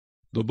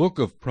The Book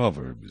of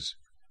Proverbs.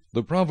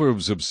 The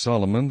Proverbs of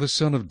Solomon the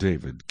son of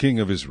David, king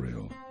of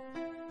Israel.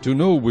 To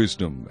know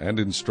wisdom and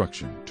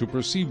instruction, to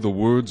perceive the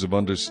words of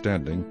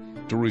understanding,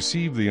 to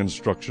receive the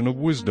instruction of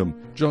wisdom,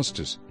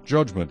 justice,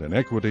 judgment, and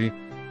equity,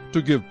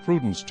 to give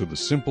prudence to the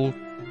simple,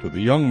 to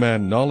the young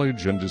man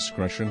knowledge and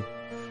discretion.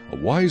 A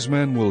wise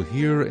man will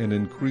hear and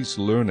increase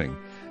learning,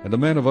 and a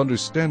man of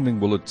understanding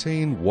will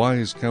attain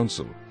wise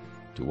counsel.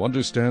 To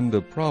understand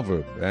a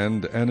proverb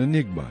and an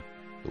enigma,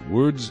 the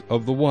words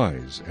of the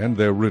wise and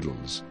their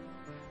riddles.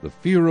 The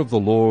fear of the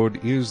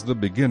Lord is the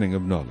beginning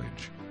of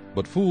knowledge,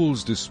 but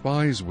fools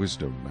despise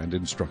wisdom and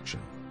instruction.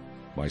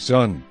 My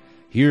son,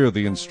 hear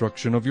the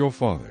instruction of your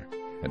father,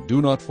 and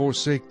do not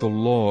forsake the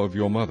law of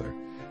your mother,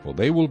 for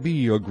they will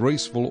be a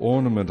graceful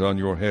ornament on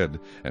your head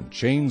and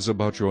chains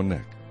about your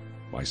neck.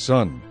 My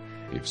son,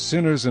 if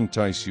sinners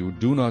entice you,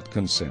 do not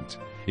consent.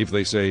 If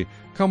they say,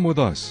 "Come with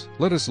us,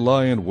 let us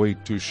lie in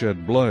wait to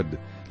shed blood.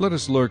 Let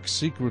us lurk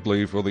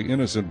secretly for the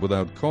innocent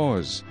without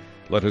cause.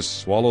 Let us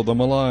swallow them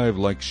alive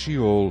like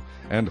Sheol,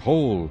 and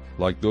whole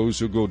like those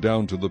who go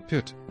down to the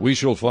pit. We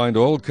shall find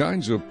all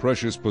kinds of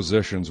precious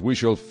possessions. We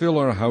shall fill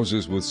our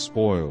houses with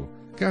spoil.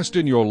 Cast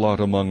in your lot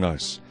among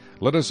us.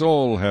 Let us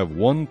all have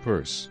one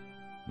purse.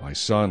 My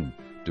son,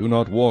 do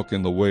not walk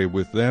in the way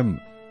with them.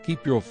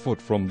 Keep your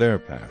foot from their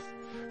path.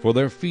 For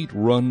their feet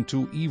run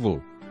to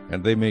evil,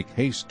 and they make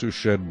haste to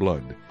shed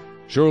blood.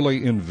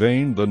 Surely in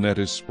vain the net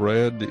is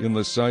spread in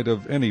the sight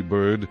of any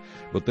bird,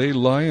 but they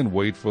lie in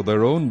wait for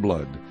their own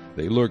blood.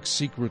 They lurk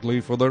secretly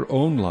for their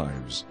own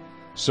lives.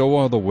 So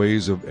are the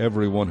ways of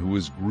everyone who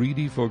is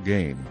greedy for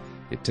gain.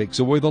 It takes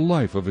away the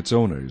life of its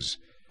owners.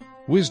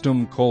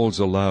 Wisdom calls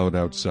aloud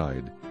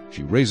outside.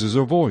 She raises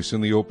her voice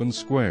in the open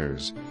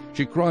squares.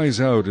 She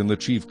cries out in the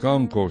chief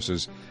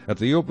concourses. At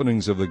the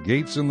openings of the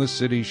gates in the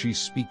city she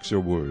speaks her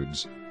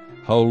words.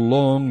 How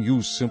long,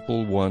 you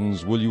simple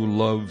ones, will you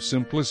love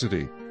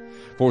simplicity?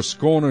 For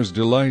scorners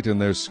delight in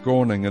their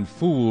scorning, and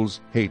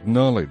fools hate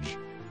knowledge.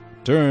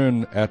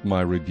 Turn at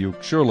my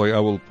rebuke. Surely I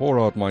will pour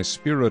out my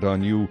spirit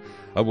on you.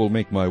 I will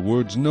make my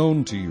words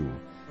known to you.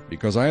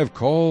 Because I have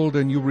called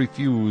and you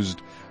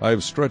refused, I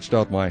have stretched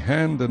out my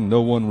hand and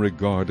no one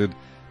regarded.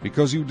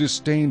 Because you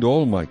disdained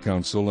all my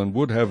counsel and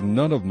would have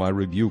none of my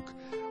rebuke,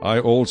 I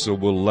also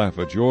will laugh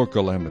at your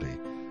calamity.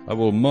 I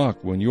will mock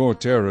when your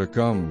terror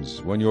comes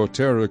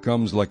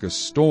like a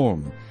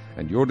storm,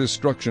 and your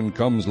destruction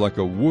comes like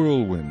a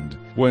whirlwind,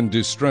 when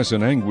distress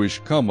and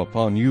anguish come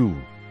upon you.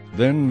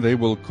 Then they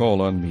will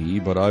call on me,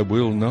 but I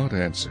will not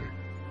answer.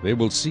 They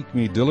will seek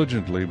me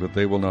diligently, but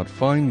they will not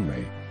find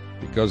me,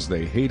 because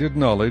they hated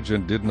knowledge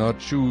and did not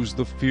choose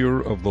the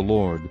fear of the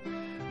Lord.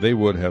 They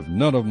would have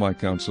none of my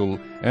counsel,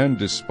 and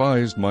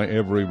despised my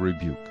every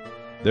rebuke.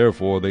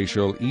 Therefore they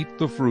shall eat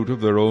the fruit of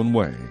their own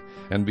way,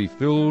 and be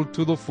filled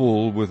to the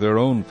full with their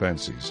own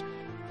fancies.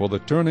 For the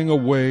turning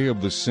away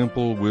of the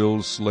simple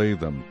will slay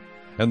them,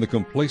 and the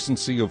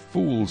complacency of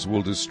fools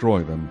will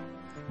destroy them.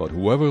 But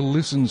whoever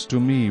listens to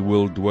me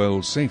will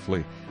dwell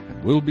safely,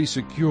 and will be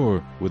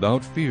secure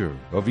without fear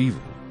of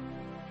evil.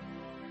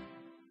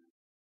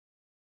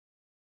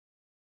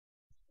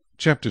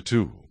 Chapter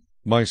 2.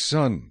 My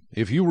son,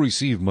 if you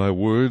receive my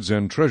words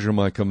and treasure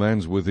my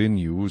commands within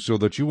you, so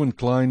that you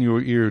incline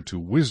your ear to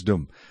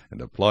wisdom,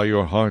 and apply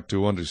your heart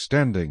to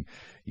understanding,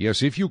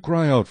 yes, if you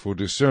cry out for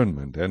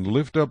discernment, and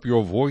lift up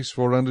your voice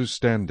for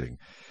understanding,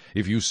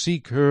 if you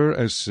seek her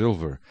as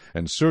silver,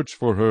 and search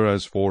for her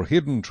as for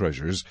hidden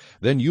treasures,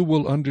 then you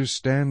will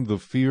understand the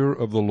fear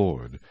of the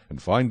Lord,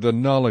 and find the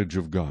knowledge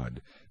of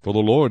God. For the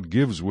Lord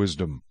gives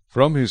wisdom.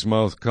 From his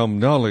mouth come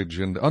knowledge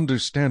and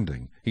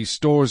understanding. He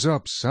stores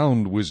up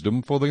sound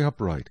wisdom for the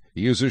upright.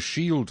 He is a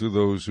shield to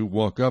those who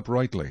walk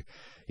uprightly.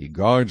 He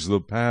guards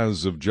the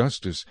paths of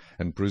justice,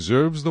 and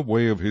preserves the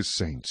way of his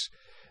saints.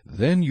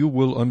 Then you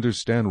will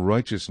understand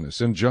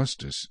righteousness and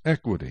justice,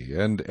 equity,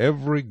 and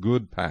every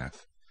good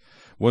path.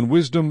 When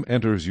wisdom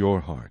enters your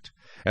heart,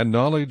 and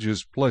knowledge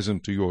is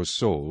pleasant to your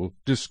soul,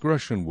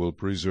 discretion will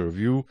preserve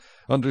you,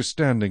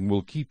 understanding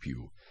will keep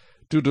you,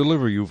 to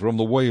deliver you from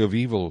the way of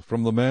evil,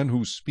 from the man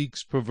who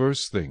speaks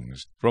perverse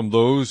things, from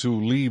those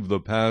who leave the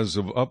paths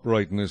of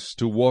uprightness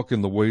to walk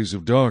in the ways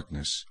of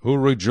darkness, who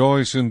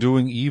rejoice in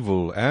doing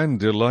evil, and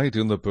delight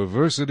in the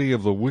perversity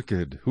of the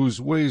wicked, whose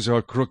ways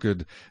are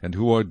crooked, and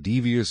who are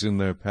devious in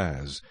their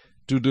paths,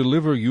 to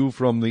deliver you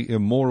from the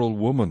immoral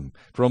woman,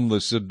 from the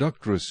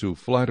seductress who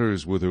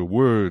flatters with her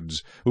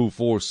words, who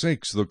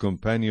forsakes the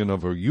companion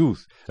of her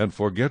youth, and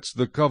forgets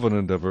the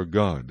covenant of her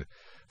God.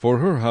 For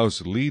her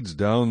house leads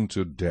down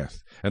to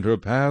death, and her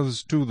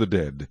paths to the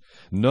dead.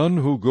 None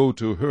who go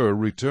to her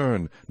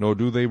return, nor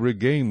do they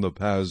regain the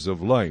paths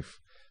of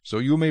life. So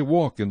you may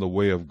walk in the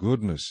way of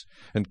goodness,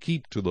 and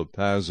keep to the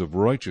paths of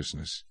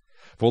righteousness.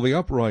 For the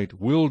upright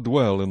will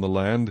dwell in the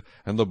land,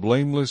 and the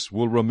blameless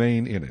will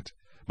remain in it.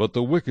 But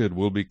the wicked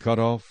will be cut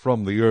off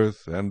from the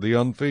earth, and the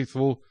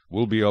unfaithful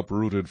will be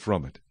uprooted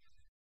from it.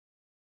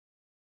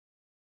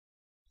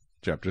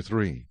 Chapter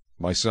 3.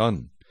 My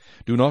son,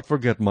 do not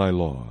forget my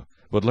law,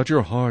 but let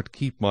your heart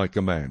keep my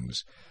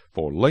commands.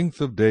 For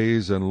length of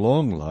days and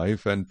long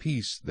life and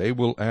peace they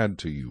will add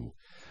to you.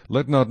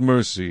 Let not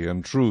mercy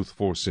and truth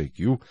forsake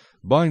you.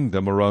 Bind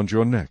them around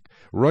your neck.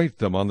 Write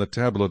them on the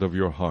tablet of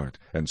your heart,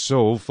 and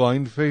so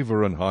find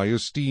favor and high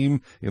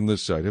esteem in the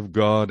sight of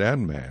God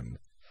and man.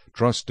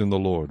 Trust in the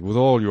Lord with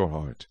all your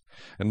heart,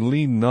 and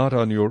lean not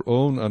on your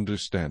own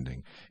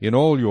understanding. In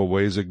all your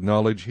ways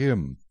acknowledge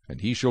him,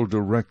 and he shall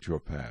direct your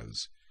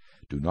paths.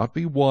 Do not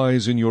be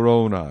wise in your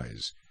own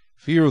eyes.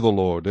 Fear the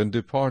Lord, and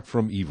depart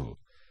from evil.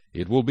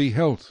 It will be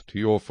health to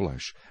your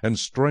flesh, and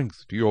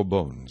strength to your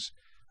bones.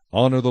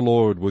 Honor the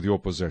Lord with your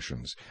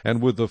possessions,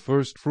 and with the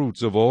first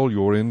fruits of all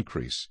your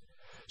increase.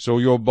 So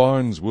your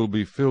barns will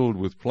be filled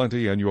with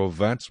plenty, and your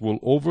vats will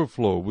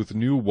overflow with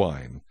new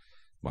wine.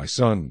 My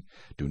son,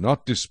 do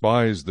not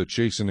despise the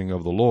chastening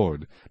of the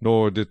Lord,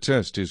 nor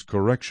detest his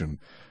correction.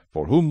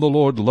 For whom the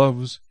Lord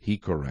loves, he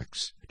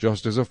corrects,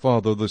 just as a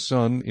father the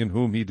son in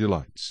whom he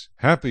delights.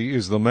 Happy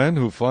is the man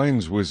who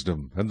finds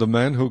wisdom, and the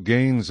man who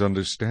gains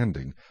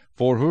understanding.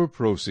 For her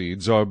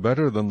proceeds are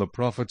better than the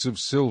profits of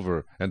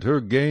silver, and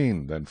her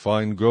gain than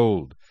fine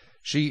gold.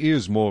 She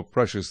is more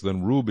precious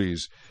than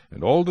rubies,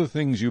 and all the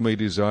things you may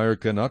desire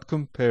cannot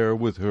compare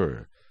with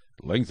her.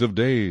 Length of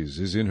days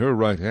is in her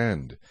right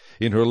hand,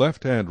 in her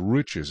left hand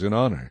riches and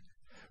honor.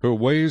 Her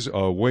ways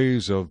are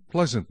ways of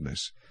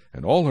pleasantness,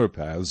 and all her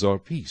paths are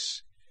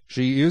peace.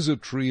 She is a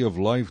tree of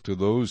life to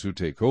those who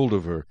take hold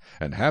of her,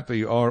 and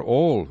happy are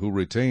all who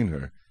retain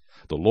her.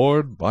 The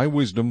Lord by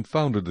wisdom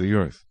founded the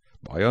earth.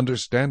 By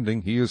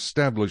understanding he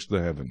established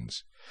the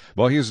heavens.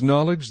 By his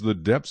knowledge the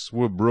depths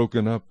were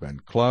broken up,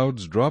 and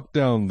clouds dropped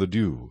down the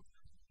dew.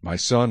 My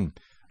son,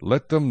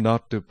 let them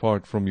not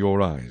depart from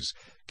your eyes.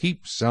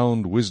 Keep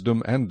sound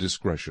wisdom and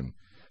discretion,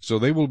 so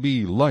they will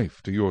be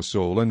life to your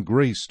soul and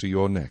grace to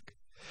your neck.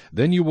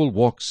 Then you will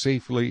walk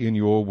safely in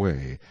your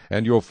way,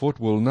 and your foot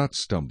will not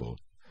stumble.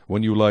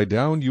 When you lie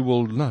down, you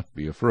will not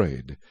be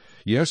afraid.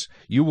 Yes,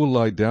 you will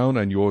lie down,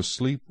 and your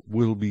sleep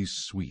will be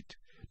sweet.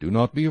 Do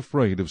not be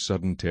afraid of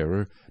sudden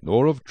terror,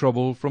 nor of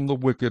trouble from the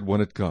wicked when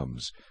it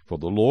comes. For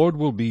the Lord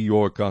will be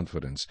your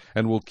confidence,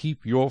 and will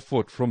keep your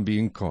foot from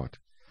being caught.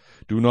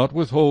 Do not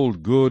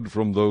withhold good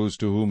from those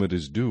to whom it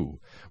is due,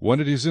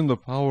 when it is in the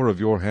power of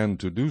your hand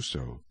to do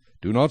so.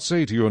 Do not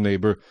say to your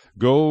neighbor,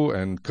 Go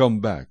and come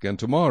back, and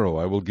tomorrow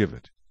I will give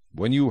it.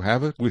 When you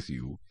have it with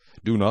you,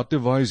 do not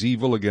devise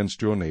evil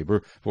against your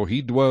neighbor, for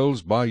he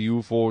dwells by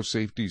you for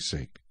safety's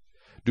sake.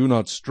 Do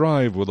not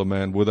strive with a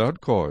man without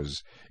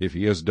cause, if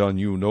he has done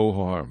you no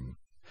harm.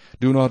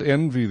 Do not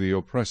envy the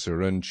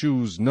oppressor, and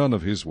choose none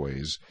of his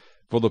ways.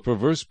 For the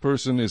perverse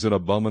person is an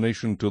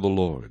abomination to the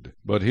Lord,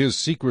 but his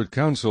secret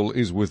counsel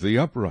is with the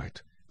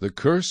upright. The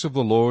curse of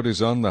the Lord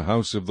is on the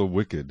house of the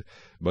wicked,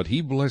 but he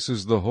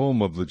blesses the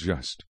home of the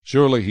just.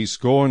 Surely he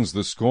scorns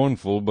the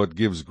scornful, but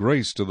gives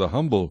grace to the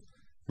humble.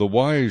 The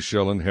wise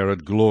shall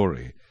inherit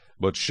glory,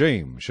 but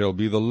shame shall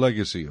be the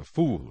legacy of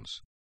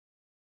fools.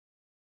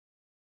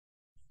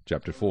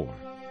 Chapter 4.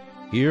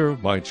 Hear,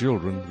 my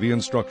children, the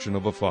instruction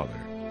of a father,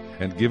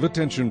 and give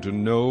attention to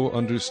know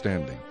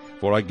understanding,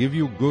 for I give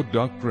you good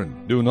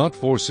doctrine. Do not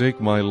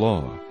forsake my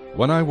law.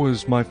 When I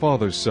was my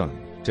father's son,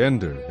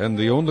 tender, and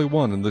the only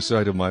one in the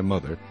sight of my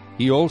mother,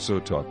 he also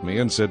taught me,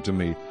 and said to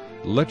me,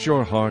 Let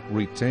your heart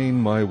retain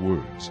my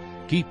words,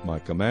 keep my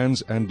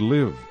commands, and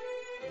live.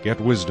 Get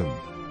wisdom,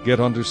 get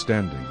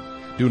understanding.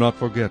 Do not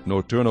forget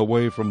nor turn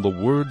away from the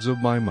words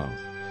of my mouth.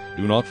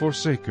 Do not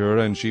forsake her,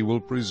 and she will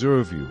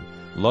preserve you.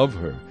 Love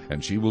her,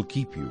 and she will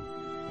keep you.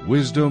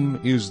 Wisdom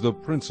is the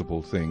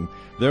principal thing.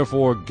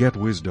 Therefore get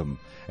wisdom,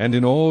 and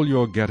in all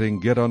your getting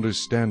get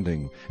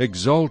understanding.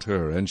 Exalt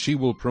her, and she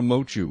will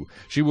promote you.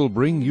 She will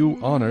bring you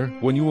honor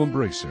when you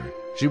embrace her.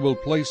 She will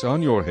place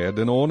on your head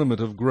an ornament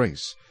of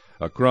grace.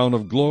 A crown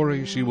of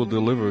glory she will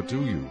deliver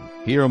to you.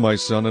 Hear, my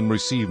son, and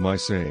receive my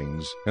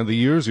sayings, and the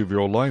years of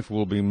your life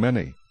will be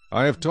many.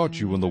 I have taught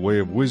you in the way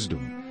of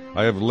wisdom.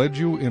 I have led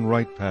you in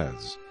right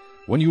paths.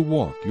 When you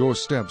walk, your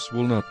steps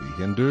will not be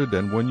hindered,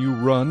 and when you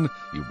run,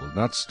 you will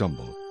not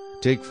stumble.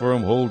 Take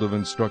firm hold of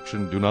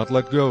instruction, do not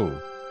let go.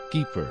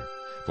 Keep her,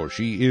 for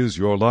she is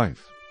your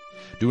life.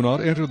 Do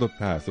not enter the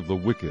path of the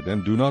wicked,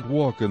 and do not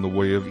walk in the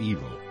way of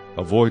evil.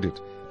 Avoid it,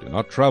 do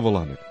not travel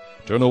on it.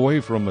 Turn away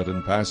from it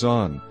and pass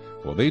on,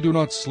 for they do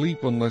not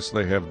sleep unless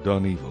they have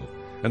done evil,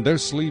 and their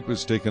sleep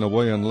is taken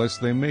away unless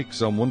they make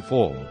someone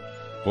fall.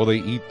 For they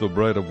eat the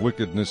bread of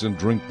wickedness and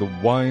drink the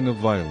wine of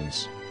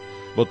violence.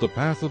 But the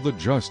path of the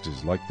just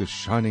is like the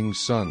shining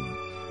sun,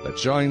 that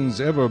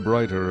shines ever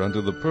brighter unto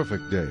the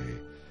perfect day.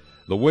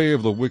 The way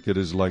of the wicked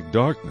is like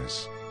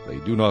darkness. They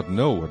do not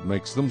know what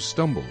makes them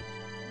stumble.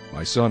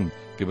 My son,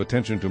 give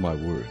attention to my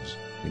words.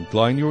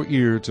 Incline your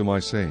ear to my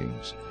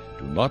sayings.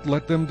 Do not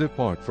let them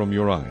depart from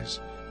your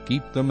eyes.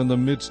 Keep them in the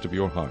midst of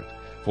your heart,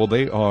 for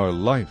they are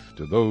life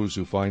to those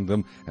who find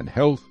them, and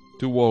health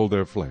to all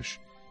their flesh.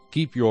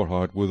 Keep your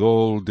heart with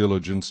all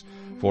diligence,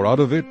 for out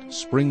of it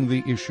spring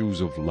the issues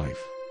of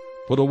life.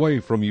 Put away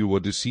from you a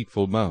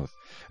deceitful mouth,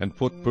 and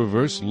put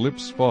perverse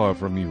lips far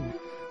from you.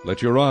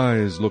 Let your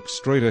eyes look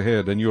straight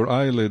ahead, and your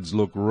eyelids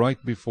look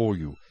right before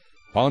you.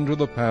 Ponder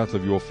the path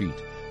of your feet,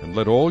 and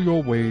let all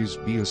your ways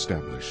be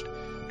established.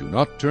 Do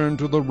not turn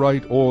to the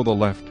right or the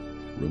left.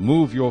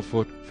 Remove your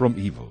foot from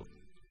evil.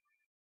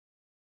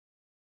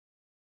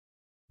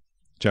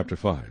 Chapter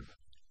 5.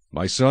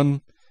 My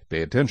son,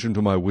 pay attention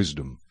to my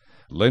wisdom.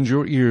 Lend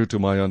your ear to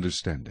my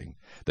understanding,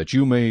 that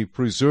you may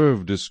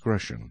preserve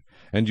discretion,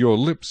 and your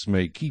lips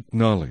may keep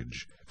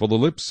knowledge. For the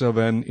lips of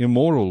an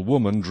immoral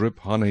woman drip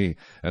honey,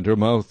 and her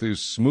mouth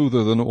is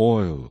smoother than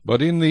oil.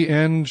 But in the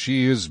end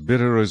she is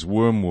bitter as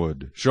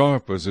wormwood,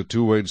 sharp as a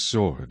two-edged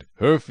sword.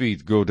 Her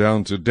feet go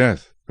down to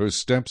death, her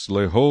steps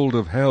lay hold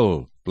of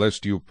hell.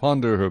 Lest you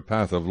ponder her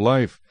path of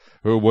life,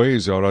 her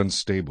ways are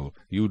unstable,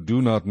 you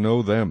do not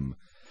know them.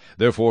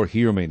 Therefore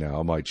hear me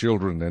now, my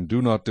children, and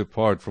do not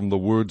depart from the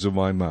words of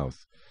my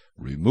mouth.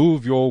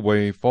 Remove your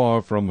way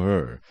far from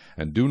her,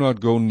 and do not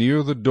go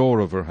near the door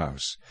of her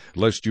house,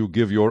 lest you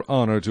give your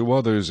honor to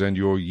others and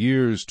your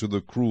years to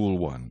the cruel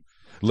one,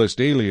 lest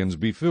aliens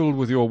be filled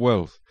with your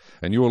wealth,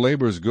 and your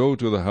labors go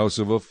to the house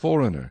of a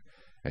foreigner,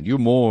 and you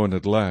mourn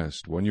at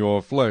last, when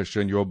your flesh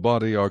and your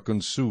body are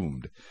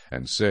consumed,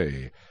 and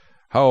say,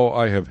 How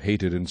I have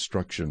hated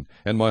instruction,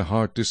 and my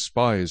heart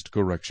despised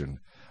correction.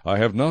 I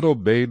have not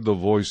obeyed the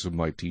voice of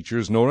my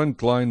teachers, nor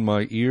inclined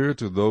my ear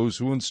to those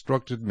who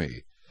instructed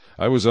me.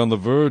 I was on the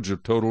verge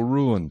of total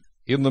ruin,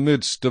 in the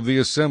midst of the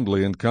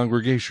assembly and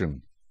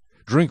congregation.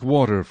 Drink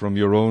water from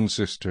your own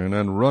cistern,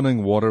 and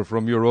running water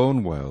from your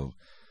own well.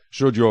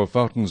 Should your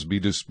fountains be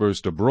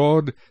dispersed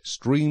abroad,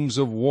 streams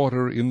of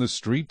water in the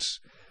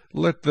streets,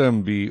 let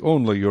them be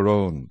only your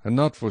own, and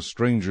not for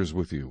strangers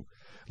with you.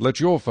 Let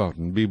your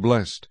fountain be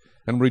blessed,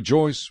 and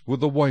rejoice with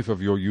the wife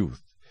of your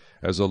youth.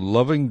 As a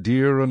loving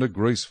deer and a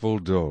graceful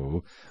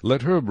doe,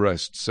 let her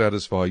breast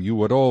satisfy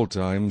you at all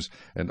times,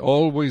 and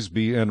always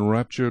be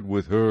enraptured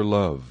with her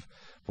love.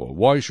 For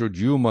why should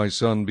you, my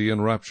son, be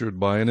enraptured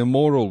by an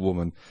immoral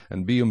woman,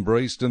 and be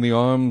embraced in the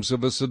arms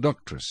of a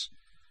seductress?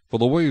 For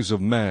the ways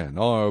of man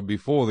are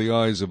before the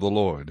eyes of the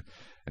Lord,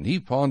 and he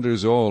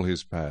ponders all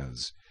his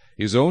paths.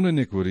 His own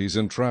iniquities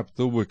entrap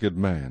the wicked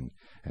man,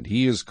 and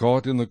he is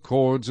caught in the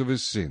cords of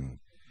his sin.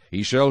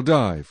 He shall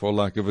die for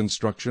lack of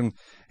instruction,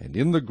 and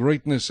in the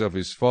greatness of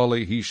his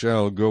folly he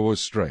shall go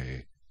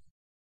astray.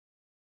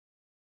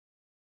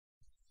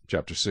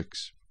 Chapter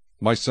 6.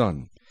 My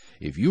son,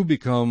 if you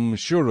become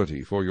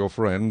surety for your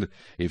friend,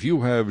 if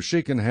you have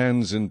shaken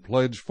hands in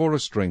pledge for a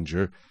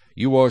stranger,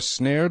 you are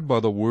snared by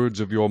the words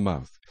of your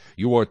mouth.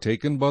 You are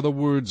taken by the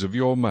words of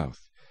your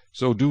mouth.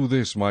 So do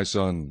this, my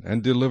son,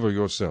 and deliver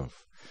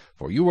yourself.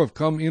 For you have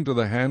come into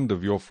the hand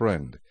of your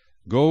friend.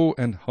 Go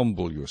and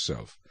humble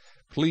yourself.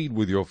 Plead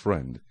with your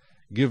friend.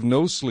 Give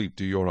no sleep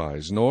to your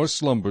eyes, nor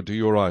slumber to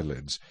your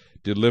eyelids.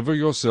 Deliver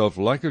yourself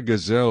like a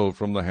gazelle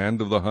from the hand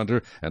of the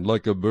hunter, and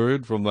like a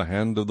bird from the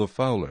hand of the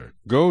fowler.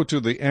 Go to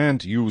the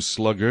ant, you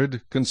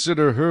sluggard.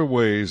 Consider her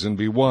ways, and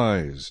be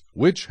wise,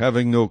 which,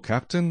 having no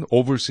captain,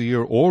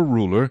 overseer, or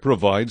ruler,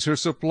 provides her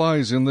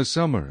supplies in the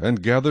summer,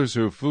 and gathers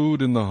her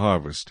food in the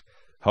harvest.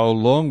 How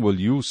long will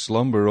you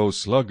slumber, O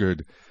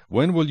sluggard?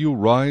 When will you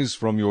rise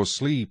from your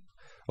sleep?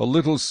 A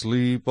little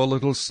sleep, a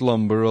little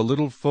slumber, a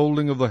little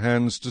folding of the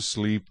hands to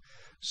sleep.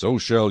 So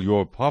shall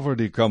your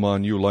poverty come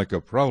on you like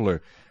a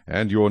prowler,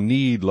 and your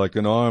need like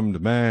an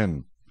armed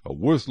man. A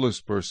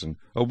worthless person,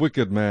 a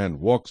wicked man,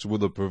 walks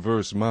with a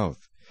perverse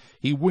mouth.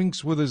 He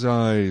winks with his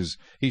eyes,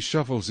 he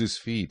shuffles his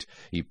feet,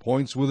 he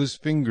points with his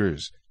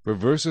fingers.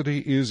 Perversity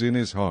is in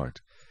his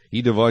heart.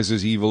 He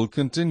devises evil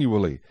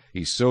continually.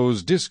 He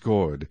sows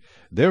discord.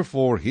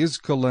 Therefore his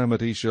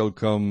calamity shall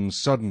come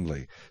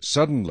suddenly.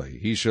 Suddenly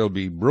he shall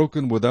be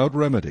broken without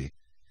remedy.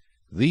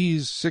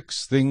 These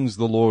 6 things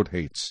the Lord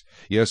hates.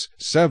 Yes,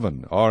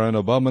 7 are an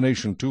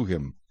abomination to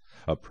him: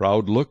 a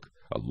proud look,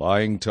 a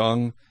lying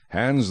tongue,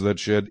 hands that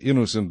shed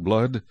innocent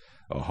blood,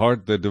 a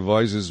heart that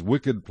devises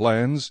wicked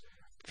plans,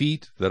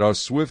 feet that are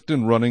swift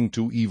in running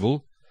to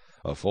evil,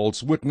 a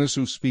false witness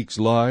who speaks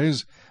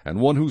lies, and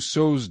one who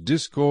sows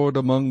discord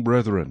among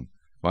brethren.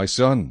 My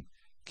son,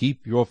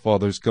 keep your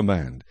father's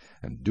command,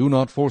 and do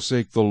not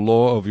forsake the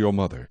law of your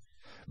mother.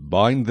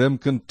 Bind them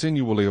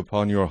continually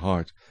upon your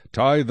heart,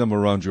 tie them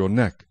around your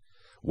neck.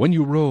 When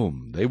you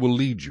roam, they will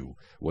lead you.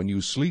 When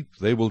you sleep,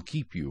 they will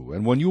keep you.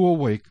 And when you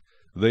awake,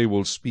 they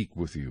will speak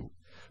with you.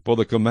 For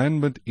the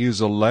commandment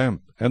is a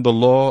lamp, and the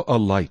law a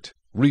light.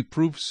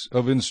 Reproofs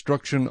of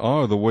instruction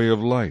are the way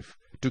of life,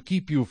 to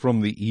keep you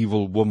from the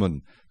evil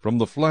woman, from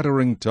the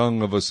flattering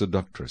tongue of a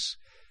seductress.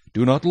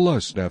 Do not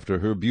lust after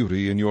her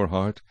beauty in your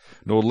heart,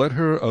 nor let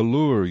her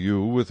allure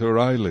you with her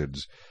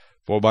eyelids.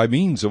 For by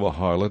means of a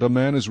harlot a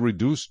man is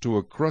reduced to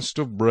a crust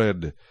of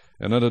bread,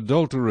 and an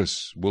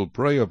adulteress will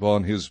prey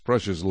upon his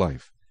precious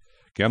life.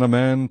 Can a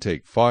man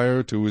take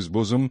fire to his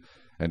bosom,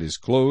 and his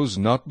clothes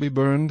not be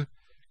burned?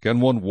 Can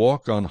one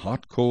walk on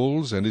hot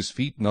coals, and his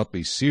feet not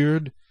be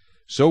seared?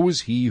 So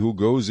is he who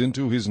goes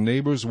into his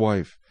neighbor's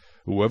wife.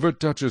 Whoever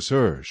touches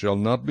her shall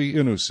not be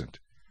innocent.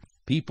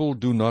 People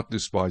do not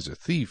despise a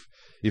thief,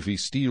 if he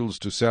steals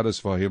to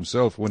satisfy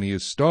himself when he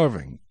is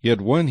starving. Yet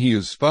when he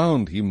is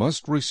found, he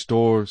must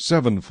restore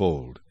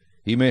 7-fold.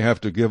 He may have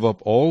to give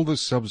up all the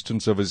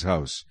substance of his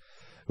house.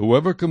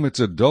 Whoever commits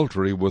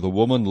adultery with a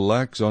woman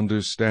lacks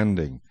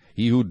understanding.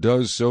 He who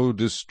does so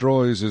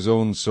destroys his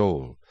own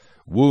soul.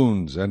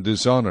 Wounds and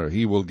dishonor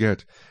he will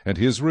get, and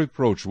his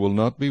reproach will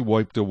not be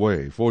wiped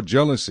away, for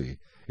jealousy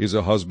is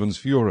a husband's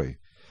fury.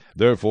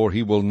 Therefore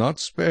he will not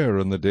spare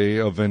in the day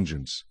of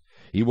vengeance.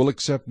 He will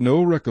accept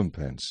no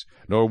recompense,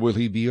 nor will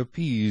he be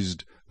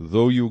appeased,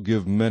 though you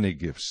give many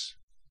gifts.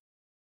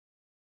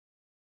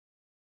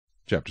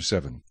 Chapter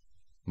 7.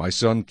 My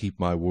son, keep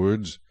my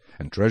words,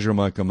 and treasure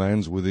my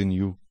commands within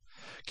you.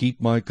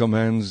 Keep my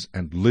commands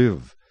and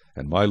live,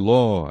 and my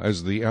law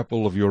as the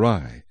apple of your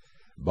eye.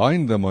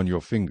 Bind them on your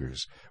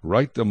fingers,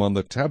 write them on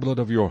the tablet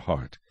of your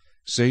heart.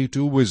 Say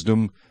to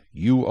wisdom,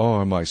 You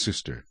are my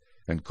sister,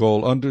 and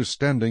call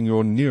understanding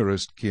your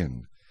nearest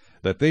kin,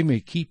 that they may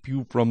keep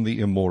you from the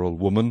immoral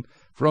woman,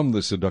 from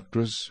the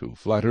seductress who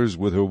flatters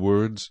with her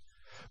words.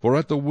 For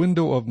at the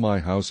window of my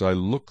house I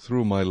looked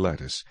through my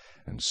lattice,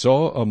 and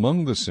saw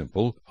among the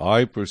simple,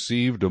 I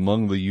perceived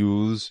among the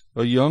youths,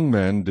 a young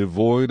man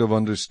devoid of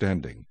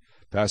understanding,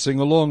 passing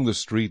along the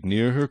street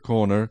near her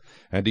corner,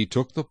 and he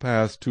took the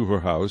path to her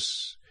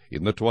house,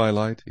 in the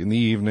twilight, in the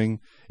evening,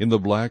 in the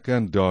black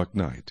and dark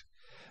night.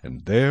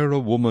 And there a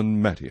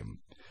woman met him,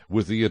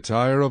 with the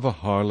attire of a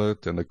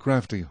harlot and a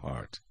crafty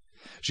heart.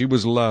 She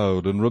was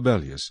loud and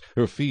rebellious.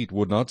 Her feet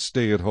would not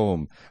stay at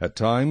home. At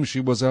times she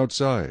was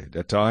outside,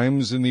 at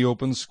times in the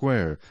open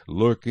square,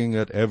 lurking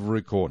at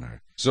every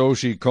corner. So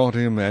she caught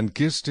him and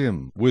kissed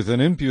him. With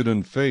an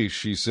impudent face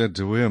she said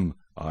to him,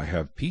 I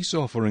have peace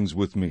offerings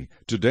with me.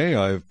 Today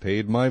I have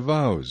paid my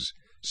vows.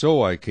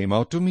 So I came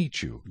out to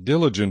meet you,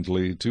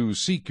 diligently to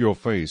seek your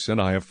face,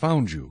 and I have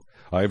found you.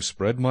 I have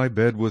spread my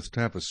bed with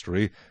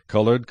tapestry,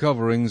 colored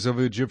coverings of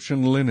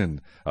Egyptian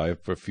linen. I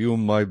have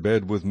perfumed my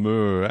bed with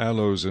myrrh,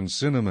 aloes, and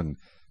cinnamon.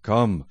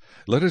 Come,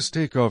 let us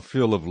take our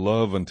fill of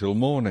love until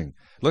morning.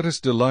 Let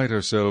us delight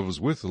ourselves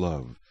with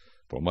love.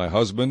 For my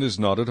husband is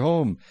not at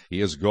home.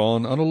 He has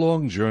gone on a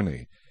long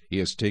journey. He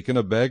has taken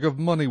a bag of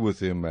money with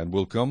him, and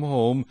will come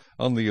home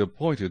on the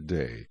appointed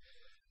day.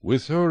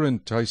 With her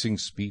enticing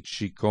speech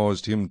she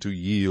caused him to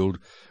yield.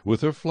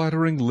 With her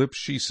flattering lips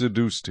she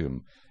seduced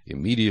him.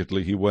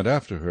 Immediately he went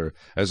after her,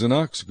 as an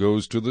ox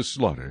goes to the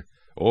slaughter,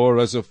 or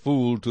as a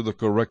fool to the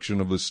correction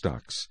of the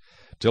stocks,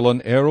 till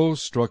an arrow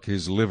struck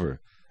his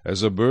liver.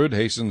 As a bird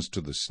hastens to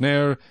the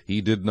snare,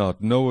 he did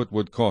not know it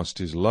would cost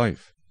his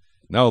life.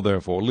 Now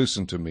therefore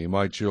listen to me,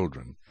 my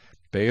children.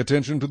 Pay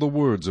attention to the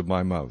words of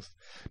my mouth.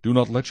 Do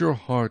not let your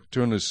heart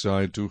turn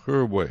aside to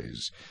her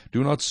ways.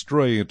 Do not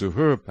stray into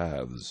her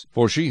paths.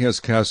 For she has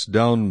cast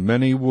down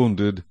many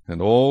wounded,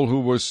 and all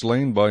who were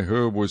slain by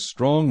her were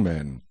strong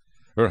men.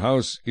 Her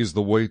house is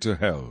the way to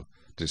hell,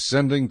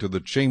 descending to the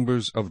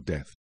chambers of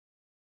death.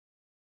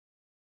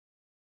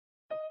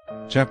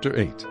 Chapter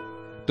 8.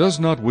 Does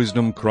not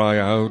wisdom cry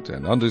out,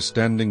 and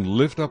understanding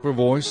lift up her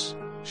voice?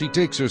 She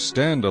takes her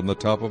stand on the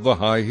top of the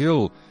high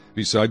hill,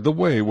 beside the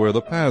way where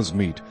the paths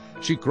meet.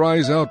 She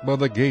cries out by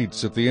the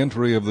gates, at the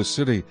entry of the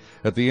city,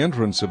 at the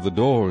entrance of the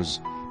doors.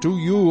 To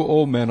you,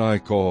 O men, I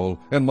call,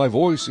 and my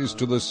voice is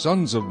to the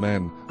sons of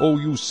men. O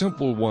you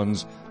simple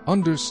ones,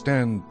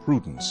 understand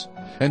prudence.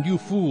 And you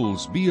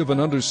fools, be of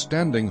an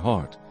understanding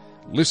heart.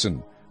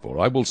 Listen, for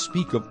I will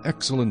speak of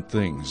excellent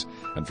things,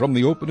 and from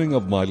the opening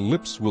of my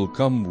lips will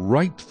come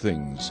right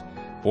things.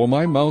 For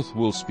my mouth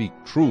will speak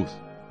truth.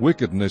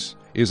 Wickedness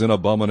is an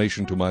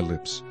abomination to my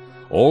lips.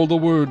 All the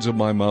words of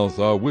my mouth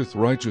are with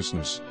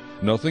righteousness.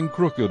 Nothing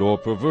crooked or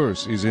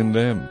perverse is in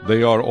them.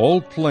 They are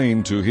all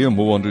plain to him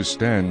who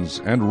understands,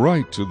 and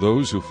right to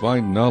those who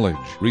find knowledge.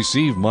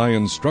 Receive my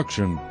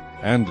instruction,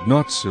 and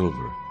not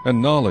silver,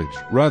 and knowledge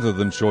rather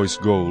than choice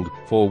gold,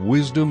 for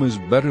wisdom is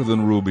better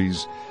than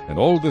rubies, and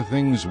all the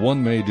things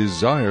one may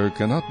desire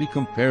cannot be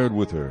compared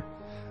with her.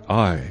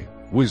 I,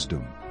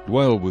 wisdom,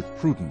 dwell with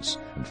prudence,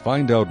 and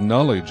find out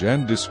knowledge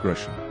and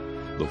discretion.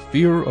 The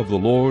fear of the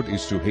Lord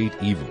is to hate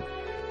evil.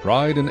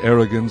 Pride and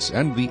arrogance,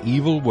 and the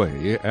evil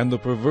way, and the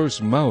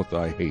perverse mouth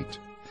I hate.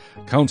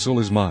 Counsel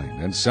is mine,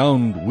 and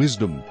sound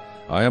wisdom.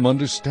 I am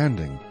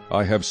understanding,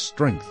 I have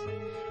strength.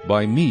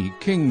 By me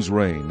kings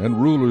reign,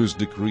 and rulers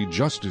decree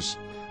justice.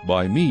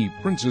 By me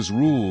princes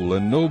rule,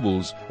 and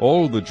nobles,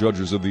 all the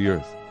judges of the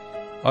earth.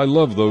 I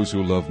love those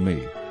who love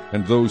me,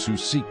 and those who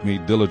seek me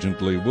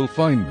diligently will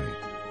find me.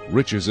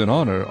 Riches and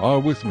honor are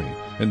with me,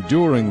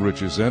 enduring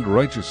riches and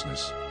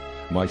righteousness.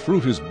 My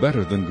fruit is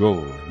better than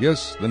gold,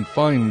 yes, than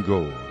fine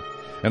gold,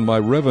 and my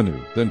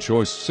revenue than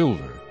choice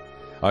silver.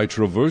 I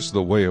traverse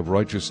the way of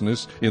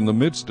righteousness in the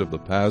midst of the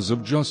paths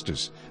of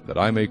justice, that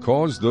I may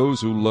cause those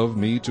who love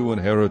me to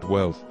inherit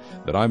wealth,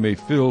 that I may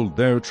fill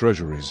their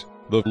treasuries.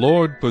 The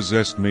Lord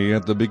possessed me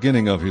at the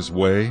beginning of his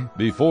way,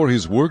 before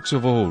his works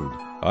of old.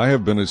 I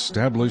have been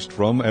established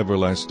from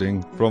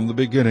everlasting, from the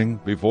beginning,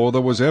 before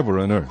there was ever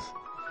an earth.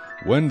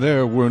 When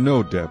there were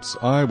no depths,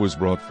 I was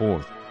brought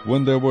forth,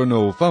 when there were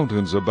no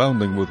fountains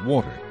abounding with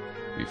water.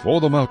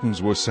 Before the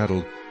mountains were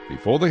settled,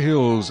 before the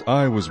hills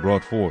I was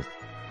brought forth.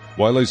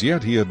 While as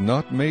yet he had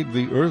not made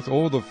the earth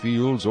or the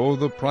fields or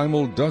the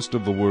primal dust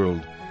of the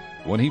world.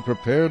 When he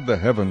prepared the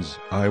heavens,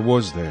 I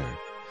was there.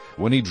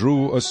 when he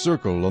drew a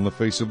circle on the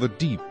face of the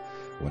deep,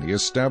 when he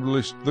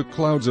established the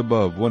clouds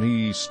above, when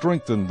he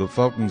strengthened the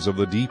fountains of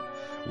the deep,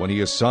 when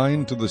he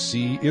assigned to the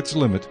sea its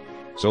limit,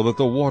 so that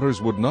the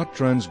waters would not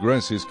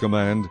transgress his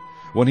command,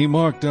 when he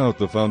marked out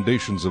the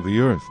foundations of the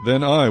earth.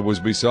 Then I was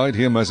beside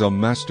him as a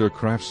master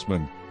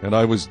craftsman, and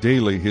I was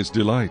daily his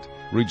delight,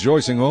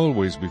 rejoicing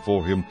always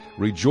before him,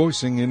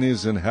 rejoicing in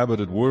his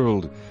inhabited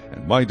world,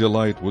 and my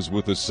delight was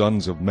with the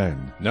sons of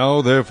men.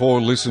 Now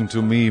therefore listen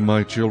to me,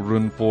 my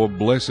children, for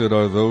blessed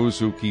are those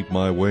who keep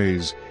my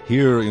ways.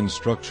 Hear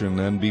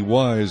instruction, and be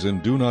wise,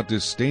 and do not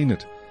disdain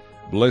it.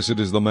 Blessed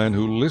is the man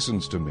who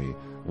listens to me,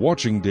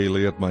 watching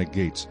daily at my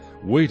gates,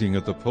 waiting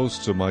at the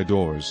posts of my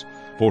doors.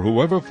 For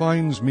whoever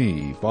finds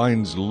me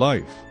finds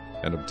life,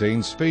 and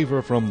obtains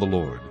favor from the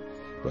Lord.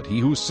 But he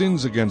who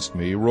sins against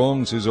me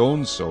wrongs his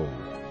own soul.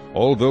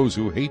 All those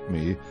who hate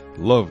me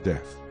love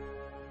death.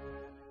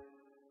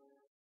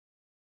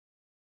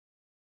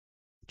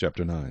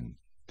 Chapter 9.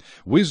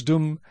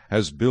 Wisdom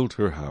has built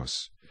her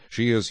house.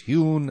 She has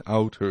hewn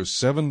out her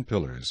 7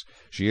 pillars.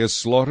 She has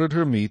slaughtered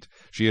her meat.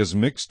 She has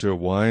mixed her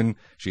wine.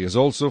 She has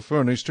also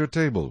furnished her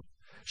table.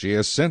 She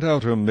has sent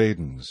out her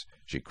maidens.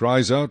 She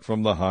cries out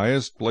from the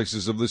highest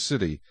places of the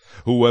city,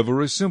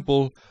 Whoever is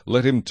simple,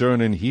 let him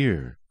turn and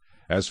hear.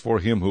 As for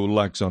him who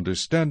lacks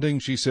understanding,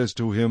 she says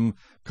to him,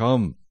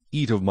 Come,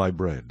 eat of my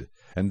bread,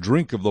 and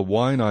drink of the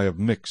wine I have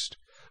mixed.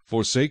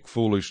 Forsake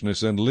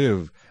foolishness and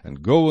live,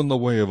 and go in the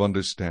way of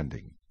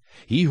understanding.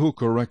 He who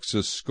corrects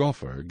a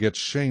scoffer gets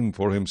shame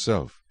for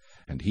himself,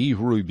 and he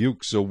who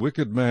rebukes a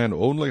wicked man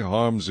only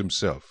harms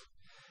himself.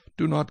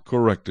 Do not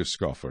correct a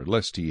scoffer,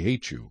 lest he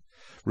hate you.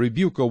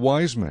 Rebuke a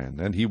wise man,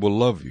 and he will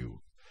love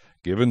you.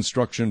 Give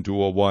instruction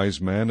to a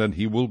wise man, and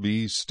he will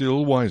be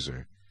still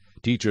wiser.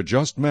 Teach a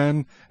just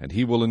man, and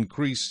he will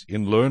increase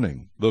in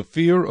learning. The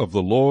fear of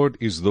the Lord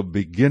is the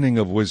beginning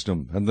of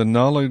wisdom, and the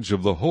knowledge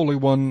of the Holy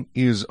One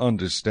is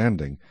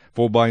understanding.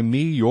 For by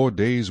me your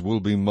days will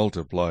be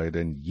multiplied,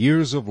 and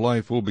years of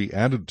life will be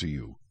added to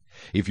you.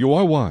 If you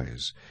are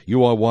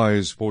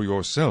wise for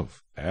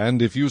yourself,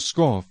 and if you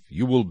scoff,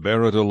 you will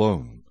bear it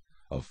alone.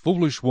 A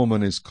foolish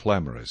woman is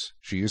clamorous.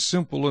 She is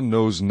simple and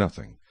knows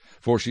nothing.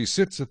 For she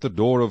sits at the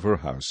door of her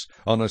house,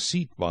 on a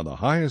seat by the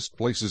highest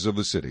places of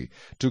the city,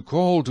 to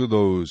call to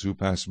those who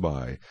pass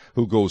by,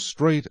 who go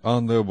straight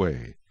on their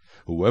way.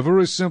 Whoever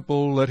is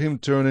simple, let him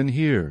turn and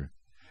hear.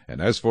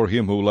 And as for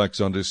him who lacks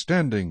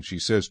understanding, she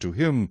says to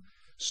him,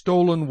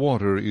 Stolen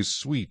water is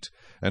sweet,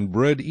 and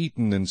bread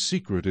eaten in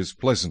secret is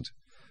pleasant.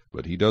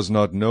 But he does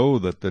not know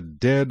that the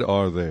dead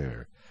are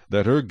there,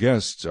 that her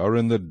guests are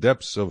in the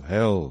depths of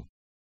hell.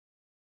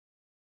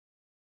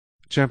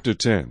 Chapter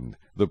 10.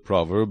 The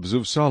Proverbs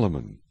of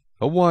Solomon.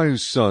 A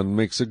wise son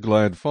makes a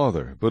glad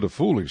father, but a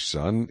foolish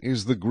son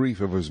is the grief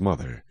of his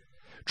mother.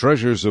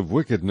 Treasures of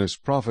wickedness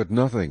profit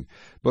nothing,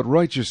 but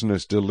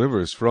righteousness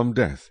delivers from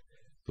death.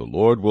 The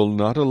Lord will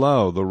not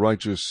allow the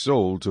righteous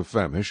soul to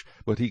famish,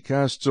 but he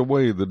casts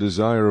away the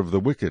desire of the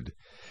wicked.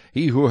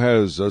 He who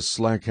has a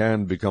slack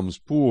hand becomes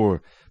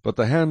poor, but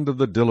the hand of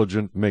the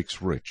diligent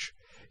makes rich.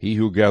 He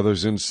who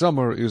gathers in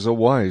summer is a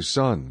wise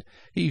son.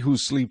 He who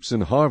sleeps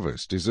in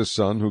harvest is a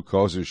son who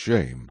causes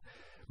shame.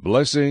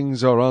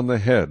 Blessings are on the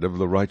head of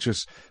the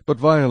righteous, but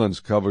violence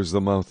covers the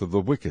mouth of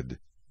the wicked.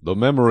 The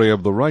memory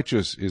of the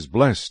righteous is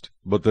blessed,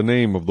 but the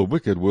name of the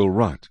wicked will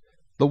rot.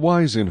 The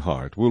wise in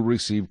heart will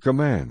receive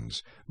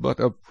commands, but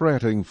a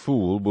prating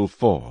fool will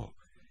fall.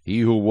 He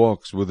who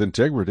walks with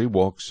integrity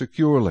walks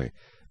securely,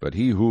 but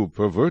he who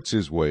perverts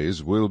his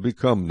ways will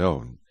become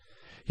known.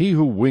 He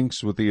who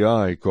winks with the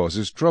eye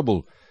causes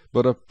trouble,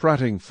 but a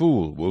prating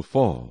fool will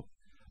fall.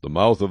 The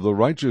mouth of the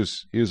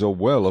righteous is a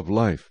well of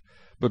life,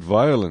 but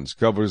violence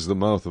covers the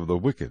mouth of the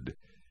wicked.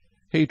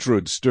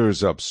 Hatred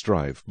stirs up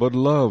strife, but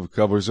love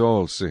covers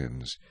all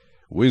sins.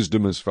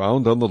 Wisdom is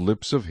found on the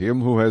lips of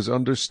him who has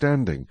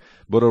understanding,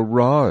 but a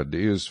rod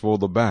is for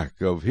the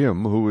back of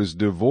him who is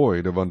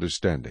devoid of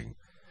understanding.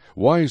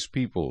 Wise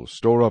people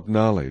store up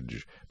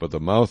knowledge, but the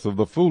mouth of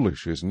the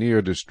foolish is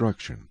near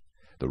destruction.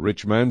 The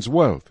rich man's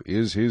wealth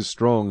is his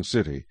strong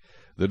city.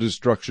 The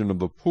destruction of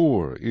the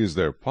poor is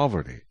their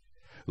poverty.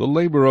 The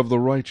labor of the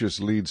righteous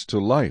leads to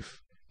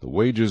life, the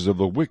wages of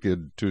the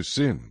wicked to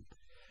sin.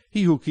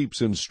 He who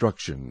keeps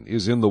instruction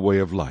is in the way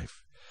of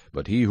life,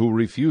 but he who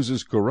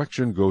refuses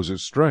correction goes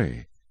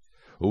astray.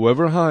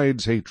 Whoever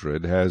hides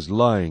hatred has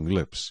lying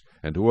lips,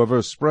 and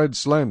whoever spreads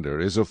slander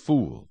is a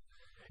fool.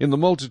 In the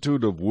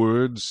multitude of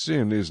words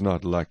sin is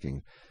not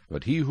lacking,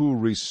 but he who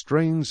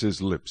restrains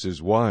his lips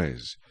is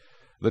wise.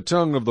 The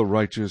tongue of the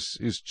righteous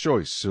is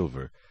choice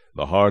silver,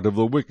 the heart of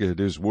the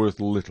wicked is worth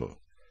little.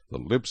 The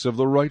lips of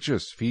the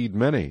righteous feed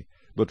many,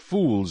 but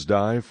fools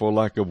die for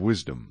lack of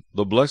wisdom.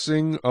 The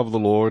blessing of the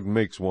Lord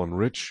makes one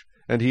rich,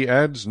 and he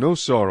adds no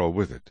sorrow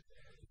with it.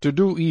 To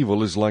do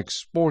evil is like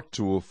sport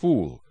to a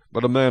fool,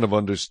 but a man of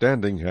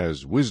understanding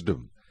has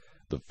wisdom.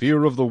 The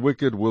fear of the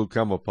wicked will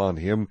come upon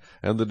him,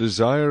 and the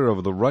desire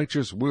of the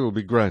righteous will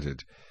be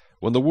granted.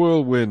 When the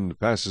whirlwind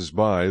passes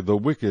by, the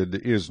wicked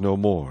is no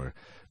more,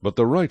 but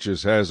the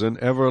righteous has an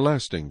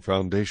everlasting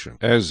foundation.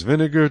 As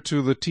vinegar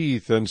to the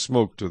teeth and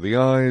smoke to the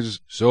eyes,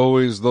 so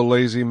is the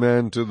lazy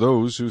man to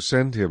those who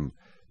send him.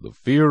 The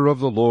fear of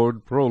the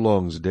Lord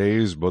prolongs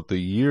days, but the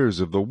years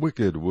of the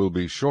wicked will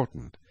be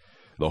shortened.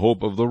 The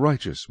hope of the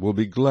righteous will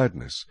be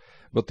gladness,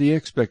 but the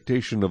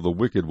expectation of the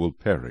wicked will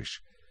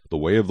perish. The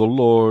way of the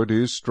Lord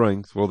is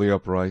strength for the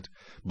upright,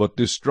 but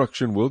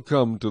destruction will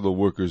come to the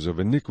workers of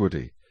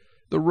iniquity.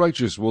 The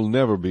righteous will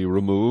never be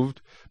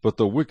removed, but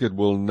the wicked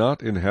will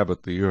not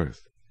inhabit the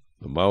earth.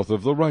 The mouth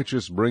of the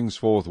righteous brings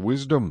forth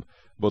wisdom,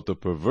 but the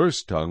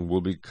perverse tongue will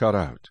be cut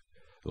out.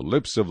 The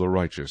lips of the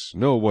righteous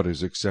know what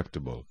is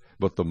acceptable,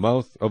 but the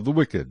mouth of the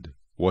wicked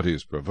what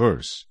is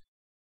perverse.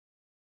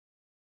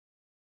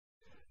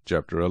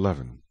 Chapter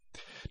 11.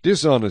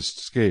 Dishonest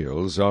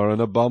scales are an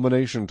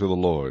abomination to the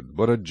Lord,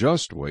 but a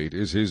just weight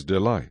is his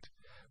delight.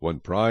 When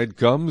pride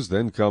comes,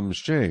 then comes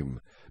shame,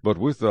 but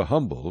with the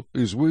humble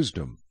is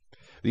wisdom.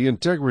 The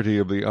integrity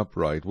of the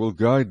upright will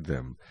guide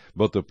them,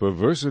 but the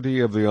perversity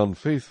of the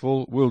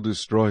unfaithful will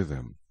destroy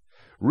them.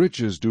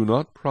 Riches do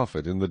not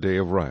profit in the day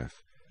of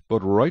wrath,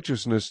 but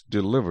righteousness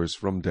delivers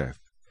from death.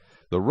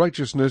 The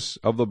righteousness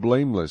of the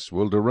blameless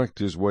will direct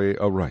his way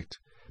aright,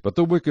 but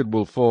the wicked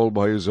will fall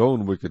by his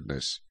own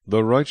wickedness.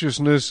 The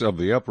righteousness of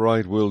the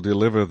upright will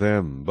deliver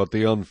them, but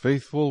the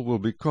unfaithful will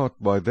be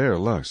caught by their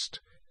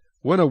lust.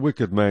 When a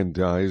wicked man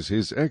dies,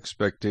 his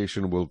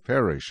expectation will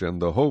perish, and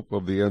the hope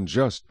of the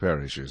unjust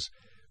perishes.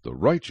 The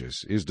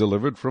righteous is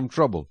delivered from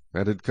trouble,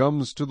 and it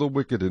comes to the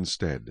wicked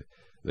instead.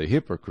 The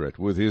hypocrite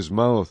with his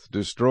mouth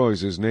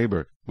destroys his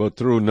neighbor, but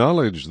through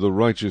knowledge the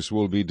righteous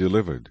will be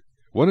delivered.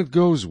 When it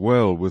goes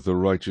well with the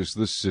righteous,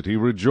 the city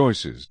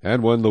rejoices,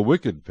 and when the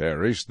wicked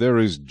perish, there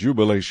is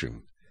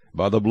jubilation.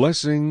 By the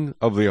blessing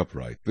of the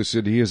upright the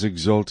city is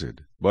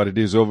exalted, but it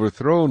is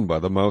overthrown by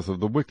the mouth of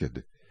the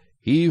wicked.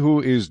 He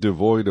who is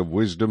devoid of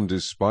wisdom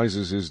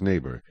despises his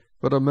neighbor,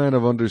 but a man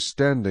of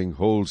understanding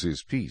holds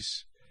his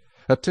peace.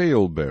 A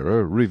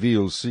tale-bearer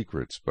reveals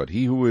secrets, but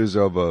he who is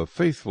of a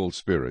faithful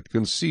spirit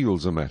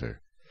conceals a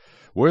matter.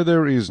 Where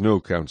there is no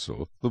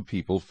counsel, the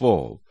people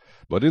fall,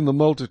 but in the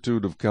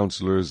multitude of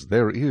counselors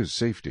there is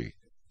safety.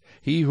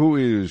 He who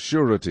is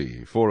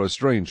surety for a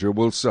stranger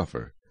will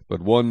suffer,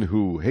 but one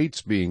who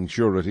hates being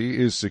surety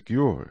is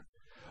secure.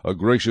 A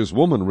gracious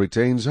woman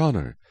retains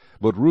honor,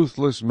 but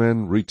ruthless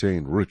men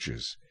retain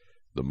riches.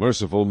 The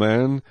merciful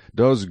man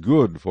does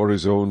good for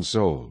his own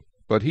soul,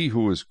 but he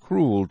who is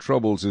cruel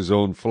troubles his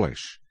own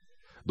flesh.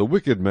 The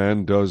wicked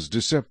man does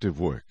deceptive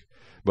work,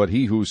 but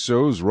he who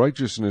sows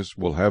righteousness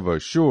will have a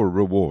sure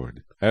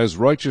reward. As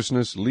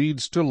righteousness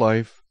leads to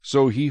life,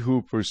 so he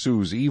who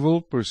pursues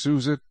evil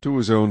pursues it to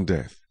his own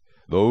death.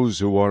 Those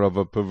who are of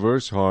a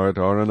perverse heart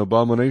are an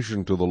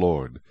abomination to the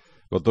Lord,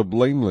 but the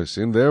blameless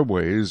in their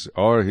ways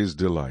are his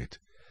delight.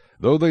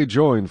 Though they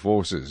join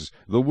forces,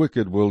 the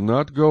wicked will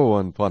not go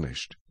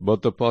unpunished,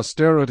 but the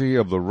posterity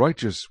of the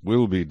righteous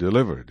will be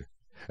delivered.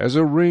 As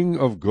a ring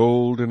of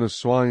gold in a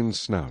swine's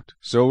snout,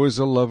 so is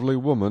a lovely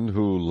woman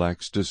who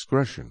lacks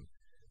discretion.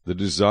 The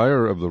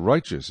desire of the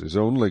righteous is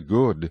only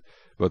good,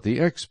 but the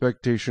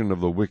expectation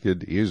of the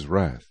wicked is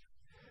wrath.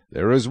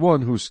 There is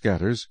one who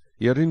scatters,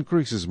 yet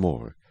increases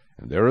more,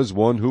 and there is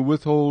one who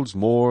withholds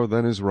more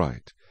than is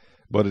right,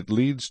 but it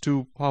leads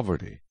to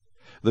poverty.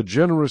 The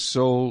generous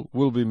soul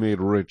will be made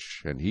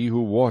rich, and he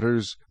who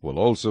waters will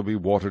also be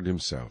watered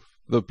himself.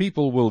 The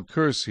people will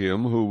curse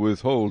him who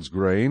withholds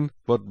grain,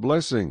 but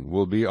blessing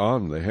will be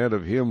on the head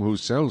of him who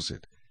sells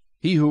it.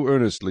 He who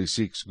earnestly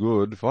seeks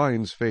good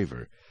finds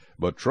favor,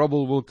 but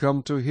trouble will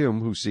come to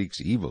him who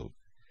seeks evil.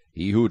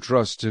 He who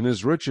trusts in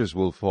his riches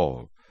will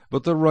fall,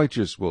 but the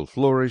righteous will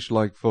flourish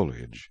like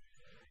foliage.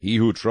 He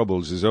who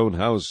troubles his own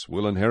house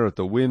will inherit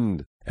the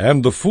wind,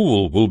 and the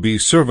fool will be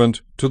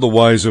servant to the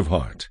wise of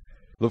heart.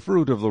 The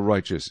fruit of the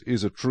righteous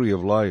is a tree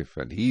of life,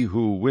 and he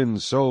who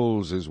wins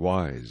souls is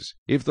wise.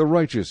 If the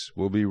righteous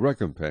will be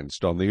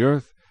recompensed on the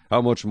earth,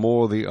 how much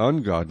more the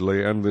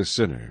ungodly and the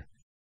sinner?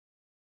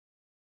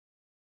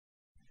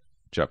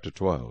 Chapter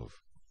 12.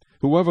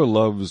 Whoever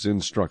loves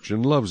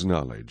instruction loves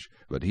knowledge,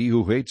 but he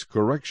who hates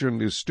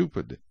correction is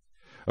stupid.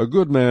 A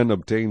good man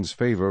obtains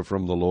favor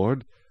from the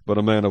Lord, but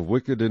a man of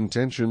wicked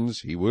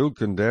intentions he will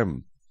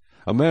condemn.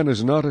 A man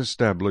is not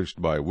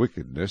established by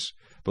wickedness,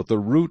 but the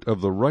root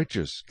of the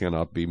righteous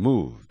cannot be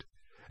moved.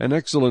 An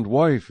excellent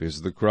wife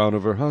is the crown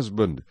of her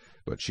husband,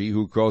 but she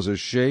who causes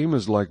shame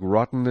is like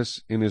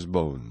rottenness in his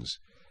bones.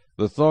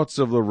 The thoughts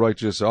of the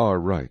righteous are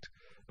right,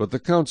 but the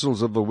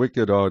counsels of the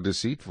wicked are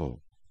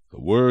deceitful.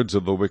 The words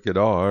of the wicked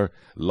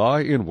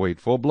lie in wait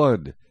for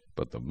blood,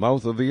 but the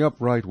mouth of the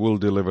upright will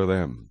deliver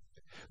them.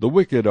 The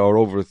wicked are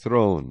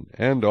overthrown,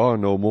 and are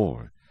no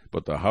more,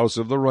 but the house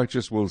of the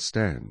righteous will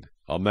stand.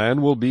 A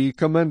man will be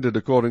commended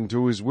according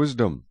to his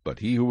wisdom, but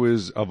he who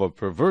is of a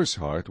perverse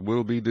heart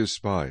will be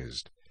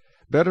despised.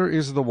 Better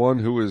is the one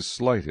who is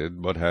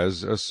slighted, but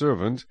has a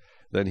servant,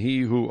 than he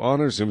who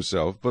honors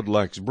himself, but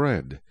lacks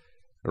bread.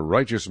 A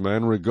righteous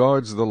man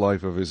regards the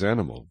life of his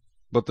animal,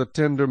 but the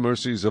tender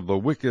mercies of the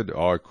wicked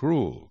are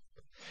cruel.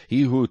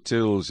 He who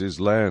tills his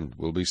land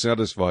will be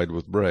satisfied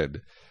with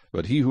bread,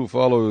 but he who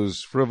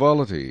follows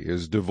frivolity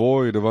is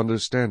devoid of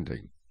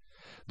understanding.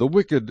 The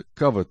wicked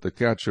covet the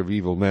catch of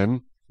evil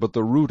men, but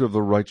the root of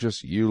the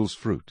righteous yields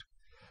fruit.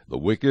 The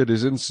wicked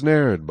is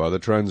ensnared by the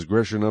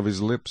transgression of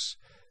his lips,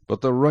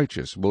 but the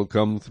righteous will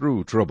come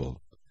through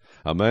trouble.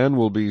 A man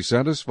will be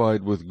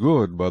satisfied with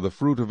good by the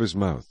fruit of his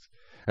mouth,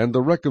 and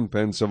the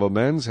recompense of a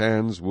man's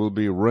hands will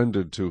be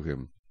rendered to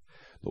him.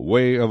 The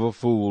way of a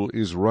fool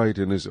is right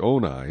in his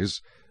own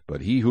eyes,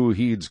 but he who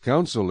heeds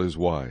counsel is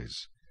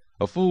wise.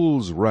 A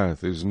fool's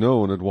wrath is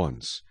known at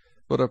once,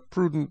 but a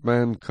prudent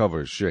man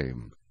covers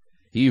shame.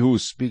 He who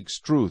speaks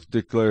truth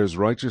declares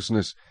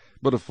righteousness,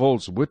 but a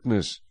false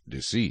witness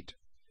deceit.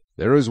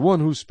 There is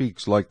one who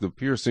speaks like the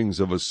piercings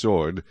of a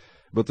sword,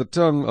 but the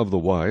tongue of the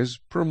wise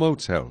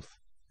promotes health.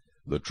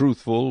 The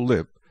truthful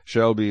lip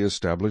shall be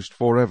established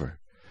forever,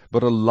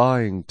 but a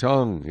lying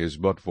tongue is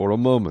but for a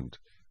moment.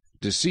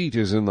 Deceit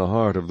is in the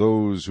heart of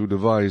those who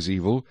devise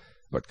evil,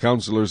 but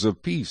counselors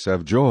of peace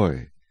have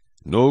joy.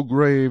 No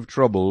grave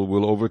trouble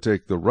will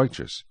overtake the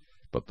righteous,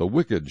 but the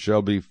wicked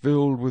shall be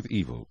filled with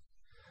evil.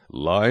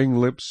 Lying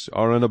lips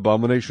are an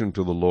abomination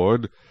to the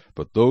Lord,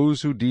 but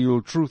those who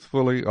deal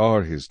truthfully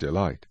are his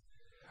delight.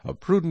 A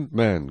prudent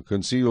man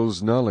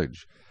conceals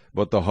knowledge,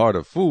 but the heart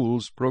of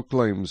fools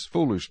proclaims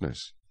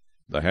foolishness.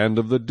 The hand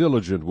of the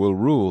diligent will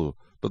rule,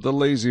 but the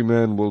lazy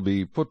man will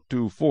be put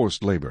to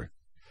forced labor.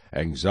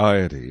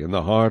 Anxiety in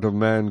the heart of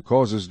man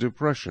causes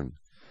depression,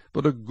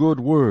 but a good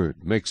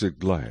word makes it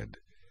glad.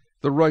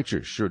 The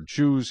righteous should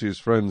choose his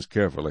friends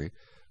carefully,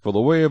 for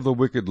the way of the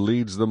wicked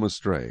leads them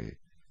astray.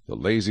 The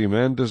lazy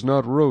man does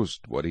not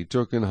roast what he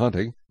took in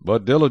hunting,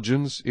 but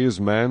diligence is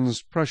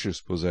man's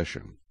precious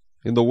possession.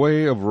 In the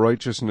way of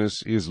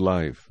righteousness is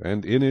life,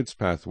 and in its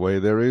pathway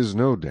there is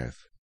no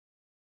death.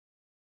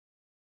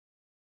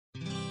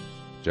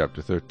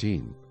 Chapter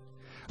 13.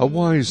 A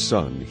wise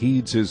son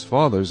heeds his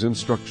father's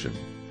instruction,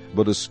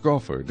 but a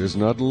scoffer does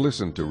not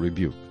listen to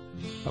rebuke.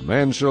 A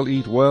man shall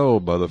eat well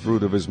by the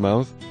fruit of his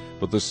mouth,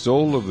 but the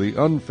soul of the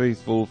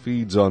unfaithful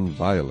feeds on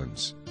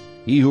violence.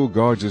 He who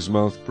guards his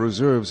mouth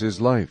preserves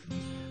his life,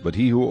 but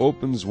he who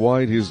opens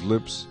wide his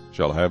lips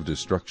shall have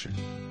destruction.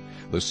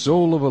 The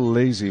soul of a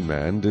lazy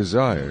man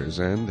desires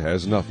and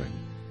has nothing,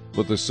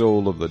 but the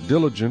soul of the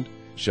diligent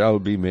shall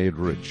be made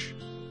rich.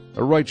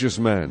 A righteous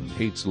man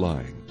hates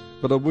lying,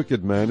 but a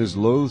wicked man is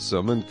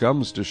loathsome and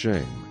comes to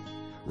shame.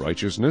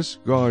 Righteousness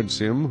guards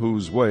him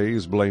whose way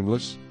is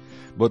blameless,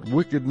 but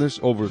wickedness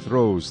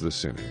overthrows the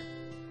sinner.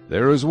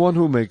 There is one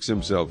who makes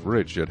himself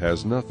rich yet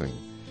has nothing,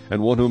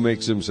 and one who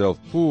makes himself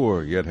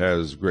poor yet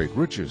has great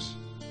riches.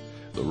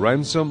 The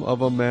ransom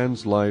of a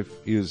man's life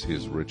is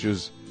his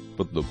riches,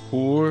 but the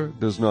poor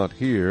does not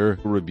hear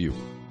rebuke.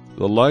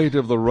 The light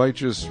of the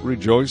righteous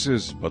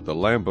rejoices, but the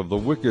lamp of the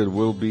wicked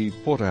will be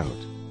put out.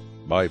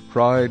 By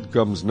pride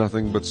comes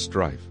nothing but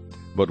strife,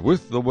 but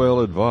with the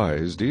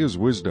well-advised is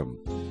wisdom.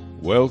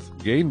 Wealth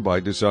gained by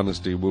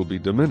dishonesty will be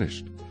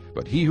diminished,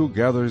 but he who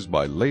gathers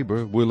by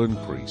labor will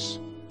increase.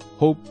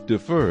 Hope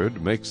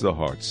deferred makes the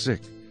heart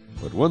sick,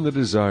 but when the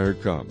desire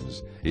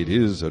comes, it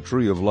is a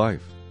tree of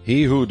life.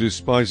 He who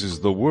despises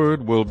the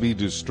word will be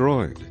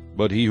destroyed,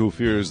 but he who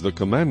fears the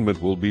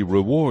commandment will be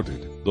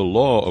rewarded. The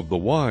law of the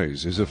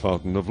wise is a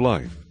fountain of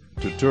life,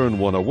 to turn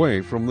one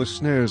away from the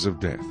snares of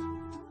death.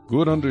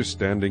 Good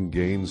understanding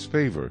gains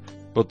favor,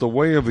 but the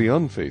way of the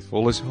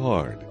unfaithful is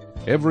hard.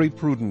 Every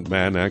prudent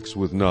man acts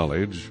with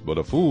knowledge, but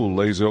a fool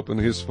lays open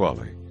his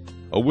folly.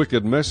 A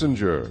wicked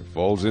messenger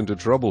falls into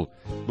trouble,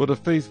 but a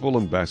faithful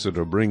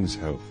ambassador brings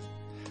health.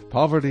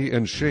 Poverty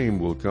and shame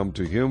will come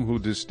to him who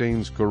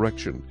disdains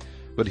correction,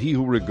 but he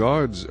who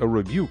regards a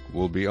rebuke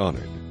will be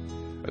honored.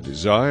 A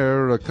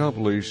desire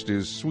accomplished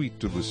is sweet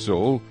to the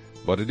soul,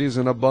 but it is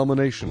an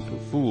abomination to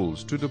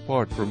fools to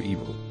depart from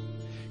evil.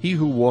 He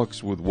who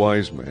walks with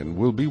wise men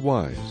will be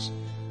wise,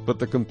 but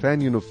the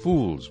companion of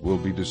fools will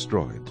be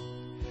destroyed.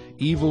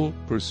 Evil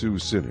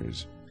pursues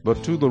sinners,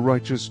 but to the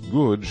righteous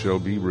good shall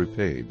be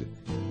repaid.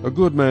 A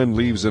good man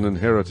leaves an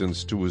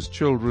inheritance to his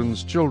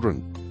children's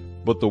children,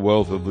 but the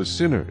wealth of the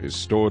sinner is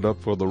stored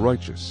up for the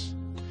righteous.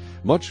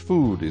 Much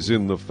food is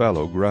in the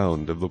fallow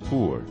ground of the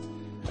poor,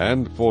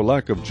 and for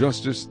lack of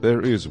justice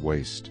there is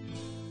waste.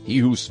 He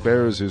who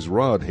spares his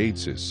rod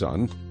hates his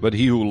son, but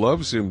he who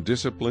loves him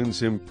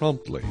disciplines him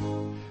promptly.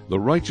 The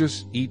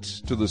righteous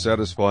eats to the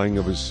satisfying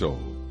of his soul,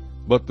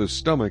 but the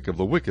stomach of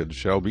the wicked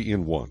shall be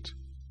in want.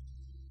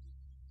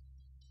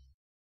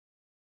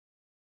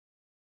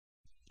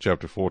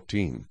 Chapter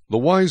 14. The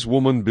wise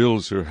woman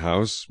builds her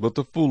house, but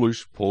the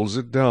foolish pulls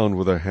it down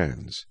with her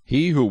hands.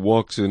 He who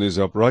walks in his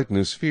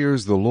uprightness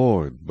fears the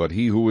Lord, but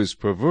he who is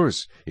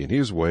perverse in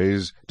his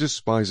ways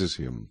despises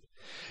him.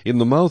 In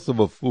the mouth of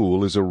a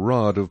fool is a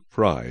rod of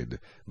pride,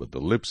 but the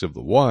lips of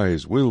the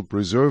wise will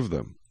preserve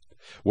them.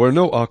 Where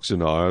no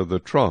oxen are, the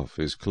trough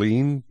is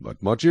clean,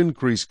 but much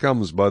increase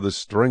comes by the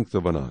strength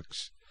of an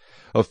ox.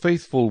 A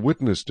faithful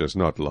witness does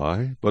not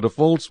lie, but a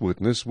false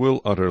witness will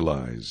utter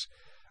lies.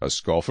 A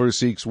scoffer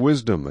seeks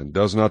wisdom and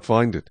does not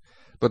find it,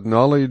 but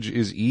knowledge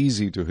is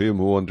easy to him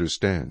who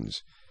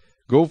understands.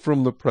 Go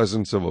from the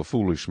presence of a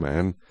foolish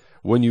man,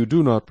 when you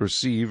do not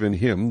perceive in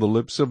him the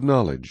lips of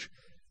knowledge.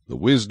 The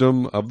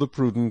wisdom of the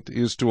prudent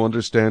is to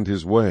understand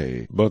his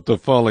way, but the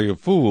folly of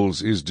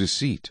fools is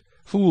deceit.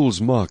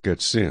 Fools mock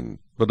at sin,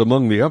 but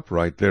among the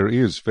upright there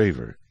is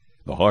favor.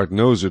 The heart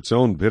knows its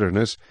own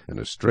bitterness, and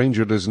a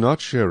stranger does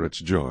not share its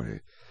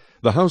joy.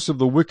 The house of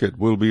the wicked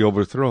will be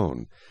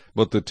overthrown,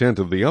 but the tent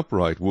of the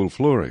upright will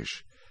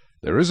flourish.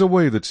 There is a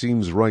way that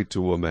seems right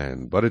to a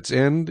man, but its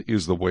end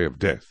is the way of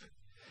death.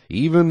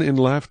 Even in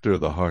laughter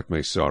the heart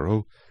may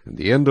sorrow, and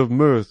the end of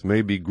mirth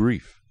may be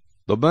grief.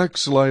 The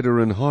backslider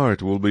in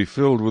heart will be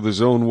filled with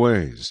his own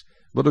ways,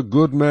 but a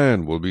good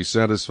man will be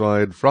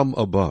satisfied from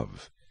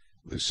above.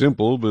 The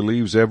simple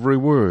believes every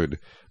word,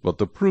 but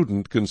the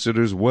prudent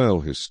considers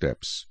well his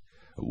steps.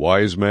 A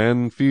wise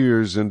man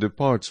fears and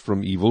departs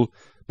from evil,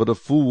 but a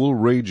fool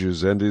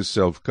rages and is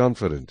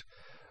self-confident.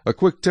 A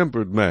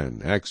quick-tempered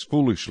man acts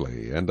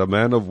foolishly, and a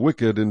man of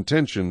wicked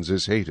intentions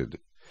is hated.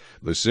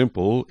 The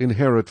simple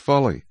inherit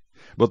folly,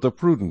 but the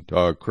prudent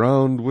are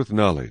crowned with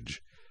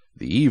knowledge.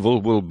 The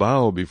evil will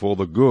bow before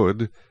the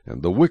good,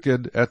 and the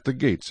wicked at the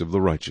gates of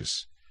the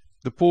righteous.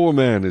 The poor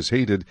man is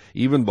hated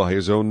even by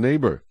his own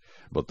neighbor,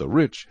 but the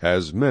rich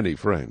has many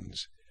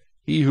friends.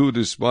 He who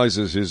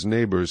despises his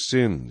neighbor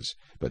sins,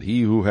 but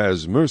he who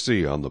has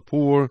mercy on the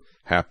poor,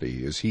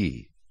 happy is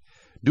he.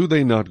 Do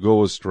they not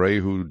go astray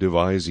who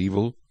devise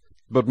evil?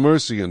 But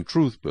mercy and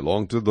truth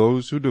belong to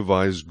those who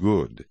devise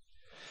good.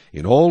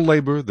 In all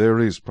labor there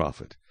is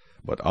profit,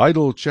 but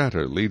idle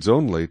chatter leads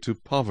only to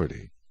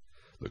poverty.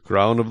 The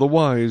crown of the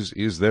wise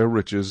is their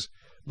riches,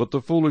 but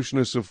the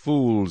foolishness of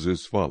fools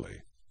is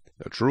folly.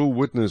 A true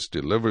witness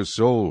delivers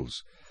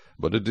souls,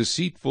 but a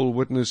deceitful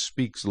witness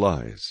speaks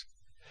lies.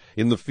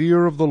 In the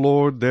fear of the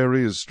Lord there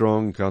is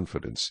strong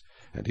confidence,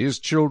 and his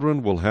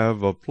children will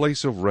have a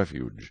place of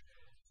refuge.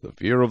 The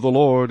fear of the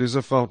Lord is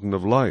a fountain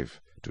of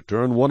life, to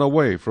turn one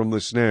away from the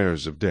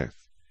snares of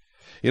death.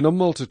 In a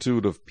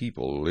multitude of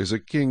people is a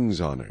king's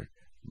honor,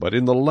 but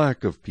in the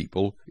lack of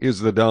people is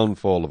the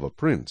downfall of a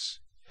prince.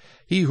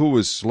 He who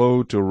is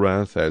slow to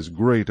wrath has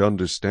great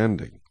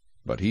understanding,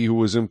 but he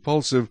who is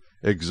impulsive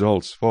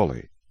exalts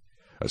folly.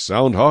 A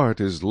sound heart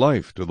is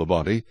life to the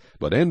body,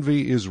 but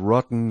envy is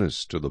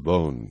rottenness to the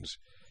bones.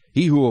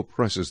 He who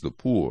oppresses the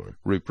poor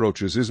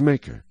reproaches his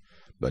Maker,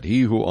 but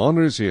he who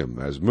honors him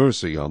has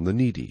mercy on the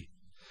needy.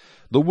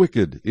 The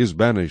wicked is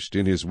banished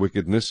in his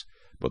wickedness,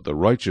 but the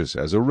righteous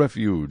has a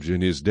refuge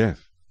in his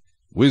death.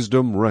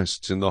 Wisdom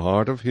rests in the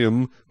heart of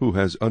him who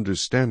has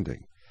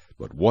understanding,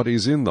 but what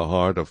is in the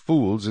heart of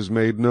fools is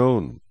made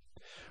known.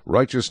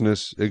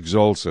 Righteousness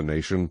exalts a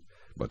nation,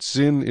 but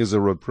sin is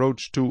a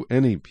reproach to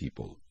any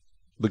people.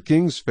 The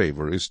king's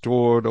favor is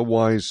toward a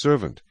wise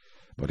servant,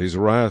 but his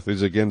wrath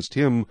is against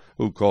him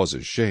who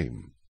causes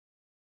shame.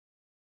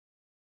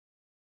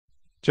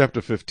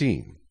 Chapter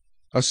 15.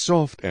 A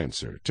soft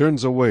answer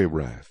turns away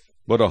wrath,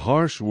 but a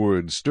harsh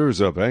word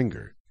stirs up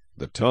anger.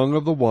 The tongue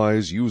of the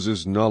wise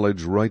uses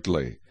knowledge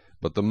rightly,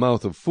 but the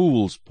mouth of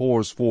fools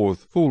pours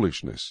forth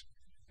foolishness.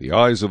 The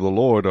eyes of the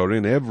Lord are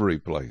in every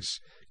place,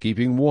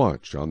 keeping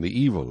watch on the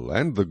evil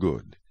and the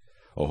good.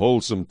 A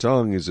wholesome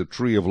tongue is a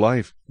tree of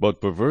life,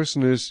 but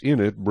perverseness in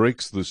it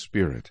breaks the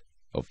spirit.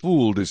 A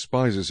fool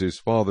despises his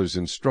father's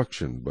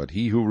instruction, but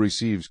he who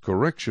receives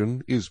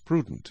correction is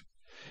prudent.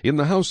 In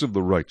the house of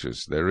the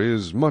righteous there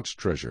is much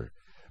treasure,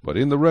 but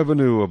in the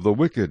revenue of the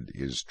wicked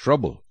is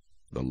trouble.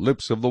 The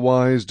lips of the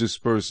wise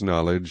disperse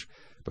knowledge,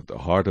 but the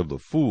heart of the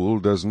fool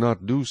does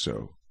not do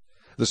so.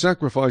 The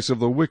sacrifice of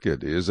the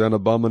wicked is an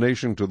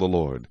abomination to the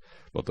Lord,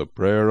 but the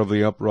prayer of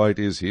the upright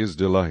is his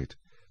delight.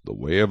 The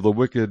way of the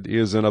wicked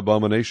is an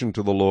abomination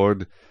to the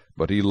Lord,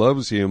 but he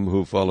loves him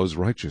who follows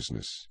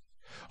righteousness.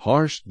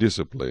 Harsh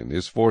discipline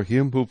is for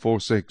him who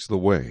forsakes the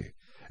way,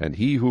 and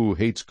he who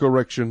hates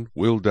correction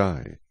will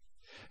die.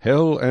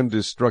 Hell and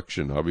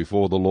destruction are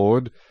before the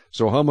Lord,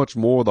 so how much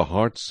more the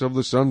hearts of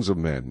the sons of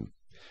men?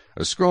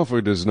 A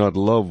scoffer does not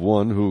love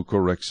one who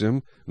corrects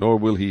him, nor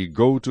will he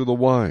go to the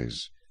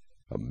wise.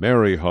 A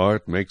merry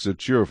heart makes a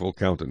cheerful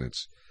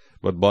countenance,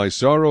 but by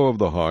sorrow of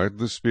the heart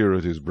the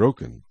spirit is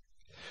broken.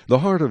 The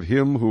heart of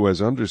him who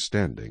has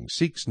understanding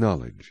seeks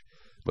knowledge,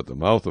 but the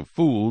mouth of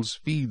fools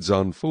feeds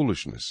on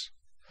foolishness.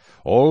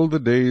 All the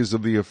days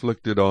of the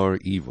afflicted are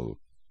evil,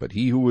 but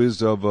he who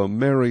is of a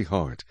merry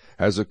heart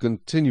has a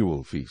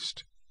continual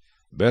feast.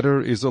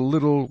 Better is a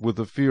little with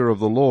the fear of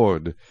the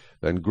Lord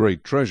than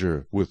great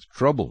treasure with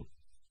trouble.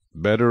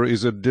 Better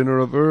is a dinner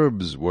of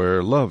herbs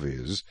where love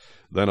is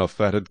than a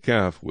fatted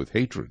calf with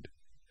hatred.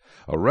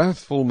 A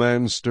wrathful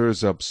man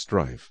stirs up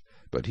strife,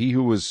 but he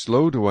who is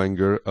slow to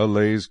anger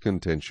allays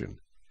contention.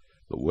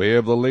 The way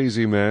of the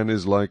lazy man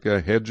is like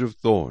a hedge of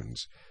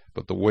thorns,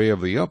 but the way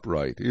of the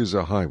upright is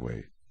a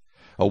highway.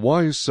 A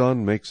wise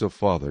son makes a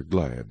father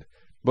glad,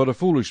 but a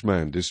foolish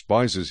man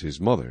despises his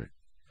mother.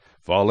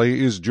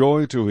 Folly is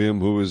joy to him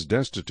who is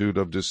destitute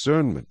of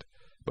discernment,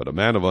 but a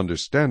man of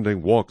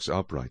understanding walks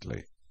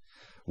uprightly.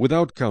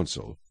 Without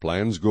counsel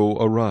plans go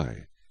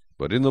awry,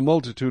 but in the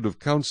multitude of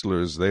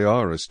counselors they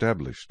are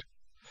established.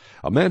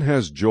 A man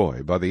has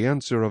joy by the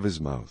answer of his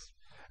mouth,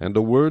 and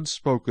a word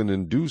spoken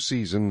in due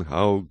season,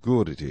 how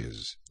good it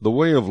is. The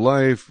way of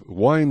life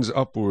winds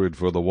upward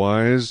for the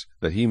wise,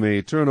 that he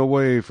may turn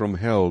away from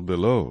hell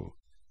below.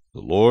 The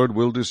Lord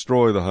will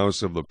destroy the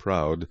house of the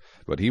proud,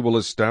 but he will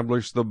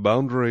establish the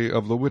boundary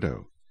of the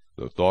widow.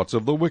 The thoughts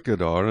of the wicked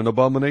are an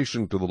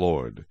abomination to the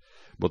Lord,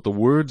 but the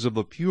words of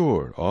the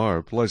pure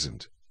are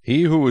pleasant.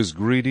 He who is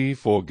greedy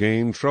for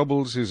gain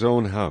troubles his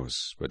own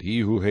house, but he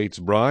who hates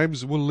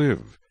bribes will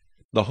live.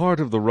 The heart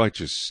of the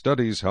righteous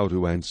studies how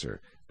to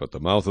answer, but the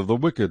mouth of the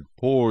wicked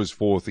pours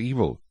forth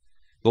evil.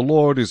 The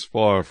Lord is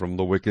far from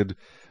the wicked,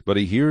 but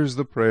he hears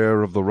the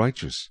prayer of the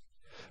righteous.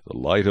 The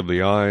light of the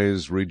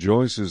eyes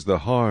rejoices the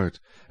heart,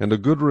 and a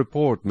good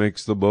report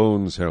makes the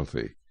bones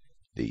healthy.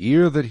 The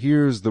ear that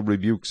hears the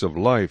rebukes of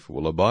life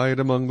will abide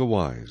among the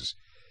wise.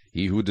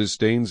 He who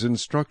disdains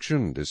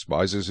instruction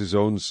despises his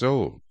own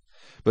soul,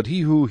 but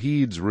he who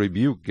heeds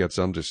rebuke gets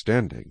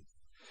understanding.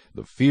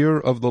 The fear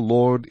of the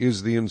Lord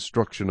is the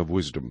instruction of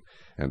wisdom,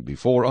 and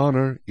before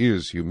honor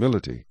is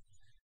humility.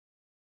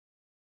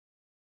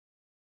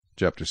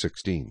 Chapter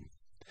 16.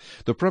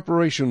 The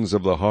preparations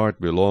of the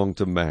heart belong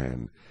to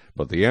man,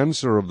 but the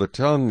answer of the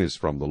tongue is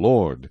from the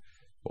Lord.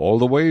 All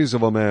the ways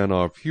of a man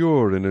are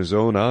pure in his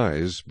own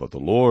eyes, but the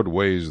Lord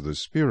weighs the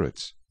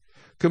spirits.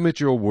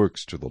 Commit your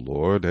works to the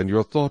Lord, and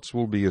your thoughts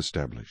will be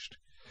established.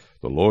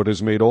 The Lord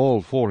has made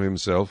all for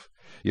himself,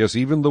 yes,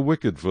 even the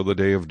wicked for the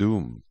day of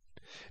doom.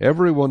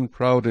 Every one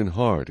proud in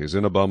heart is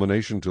an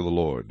abomination to the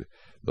Lord.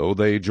 Though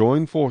they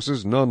join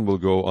forces, none will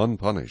go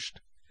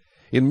unpunished.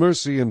 In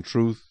mercy and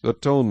truth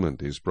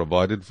atonement is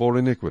provided for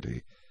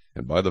iniquity,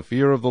 and by the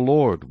fear of the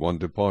Lord one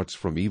departs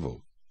from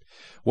evil.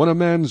 When a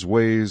man's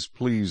ways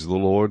please the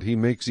Lord, he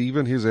makes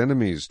even his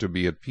enemies to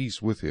be at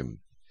peace with him.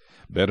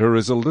 Better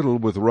is a little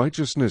with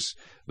righteousness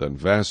than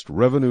vast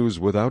revenues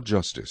without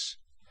justice.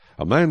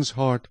 A man's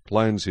heart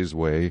plans his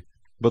way,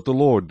 but the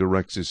Lord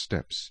directs his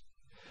steps.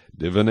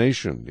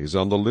 Divination is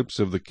on the lips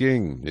of the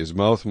king, his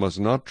mouth must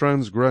not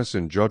transgress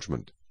in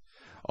judgment.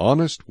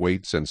 Honest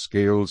weights and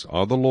scales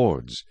are the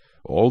Lord's,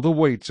 all the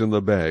weights in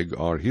the bag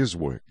are his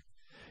work.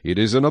 It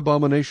is an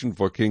abomination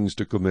for kings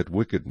to commit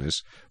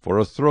wickedness, for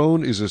a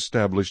throne is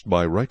established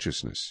by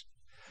righteousness.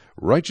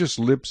 Righteous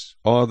lips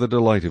are the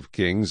delight of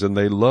kings, and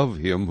they love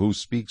him who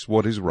speaks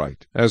what is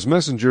right. As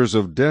messengers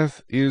of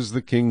death is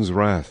the king's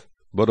wrath,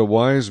 but a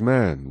wise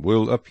man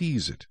will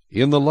appease it.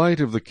 In the light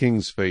of the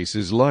king's face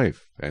is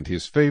life, and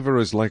his favor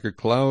is like a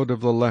cloud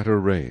of the latter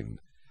rain.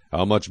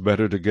 How much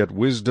better to get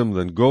wisdom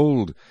than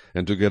gold,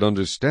 and to get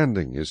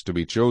understanding is to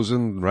be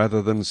chosen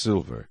rather than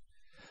silver.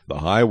 The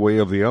highway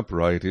of the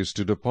upright is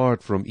to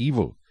depart from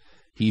evil.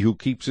 He who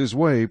keeps his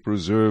way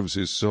preserves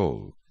his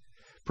soul.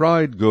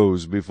 Pride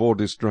goes before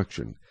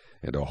destruction,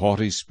 and a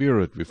haughty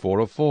spirit before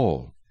a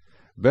fall.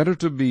 Better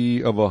to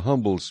be of a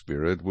humble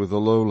spirit with the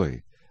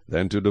lowly,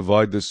 than to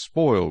divide the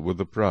spoil with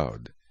the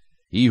proud.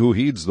 He who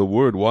heeds the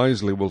word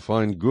wisely will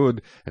find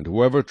good, and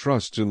whoever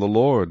trusts in the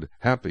Lord,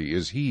 happy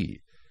is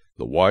he.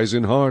 The wise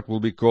in heart will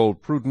be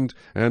called prudent,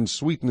 and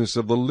sweetness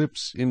of the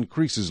lips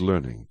increases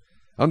learning.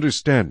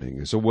 Understanding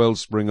is a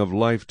wellspring of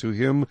life to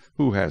him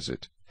who has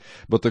it,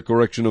 but the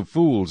correction of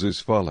fools is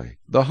folly.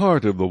 The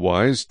heart of the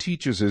wise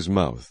teaches his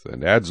mouth,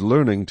 and adds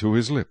learning to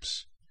his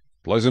lips.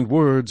 Pleasant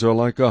words are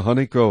like a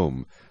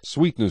honeycomb,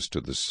 sweetness to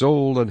the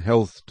soul and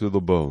health to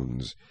the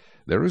bones.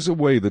 There is a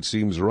way that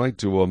seems right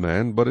to a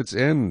man, but its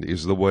end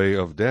is the way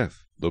of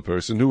death. The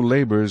person who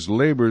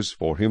labors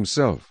for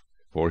himself,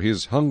 for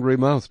his hungry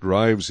mouth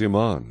drives him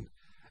on.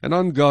 An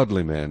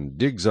ungodly man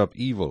digs up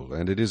evil,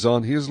 and it is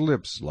on his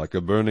lips like a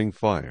burning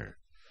fire.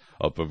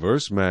 A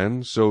perverse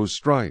man sows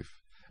strife,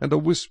 and a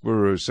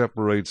whisperer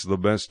separates the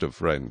best of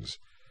friends.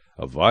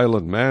 A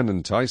violent man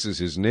entices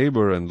his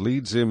neighbor, and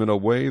leads him in a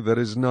way that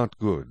is not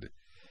good.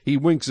 He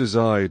winks his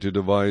eye to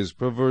devise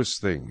perverse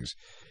things.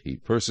 He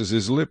purses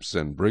his lips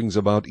and brings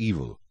about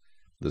evil.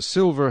 The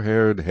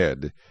silver-haired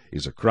head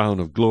is a crown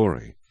of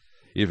glory,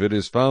 if it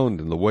is found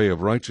in the way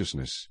of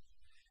righteousness.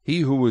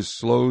 He who is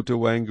slow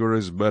to anger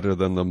is better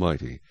than the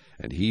mighty,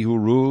 and he who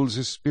rules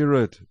his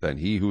spirit than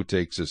he who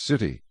takes a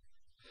city.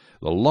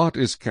 The lot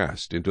is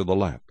cast into the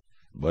lap,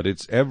 but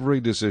its every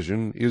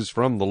decision is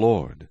from the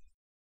Lord.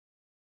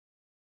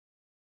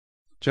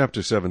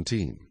 Chapter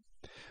 17.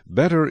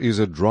 Better is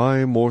a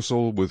dry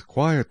morsel with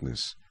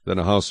quietness than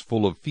a house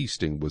full of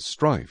feasting with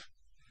strife.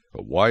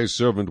 A wise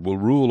servant will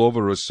rule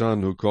over a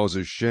son who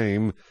causes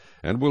shame,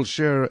 and will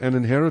share an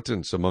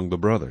inheritance among the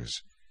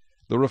brothers.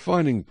 The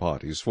refining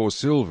pot is for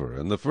silver,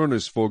 and the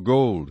furnace for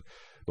gold,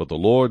 but the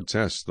Lord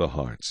tests the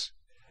hearts.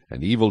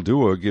 An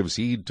evildoer gives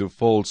heed to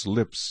false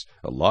lips,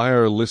 a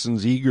liar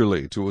listens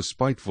eagerly to a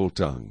spiteful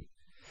tongue.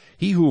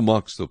 He who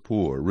mocks the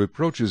poor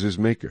reproaches his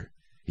Maker.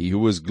 He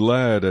who is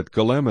glad at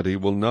calamity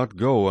will not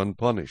go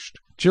unpunished.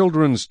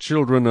 Children's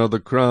children are the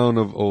crown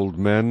of old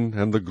men,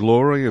 and the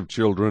glory of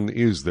children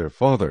is their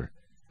father.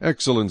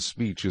 Excellent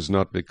speech is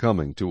not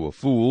becoming to a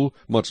fool,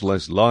 much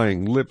less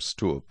lying lips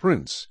to a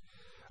prince.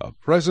 A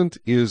present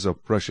is a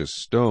precious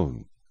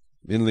stone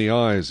in the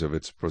eyes of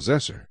its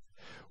possessor.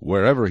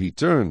 Wherever he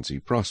turns, he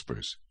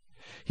prospers.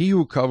 He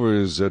who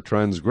covers a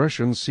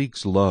transgression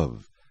seeks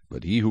love,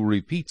 but he who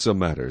repeats a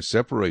matter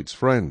separates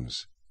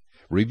friends.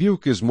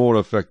 Rebuke is more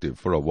effective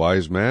for a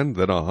wise man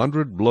than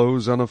 100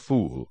 blows on a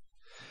fool.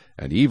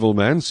 An evil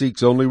man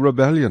seeks only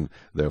rebellion,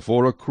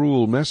 therefore a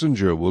cruel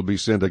messenger will be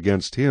sent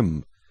against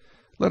him.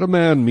 Let a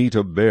man meet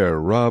a bear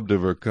robbed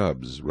of her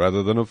cubs,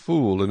 rather than a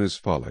fool in his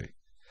folly.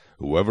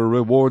 Whoever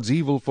rewards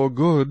evil for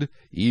good,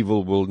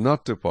 evil will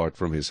not depart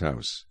from his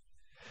house.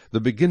 The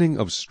beginning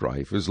of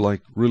strife is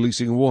like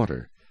releasing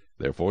water.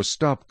 Therefore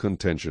stop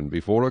contention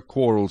before a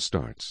quarrel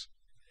starts.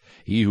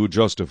 He who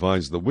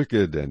justifies the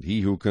wicked and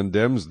he who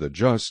condemns the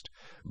just,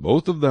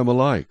 both of them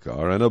alike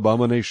are an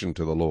abomination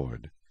to the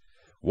Lord.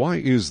 Why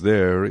is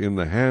there in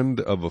the hand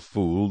of a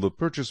fool the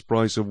purchase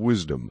price of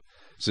wisdom,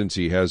 since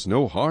he has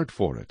no heart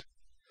for it?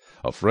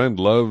 A friend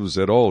loves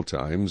at all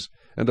times,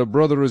 and a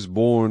brother is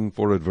born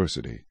for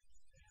adversity.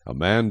 A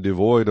man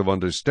devoid of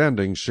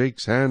understanding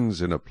shakes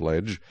hands in a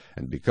pledge,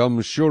 and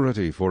becomes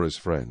surety for his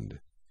friend.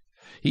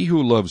 He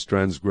who loves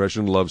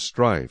transgression loves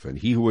strife, and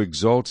he who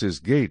exalts his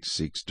gate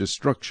seeks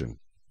destruction.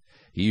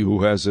 He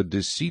who has a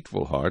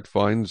deceitful heart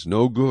finds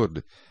no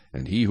good,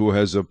 and he who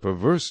has a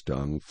perverse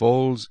tongue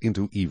falls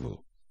into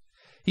evil.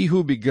 He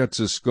who begets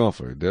a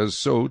scoffer does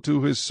so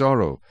to his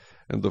sorrow,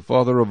 and the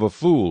father of a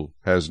fool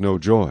has no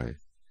joy.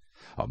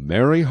 A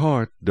merry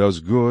heart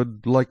does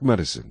good like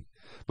medicine,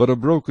 but a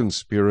broken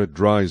spirit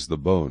dries the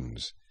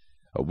bones.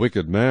 A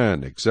wicked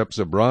man accepts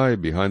a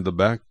bribe behind the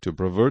back to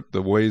pervert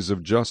the ways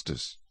of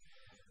justice.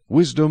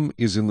 Wisdom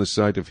is in the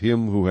sight of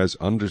him who has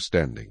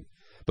understanding,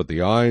 but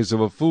the eyes of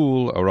a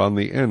fool are on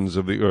the ends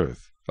of the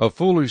earth. A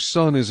foolish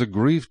son is a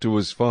grief to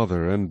his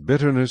father, and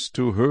bitterness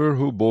to her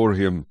who bore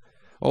him.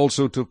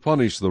 Also to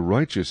punish the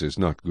righteous is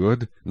not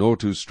good, nor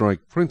to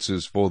strike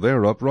princes for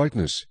their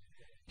uprightness.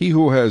 He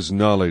who has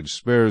knowledge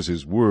spares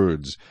his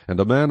words, and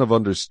a man of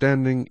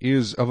understanding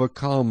is of a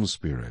calm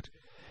spirit.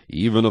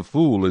 Even a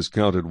fool is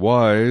counted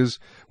wise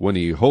when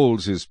he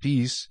holds his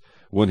peace.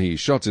 When he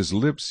shuts his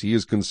lips, he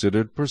is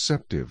considered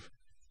perceptive.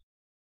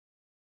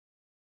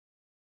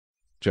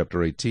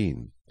 Chapter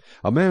 18.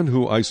 A man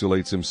who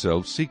isolates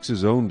himself seeks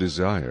his own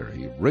desire.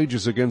 He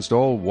rages against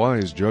all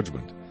wise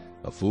judgment.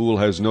 A fool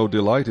has no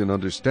delight in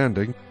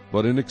understanding,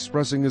 but in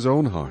expressing his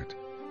own heart.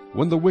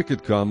 When the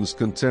wicked comes,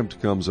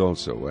 contempt comes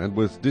also, and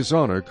with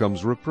dishonor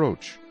comes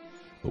reproach.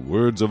 The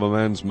words of a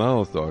man's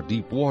mouth are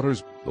deep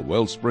waters. The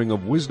wellspring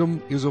of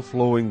wisdom is a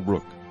flowing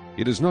brook.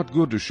 It is not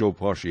good to show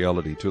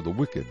partiality to the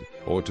wicked,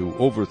 or to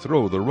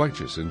overthrow the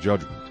righteous in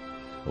judgment.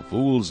 A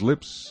fool's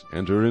lips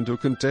enter into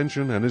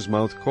contention, and his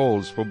mouth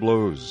calls for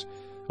blows.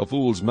 A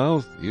fool's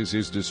mouth is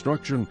his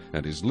destruction,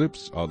 and his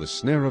lips are the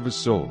snare of his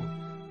soul.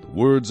 The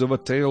words of a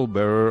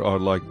talebearer are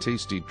like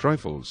tasty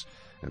trifles,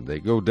 and they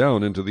go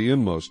down into the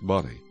inmost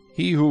body.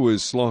 He who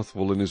is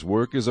slothful in his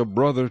work is a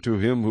brother to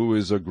him who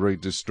is a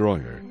great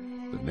destroyer.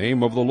 The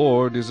name of the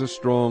Lord is a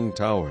strong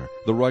tower.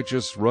 The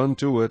righteous run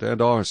to it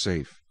and are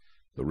safe.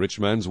 The rich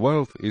man's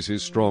wealth is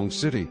his strong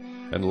city,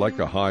 and like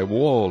a high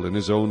wall in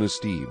his own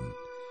esteem.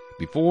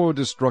 Before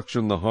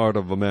destruction the heart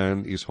of a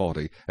man is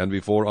haughty, and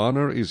before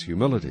honor is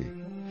humility.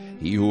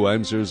 He who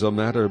answers a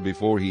matter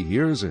before he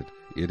hears it,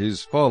 it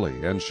is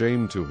folly and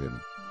shame to him.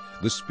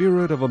 The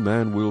spirit of a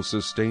man will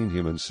sustain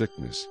him in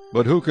sickness,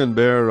 but who can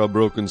bear a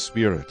broken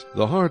spirit?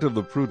 The heart of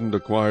the prudent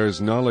acquires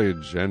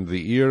knowledge, and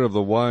the ear of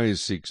the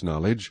wise seeks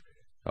knowledge.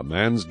 A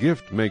man's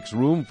gift makes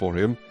room for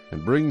him,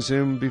 and brings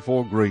him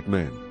before great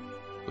men.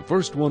 The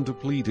first one to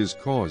plead his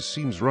cause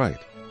seems right,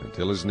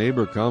 until his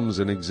neighbor comes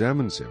and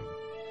examines him.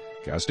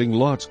 Casting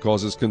lots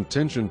causes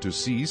contention to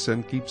cease,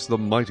 and keeps the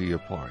mighty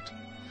apart.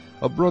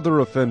 A brother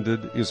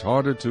offended is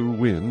harder to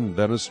win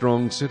than a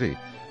strong city,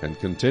 and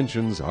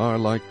contentions are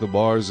like the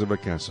bars of a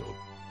castle.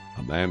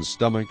 A man's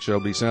stomach shall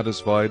be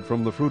satisfied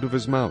from the fruit of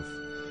his mouth.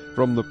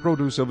 From the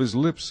produce of his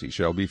lips he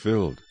shall be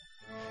filled.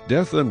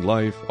 Death and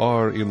life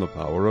are in the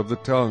power of the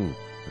tongue,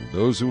 and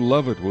those who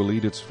love it will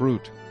eat its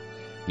fruit.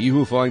 He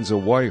who finds a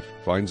wife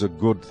finds a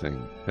good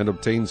thing, and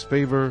obtains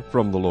favor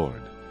from the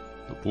Lord.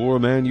 The poor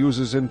man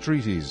uses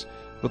entreaties,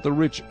 but the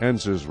rich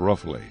answers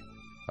roughly.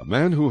 A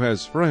man who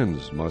has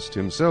friends must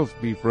himself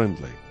be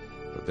friendly,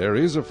 but there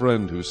is a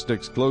friend who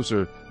sticks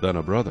closer than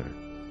a brother.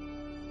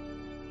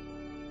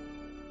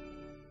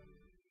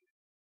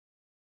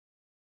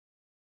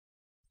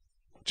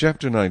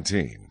 Chapter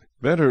 19.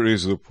 Better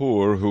is the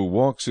poor who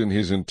walks in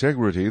his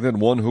integrity than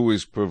one who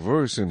is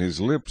perverse in his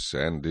lips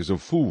and is a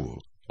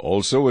fool.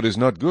 Also it is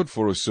not good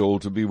for a soul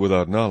to be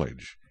without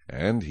knowledge,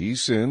 and he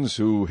sins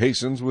who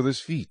hastens with his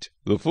feet.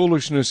 The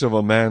foolishness of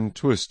a man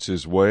twists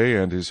his way,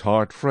 and his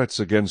heart frets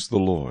against the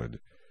Lord.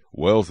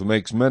 Wealth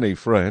makes many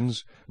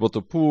friends, but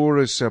the poor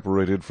is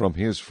separated from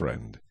his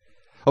friend.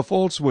 A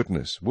false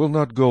witness will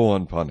not go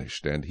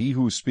unpunished, and he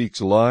who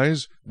speaks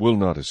lies will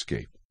not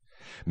escape.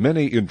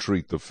 Many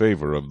entreat the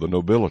favor of the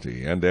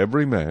nobility, and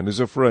every man is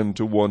a friend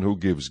to one who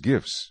gives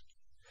gifts.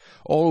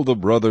 All the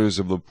brothers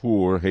of the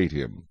poor hate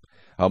him.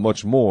 How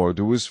much more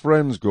do his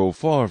friends go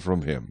far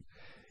from him?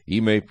 He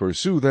may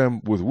pursue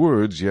them with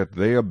words, yet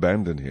they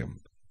abandon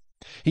him.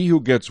 He who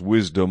gets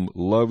wisdom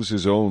loves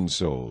his own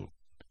soul.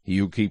 He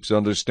who keeps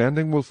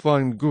understanding will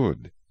find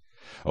good.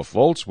 A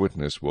false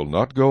witness will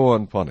not go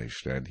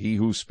unpunished, and he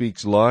who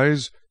speaks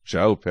lies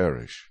shall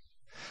perish.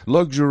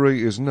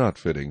 Luxury is not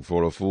fitting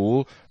for a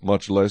fool,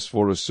 much less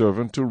for a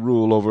servant to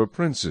rule over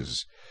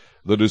princes.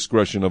 The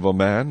discretion of a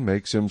man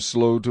makes him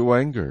slow to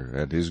anger,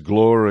 and his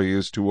glory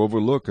is to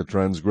overlook a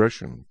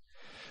transgression.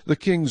 The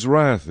king's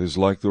wrath is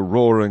like the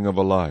roaring of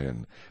a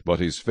lion, but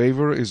his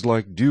favor is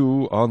like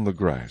dew on the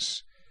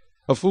grass.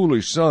 A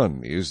foolish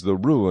son is the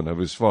ruin of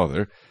his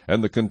father,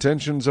 and the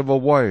contentions of a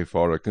wife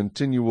are a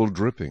continual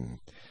dripping.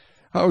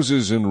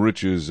 Houses and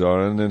riches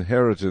are an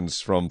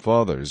inheritance from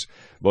fathers,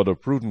 but a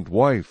prudent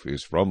wife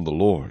is from the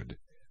Lord.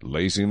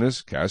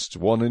 Laziness casts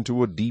one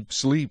into a deep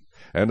sleep,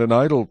 and an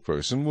idle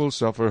person will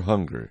suffer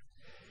hunger.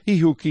 He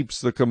who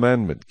keeps the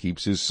commandment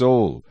keeps his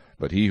soul,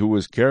 but he who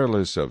is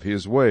careless of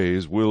his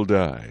ways will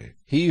die.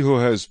 He who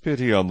has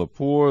pity on the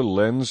poor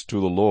lends to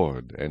the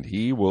Lord, and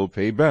he will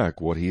pay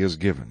back what he has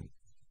given.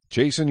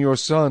 Chasten your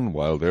son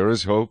while there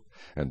is hope,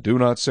 and do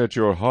not set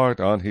your heart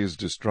on his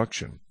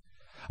destruction.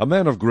 A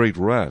man of great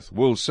wrath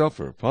will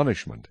suffer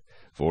punishment,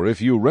 for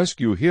if you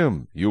rescue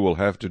him, you will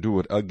have to do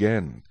it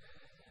again.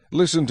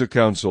 Listen to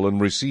counsel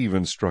and receive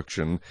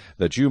instruction,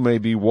 that you may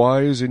be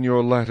wise in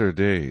your latter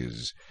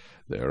days.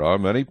 There are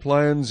many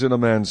plans in a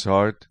man's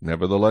heart,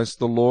 nevertheless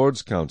the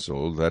Lord's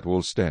counsel that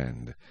will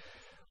stand.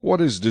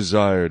 What is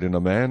desired in a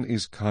man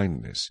is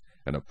kindness,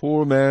 and a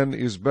poor man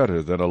is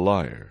better than a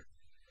liar.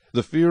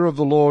 The fear of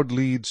the Lord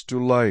leads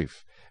to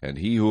life, and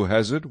he who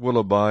has it will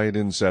abide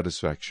in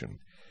satisfaction.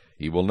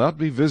 He will not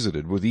be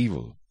visited with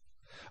evil.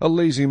 A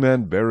lazy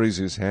man buries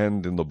his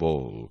hand in the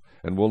bowl,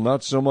 and will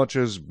not so much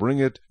as bring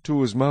it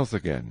to his mouth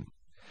again.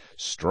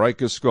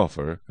 Strike a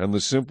scoffer, and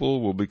the simple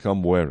will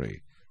become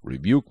wary.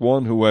 Rebuke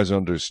one who has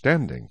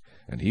understanding,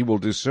 and he will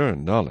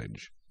discern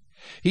knowledge.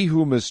 He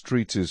who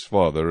mistreats his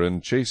father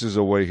and chases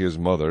away his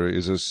mother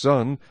is a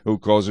son who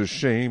causes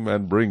shame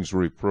and brings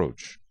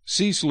reproach.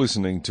 Cease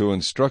listening to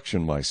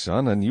instruction, my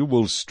son, and you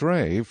will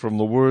stray from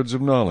the words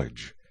of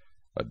knowledge.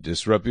 A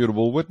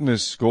disreputable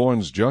witness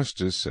scorns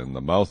justice, and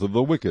the mouth of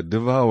the wicked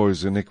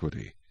devours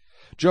iniquity.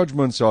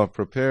 Judgments are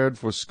prepared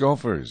for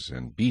scoffers,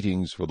 and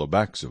beatings for the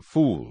backs of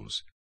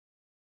fools.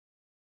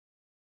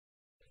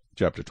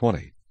 Chapter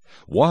 20.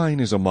 Wine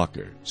is a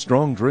mocker,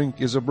 strong drink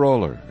is a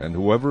brawler, and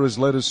whoever is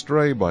led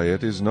astray by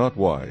it is not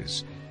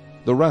wise.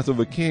 The wrath of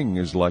a king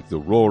is like the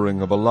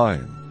roaring of a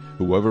lion.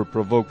 Whoever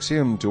provokes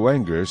him to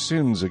anger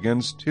sins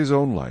against his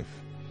own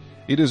life.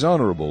 It is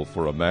honorable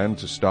for a man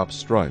to stop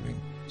striving,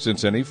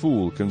 since any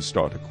fool can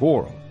start a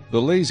quarrel.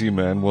 The lazy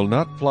man will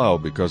not plow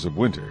because of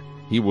winter.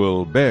 He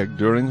will beg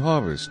during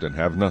harvest and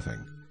have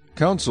nothing.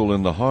 Counsel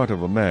in the heart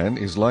of a man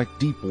is like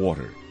deep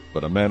water,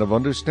 but a man of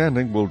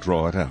understanding will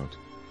draw it out.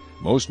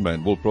 Most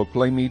men will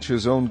proclaim each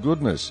his own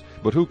goodness,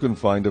 but who can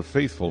find a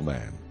faithful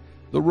man?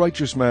 The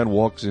righteous man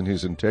walks in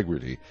his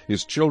integrity.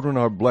 His children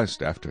are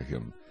blessed after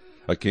him.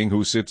 A king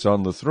who sits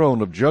on the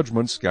throne of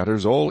judgment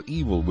scatters all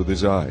evil with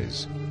his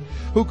eyes.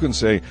 Who can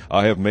say,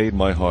 I have made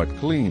my heart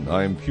clean,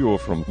 I am pure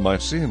from my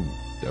sin?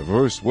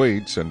 Diverse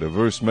weights and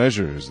diverse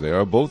measures, they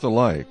are both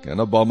alike, an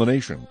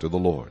abomination to the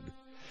Lord.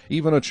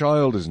 Even a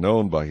child is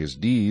known by his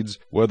deeds,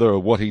 whether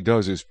what he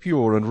does is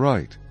pure and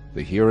right.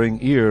 The hearing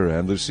ear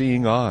and the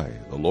seeing eye,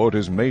 the Lord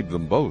has made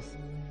them both.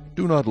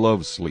 Do not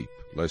love sleep,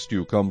 lest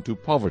you come to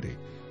poverty.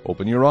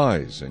 Open your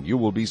eyes, and you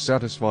will be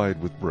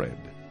satisfied with bread.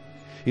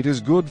 It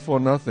is good for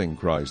nothing,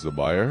 cries the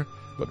buyer,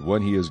 but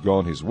when he has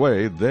gone his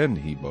way, then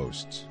he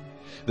boasts.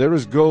 There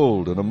is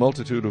gold and a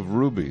multitude of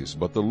rubies,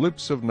 but the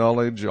lips of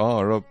knowledge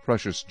are a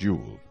precious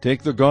jewel.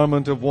 Take the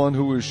garment of one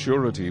who is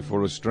surety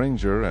for a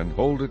stranger, and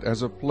hold it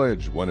as a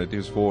pledge when it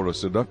is for a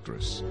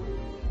seductress.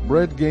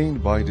 Bread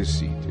gained by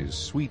deceit is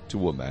sweet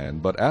to a man,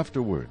 but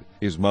afterward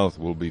his mouth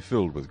will be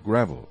filled with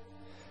gravel.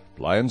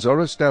 Plans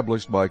are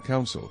established by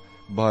counsel.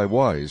 By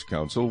wise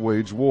counsel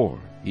wage war.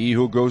 He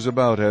who goes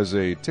about as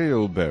a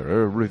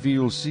tale-bearer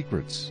reveals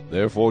secrets.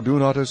 Therefore do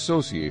not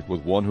associate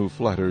with one who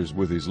flatters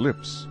with his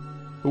lips.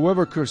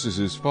 Whoever curses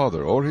his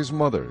father or his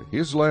mother,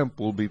 his lamp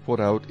will be put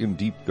out in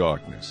deep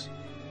darkness.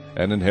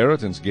 An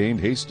inheritance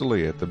gained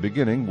hastily at the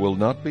beginning will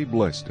not be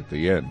blessed at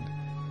the end.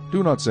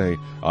 Do not say,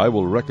 I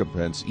will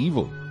recompense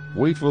evil.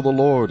 Wait for the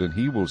Lord, and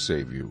he will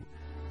save you.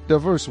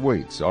 Diverse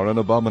weights are an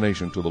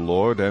abomination to the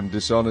Lord, and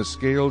dishonest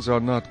scales are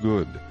not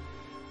good.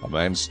 A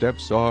man's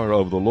steps are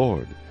of the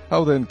Lord.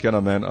 How then can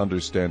a man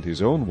understand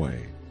his own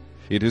way?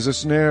 It is a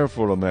snare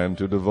for a man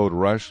to devote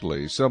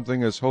rashly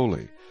something as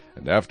holy,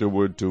 and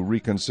afterward to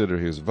reconsider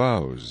his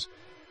vows.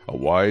 A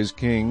wise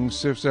king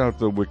sifts out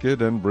the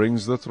wicked and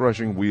brings the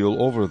threshing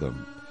wheel over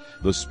them.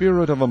 The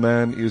spirit of a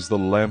man is the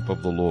lamp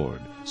of the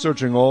Lord,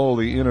 searching all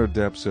the inner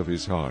depths of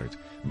his heart.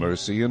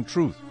 Mercy and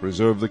truth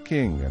preserve the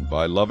king, and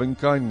by loving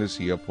kindness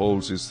he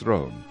upholds his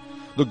throne.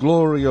 The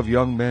glory of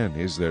young men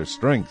is their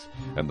strength,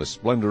 and the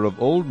splendor of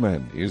old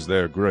men is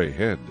their gray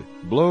head.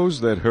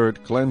 Blows that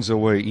hurt cleanse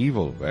away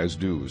evil, as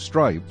do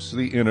stripes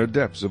the inner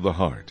depths of the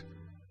heart.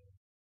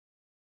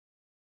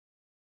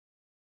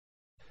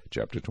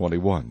 Chapter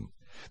 21.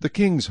 The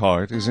king's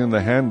heart is in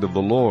the hand of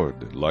the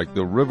Lord. Like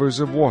the rivers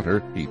of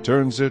water, he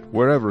turns it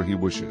wherever he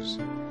wishes.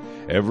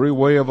 Every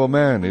way of a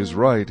man is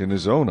right in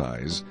his own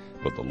eyes,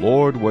 but the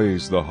Lord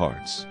weighs the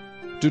hearts.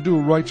 To do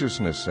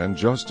righteousness and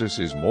justice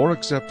is more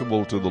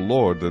acceptable to the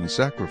Lord than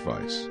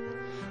sacrifice.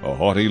 A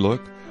haughty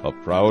look, a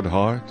proud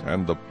heart,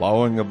 and the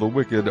plowing of the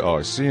wicked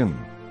are sin.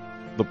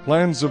 The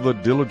plans of the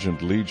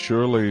diligent lead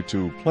surely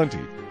to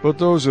plenty, but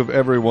those of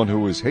everyone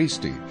who is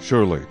hasty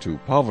surely to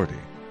poverty.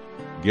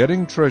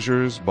 Getting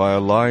treasures by a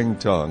lying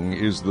tongue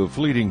is the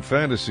fleeting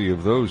fantasy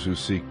of those who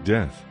seek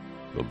death.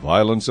 The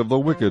violence of the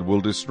wicked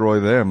will destroy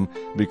them,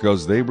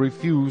 because they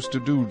refuse to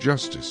do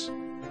justice.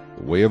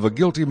 The way of a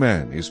guilty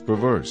man is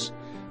perverse,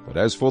 but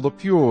as for the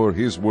pure,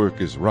 his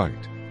work is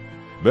right.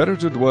 Better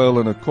to dwell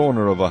in a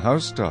corner of a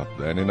housetop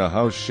than in a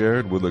house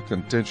shared with a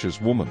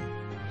contentious woman.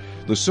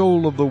 The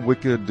soul of the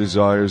wicked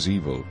desires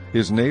evil.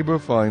 His neighbor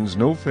finds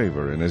no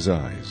favor in his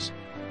eyes.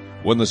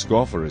 When the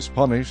scoffer is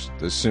punished,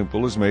 the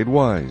simple is made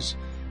wise.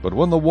 But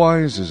when the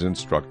wise is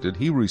instructed,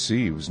 he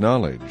receives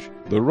knowledge.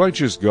 The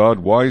righteous God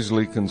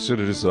wisely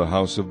considers the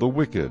house of the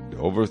wicked,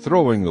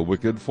 overthrowing the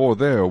wicked for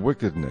their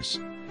wickedness.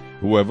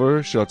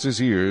 Whoever shuts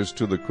his ears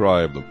to the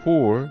cry of the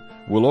poor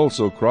will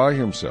also cry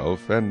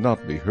himself and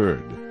not be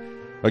heard.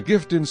 A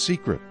gift in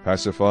secret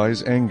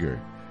pacifies anger,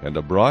 and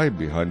a bribe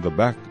behind the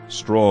back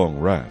strong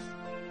wrath.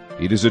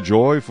 It is a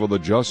joy for the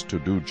just to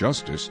do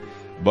justice,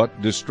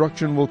 but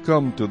destruction will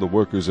come to the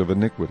workers of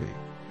iniquity.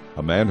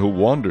 A man who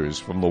wanders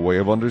from the way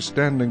of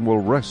understanding will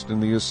rest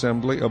in the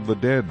assembly of the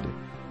dead.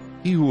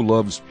 He who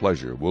loves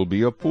pleasure will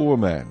be a poor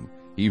man.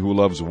 He who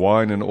loves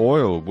wine and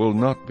oil will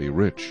not be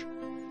rich.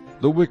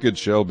 The wicked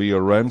shall be a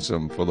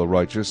ransom for the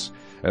righteous,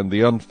 and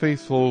the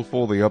unfaithful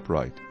for the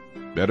upright.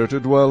 Better to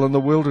dwell in the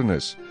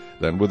wilderness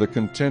than with a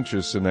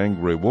contentious and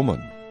angry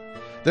woman.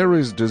 There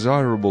is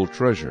desirable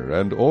treasure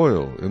and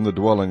oil in the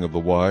dwelling of the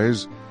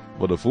wise,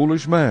 but a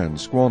foolish man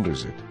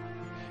squanders it.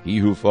 He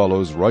who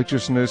follows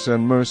righteousness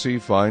and mercy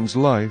finds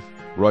life,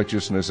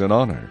 righteousness and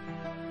honor.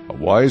 A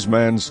wise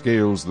man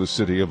scales the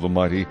city of the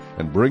mighty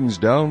and brings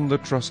down the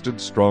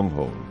trusted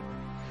stronghold.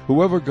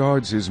 Whoever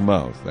guards his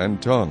mouth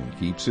and tongue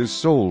keeps his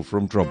soul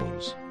from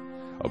troubles.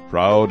 A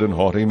proud and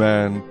haughty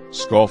man,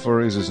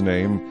 scoffer is his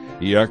name,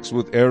 he acts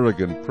with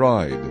arrogant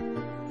pride.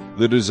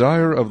 The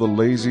desire of the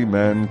lazy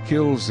man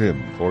kills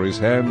him, for his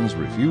hands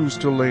refuse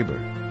to labor.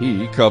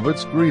 He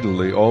covets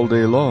greedily all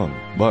day long,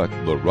 but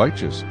the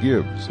righteous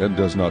gives and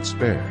does not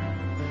spare.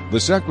 The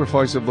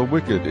sacrifice of the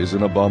wicked is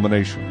an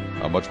abomination,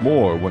 how much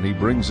more when he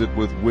brings it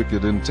with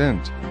wicked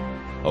intent.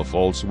 A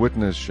false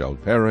witness shall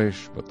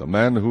perish, but the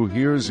man who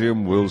hears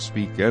him will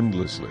speak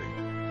endlessly.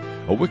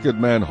 A wicked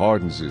man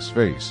hardens his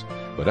face,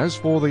 but as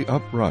for the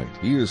upright,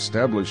 he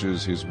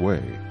establishes his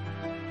way.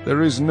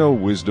 There is no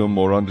wisdom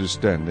or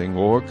understanding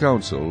or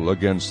counsel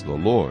against the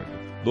Lord.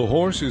 The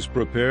horse is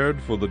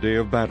prepared for the day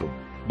of battle,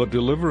 but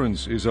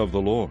deliverance is of the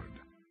Lord.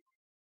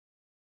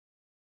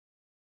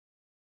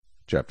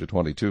 Chapter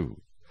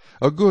 22.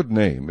 A good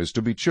name is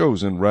to be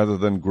chosen rather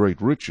than great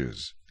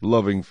riches,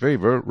 loving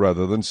favor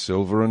rather than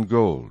silver and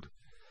gold.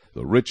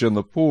 The rich and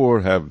the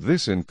poor have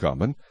this in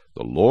common: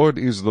 the Lord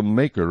is the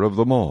maker of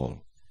them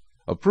all.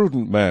 A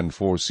prudent man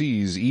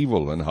foresees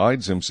evil and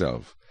hides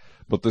himself,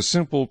 but the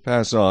simple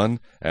pass on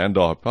and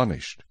are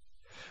punished.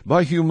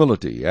 By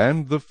humility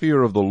and the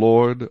fear of the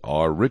Lord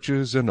are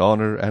riches and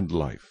honor and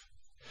life.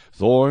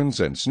 Thorns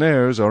and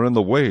snares are in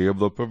the way of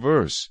the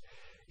perverse.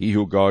 He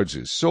who guards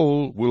his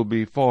soul will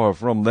be far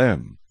from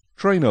them.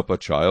 Train up a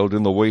child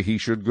in the way he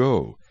should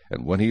go,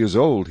 and when he is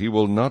old he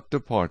will not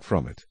depart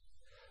from it.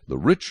 The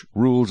rich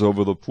rules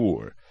over the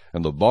poor,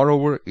 and the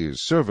borrower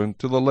is servant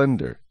to the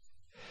lender.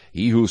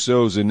 He who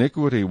sows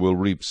iniquity will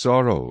reap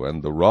sorrow,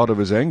 and the rod of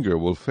his anger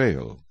will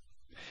fail.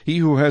 He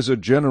who has a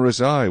generous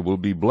eye will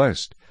be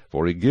blessed,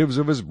 for he gives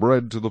of his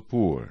bread to the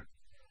poor.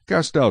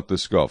 Cast out the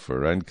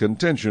scoffer, and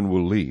contention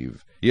will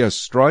leave. Yes,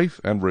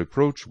 strife and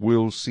reproach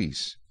will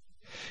cease.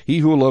 He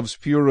who loves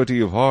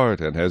purity of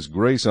heart and has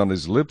grace on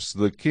his lips,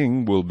 the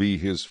king will be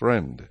his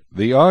friend.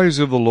 The eyes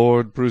of the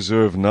Lord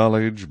preserve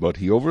knowledge, but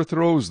he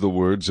overthrows the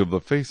words of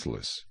the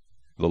faithless.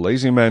 The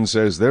lazy man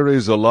says, "There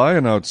is a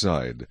lion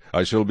outside.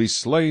 I shall be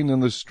slain in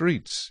the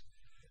streets."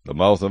 The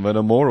mouth of an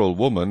immoral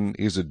woman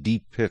is a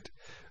deep pit.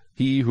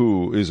 He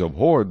who is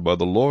abhorred by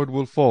the Lord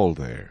will fall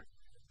there.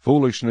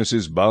 Foolishness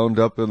is bound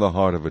up in the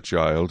heart of a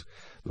child.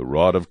 The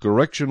rod of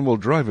correction will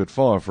drive it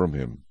far from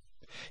him.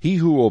 He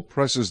who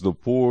oppresses the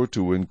poor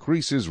to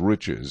increase his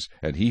riches,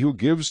 and he who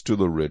gives to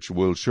the rich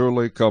will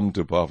surely come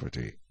to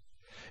poverty.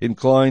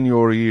 Incline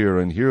your ear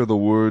and hear the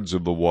words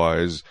of the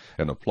wise,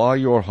 and apply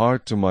your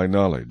heart to my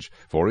knowledge,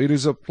 for it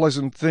is a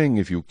pleasant thing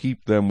if you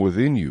keep them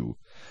within you.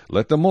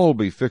 Let them all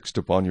be fixed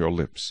upon your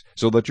lips,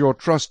 so that your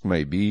trust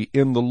may be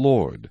in the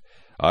Lord.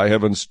 I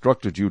have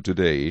instructed you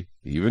today,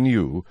 even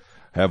you.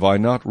 Have I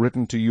not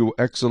written to you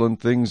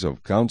excellent things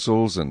of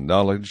counsels and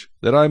knowledge,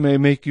 that I may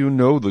make you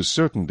know the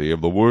certainty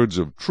of the words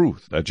of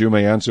truth, that you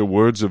may answer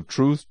words of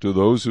truth to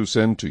those who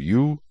send to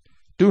you?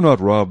 Do not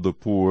rob the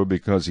poor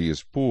because he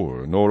is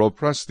poor, nor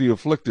oppress the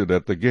afflicted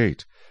at the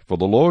gate, for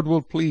the Lord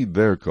will plead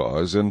their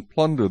cause, and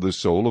plunder the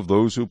soul of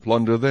those who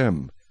plunder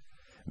them.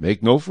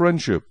 Make no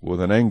friendship with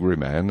an angry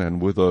man,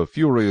 and with a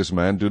furious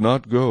man do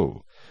not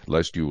go,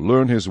 lest you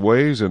learn his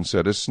ways, and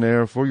set a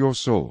snare for your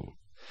soul.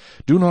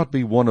 Do not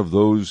be one of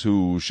those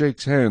who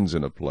shakes hands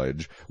in a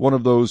pledge, one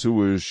of those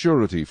who is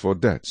surety for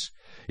debts.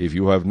 If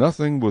you have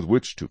nothing with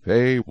which to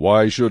pay,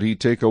 why should he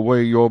take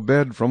away your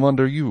bed from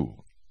under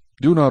you?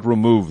 Do not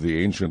remove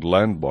the ancient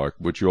landmark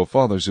which your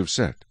fathers have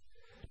set.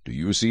 Do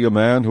you see a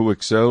man who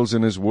excels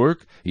in his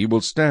work? He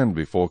will stand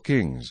before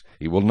kings.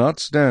 He will not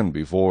stand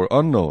before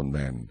unknown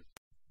men.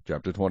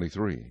 Chapter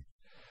 23.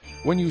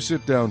 When you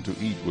sit down to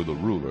eat with a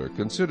ruler,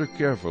 consider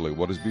carefully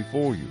what is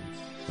before you,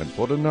 and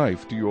put a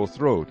knife to your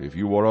throat if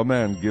you are a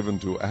man given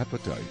to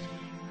appetite.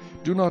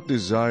 Do not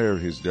desire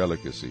his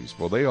delicacies,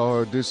 for they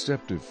are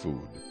deceptive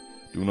food.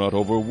 Do not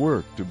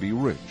overwork to be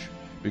rich.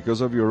 Because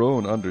of your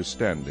own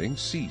understanding,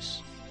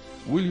 cease.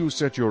 Will you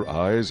set your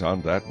eyes on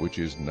that which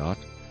is not?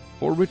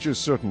 For riches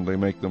certainly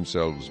make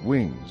themselves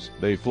wings.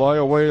 They fly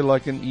away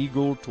like an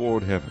eagle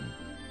toward heaven.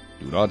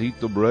 Do not eat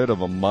the bread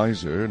of a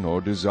miser,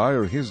 nor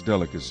desire his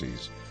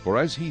delicacies. For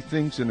as he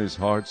thinks in his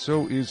heart,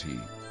 so is he.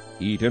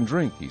 Eat and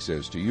drink, he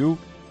says to you,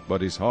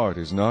 but his heart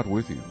is not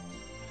with you.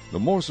 The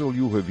morsel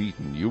you have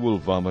eaten you will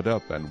vomit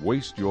up, and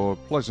waste your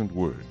pleasant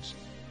words.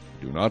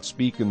 Do not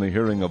speak in the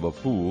hearing of a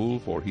fool,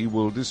 for he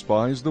will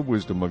despise the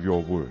wisdom of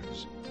your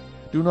words.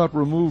 Do not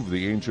remove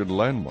the ancient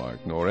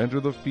landmark, nor enter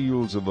the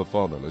fields of the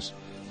fatherless,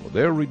 for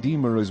their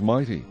Redeemer is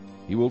mighty.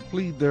 He will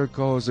plead their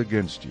cause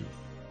against you.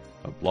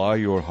 Apply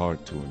your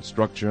heart to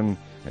instruction,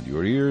 and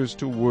your ears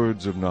to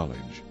words of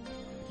knowledge.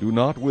 Do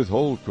not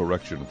withhold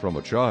correction from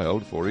a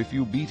child, for if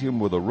you beat him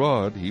with a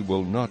rod, he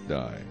will not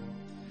die.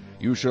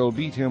 You shall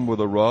beat him with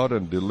a rod,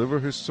 and deliver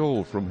his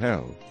soul from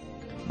hell.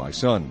 My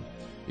son,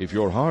 if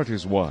your heart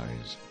is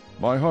wise,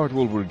 my heart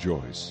will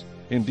rejoice.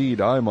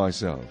 Indeed, I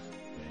myself,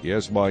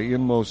 yes, my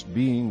inmost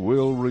being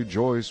will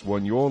rejoice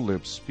when your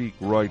lips speak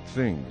right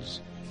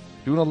things.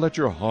 Do not let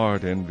your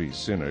heart envy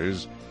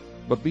sinners,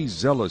 but be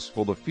zealous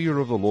for the fear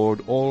of the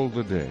Lord all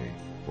the day.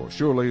 For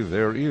surely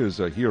there is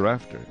a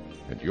hereafter,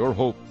 and your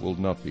hope will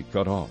not be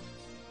cut off.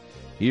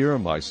 Hear,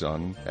 my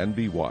son, and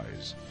be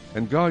wise,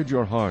 and guide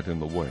your heart in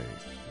the way.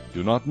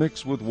 Do not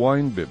mix with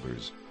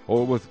wine-bibbers,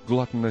 or with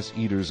gluttonous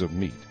eaters of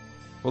meat.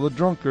 For the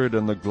drunkard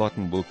and the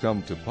glutton will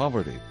come to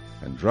poverty,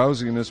 and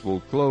drowsiness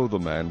will clothe a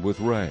man with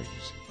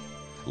rags.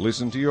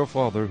 Listen to your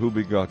father who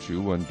begot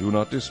you, and do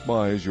not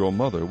despise your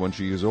mother when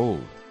she is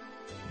old.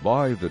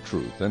 Buy the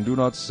truth, and do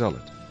not sell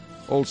it,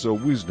 also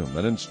wisdom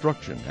and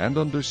instruction and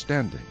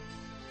understanding.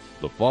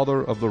 The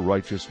father of the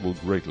righteous will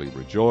greatly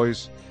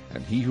rejoice,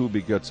 and he who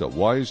begets a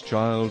wise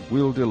child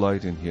will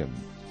delight in him.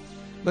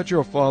 Let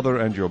your father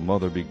and your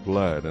mother be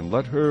glad, and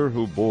let her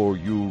who bore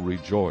you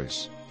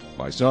rejoice.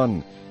 My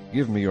son,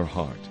 give me your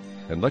heart,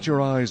 and let your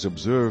eyes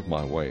observe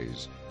my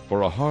ways.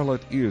 For a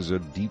harlot is a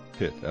deep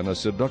pit, and a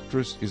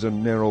seductress is a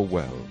narrow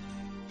well.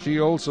 She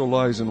also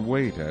lies in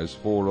wait as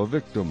for a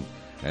victim,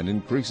 and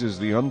increases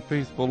the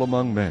unfaithful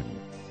among men.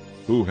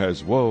 Who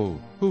has woe?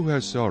 Who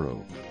has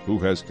sorrow? Who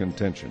has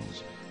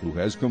contentions? Who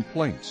has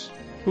complaints?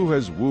 Who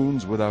has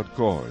wounds without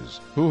cause?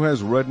 Who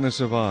has redness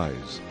of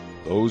eyes?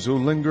 Those who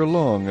linger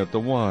long at the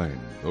wine,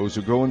 those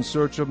who go in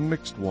search of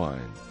mixed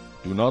wine.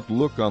 Do not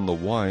look on the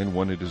wine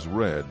when it is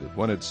red,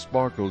 when it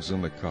sparkles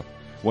in the cup,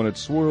 when it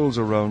swirls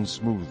around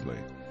smoothly.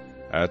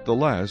 At the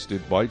last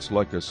it bites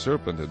like a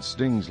serpent and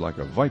stings like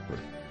a viper.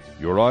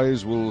 Your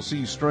eyes will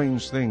see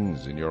strange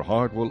things, and your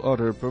heart will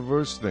utter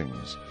perverse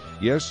things.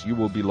 Yes, you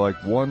will be like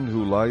one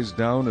who lies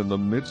down in the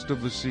midst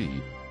of the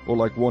sea, or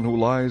like one who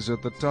lies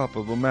at the top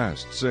of a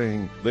mast,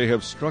 saying, They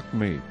have struck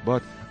me,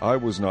 but I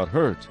was not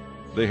hurt.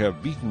 They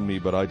have beaten me,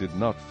 but I did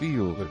not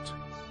feel it.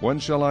 When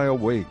shall I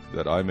awake,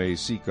 that I may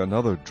seek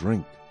another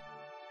drink?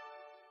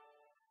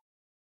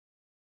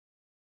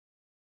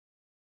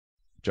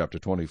 Chapter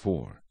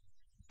 24.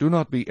 Do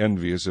not be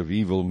envious of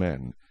evil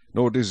men,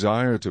 nor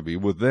desire to be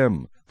with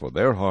them, for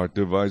their heart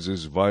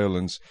devises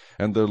violence,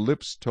 and their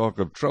lips talk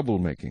of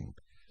troublemaking.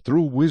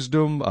 Through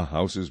wisdom a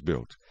house is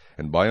built,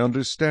 and by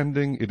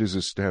understanding it is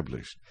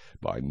established.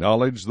 By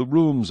knowledge the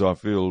rooms are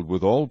filled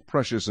with all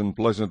precious and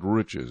pleasant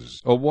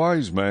riches. A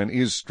wise man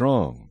is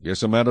strong,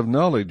 yes, a man of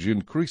knowledge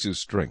increases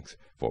strength.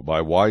 For by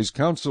wise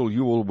counsel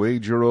you will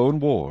wage your own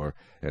war,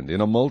 and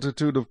in a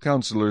multitude of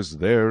counselors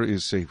there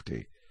is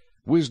safety.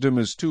 Wisdom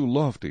is too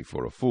lofty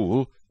for a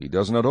fool. He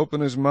does not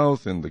open his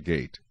mouth in the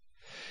gate.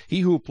 He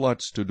who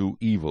plots to do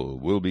evil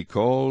will be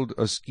called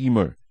a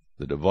schemer.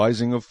 The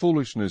devising of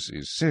foolishness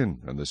is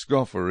sin, and the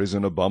scoffer is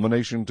an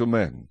abomination to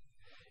men.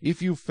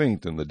 If you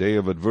faint in the day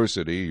of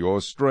adversity, your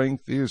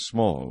strength is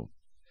small.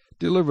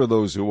 Deliver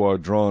those who are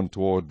drawn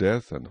toward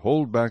death, and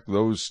hold back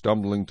those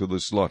stumbling to the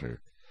slaughter.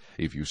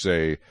 If you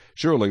say,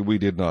 Surely we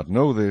did not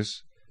know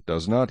this,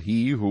 does not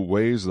he who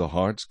weighs the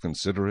hearts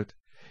consider it?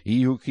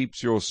 He who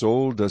keeps your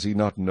soul, does he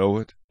not know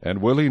it?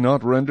 And will he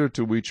not render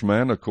to each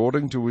man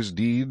according to his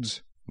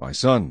deeds? My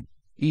son,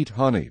 eat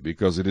honey,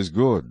 because it is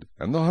good,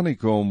 and the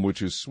honeycomb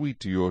which is sweet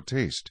to your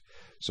taste.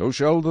 So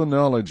shall the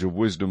knowledge of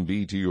wisdom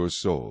be to your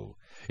soul.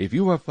 If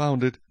you have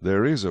found it,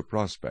 there is a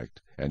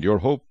prospect, and your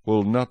hope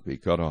will not be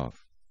cut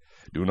off.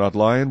 Do not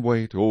lie in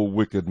wait, O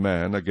wicked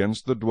man,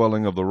 against the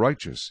dwelling of the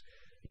righteous.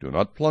 Do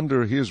not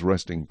plunder his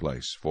resting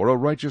place, for a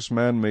righteous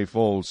man may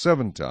fall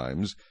 7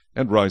 times,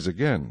 and rise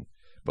again,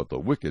 but the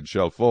wicked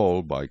shall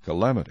fall by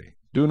calamity.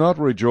 Do not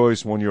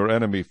rejoice when your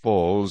enemy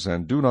falls,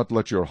 and do not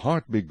let your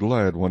heart be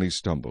glad when he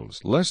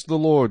stumbles, lest the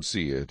Lord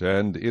see it,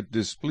 and it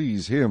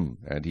displease him,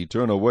 and he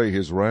turn away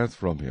his wrath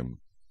from him.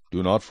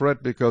 Do not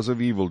fret because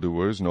of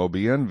evildoers, nor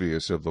be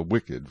envious of the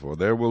wicked, for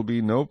there will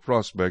be no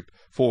prospect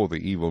for the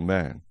evil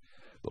man.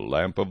 The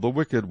lamp of the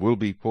wicked will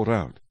be put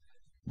out.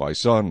 My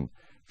son,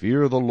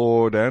 fear the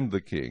Lord and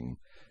the king.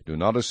 Do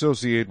not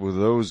associate with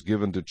those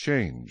given to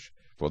change,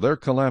 for their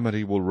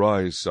calamity will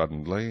rise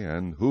suddenly,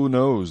 and who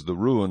knows the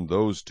ruin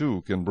those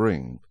two can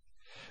bring?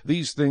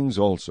 These things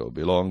also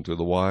belong to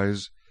the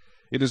wise.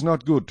 It is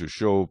not good to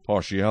show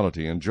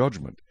partiality in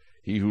judgment.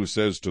 He who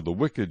says to the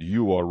wicked,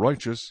 You are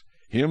righteous,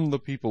 him the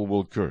people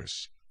will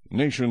curse.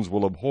 Nations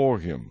will abhor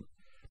him.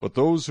 But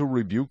those who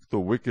rebuke the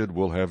wicked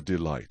will have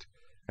delight,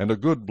 and a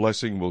good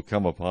blessing will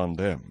come upon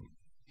them.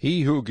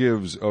 He who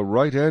gives a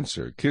right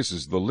answer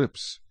kisses the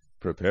lips.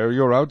 Prepare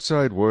your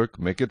outside work,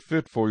 make it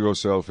fit for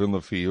yourself in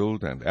the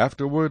field, and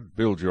afterward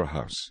build your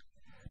house.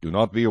 Do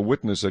not be a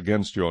witness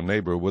against your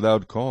neighbor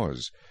without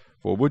cause,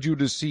 for would you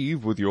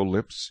deceive with your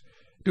lips?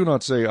 Do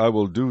not say, I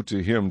will do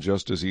to him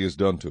just as he has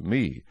done to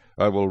me.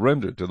 I will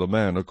render to the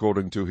man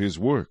according to his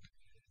work.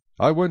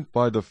 I went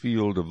by the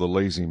field of the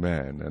lazy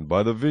man, and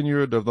by the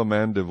vineyard of the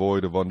man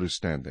devoid of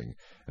understanding,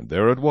 and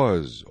there it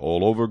was,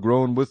 all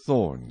overgrown with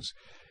thorns.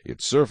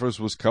 Its surface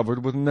was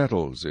covered with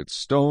nettles, its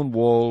stone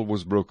wall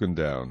was broken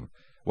down.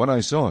 When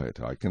I saw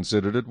it, I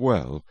considered it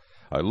well.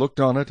 I looked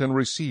on it and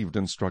received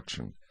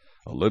instruction.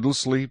 A little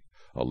sleep,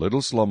 a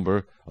little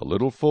slumber, a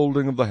little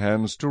folding of the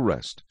hands to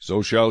rest.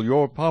 So shall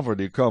your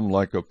poverty come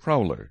like a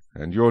prowler,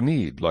 and your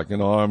need like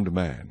an armed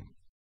man.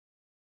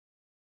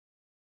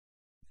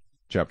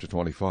 Chapter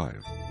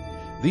 25.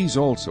 These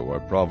also are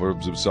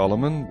Proverbs of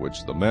Solomon,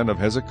 which the men of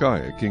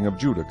Hezekiah king of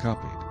Judah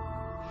copied.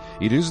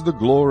 It is the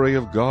glory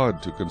of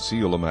God to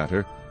conceal a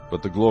matter,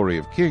 but the glory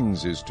of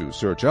kings is to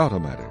search out a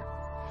matter.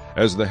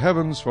 As the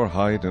heavens for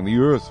height and the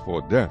earth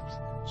for depth,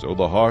 so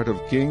the heart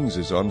of kings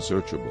is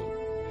unsearchable.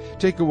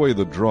 Take away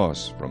the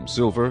dross from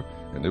silver,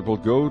 and it will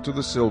go to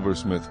the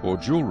silversmith for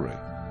jewelry.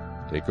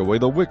 Take away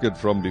the wicked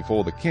from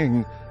before the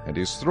king, and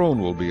his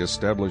throne will be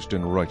established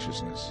in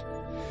righteousness.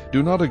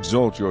 Do not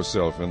exalt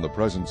yourself in the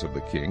presence of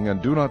the king,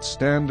 and do not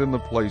stand in the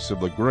place of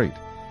the great.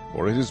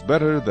 For it is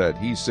better that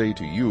he say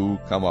to you,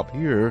 Come up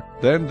here,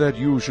 than that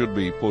you should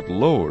be put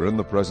lower in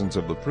the presence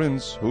of the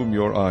prince whom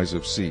your eyes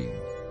have seen.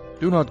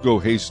 Do not go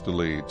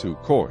hastily to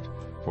court,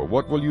 for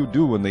what will you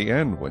do in the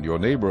end when your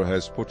neighbor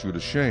has put you to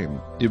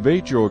shame?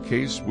 Debate your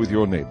case with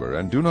your neighbor,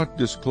 and do not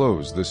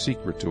disclose the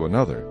secret to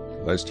another,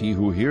 lest he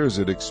who hears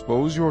it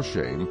expose your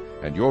shame,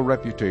 and your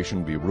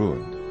reputation be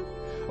ruined.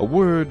 A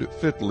word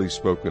fitly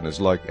spoken is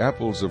like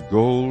apples of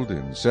gold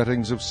in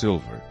settings of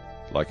silver.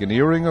 Like an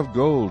earring of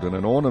gold and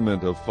an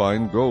ornament of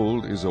fine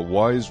gold is a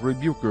wise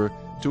rebuker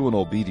to an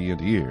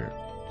obedient ear.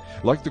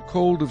 Like the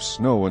cold of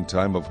snow in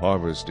time of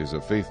harvest is a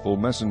faithful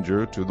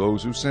messenger to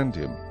those who send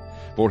him,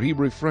 for he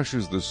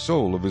refreshes the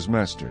soul of his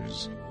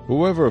masters.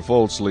 Whoever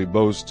falsely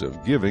boasts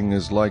of giving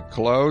is like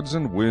clouds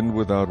and wind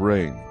without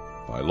rain.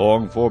 By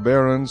long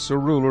forbearance a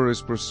ruler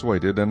is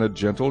persuaded, and a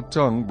gentle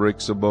tongue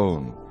breaks a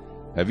bone.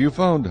 Have you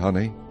found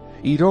honey?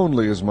 Eat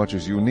only as much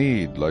as you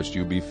need, lest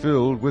you be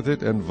filled with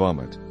it and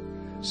vomit.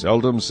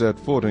 Seldom set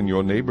foot in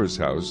your neighbor's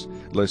house,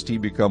 lest he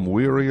become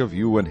weary of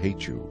you and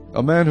hate you.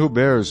 A man who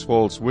bears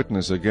false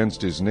witness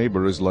against his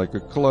neighbor is like a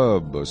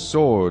club, a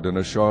sword, and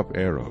a sharp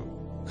arrow.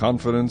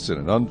 Confidence in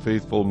an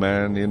unfaithful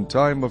man in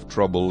time of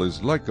trouble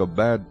is like a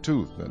bad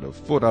tooth and a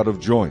foot out of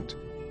joint.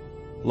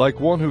 Like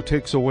one who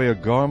takes away a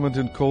garment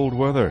in cold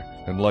weather,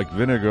 and like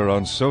vinegar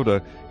on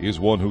soda is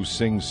one who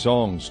sings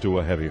songs to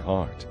a heavy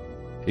heart.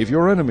 If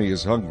your enemy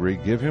is hungry,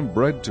 give him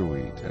bread to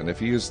eat, and if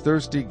he is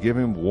thirsty, give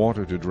him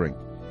water to drink.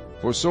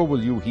 For so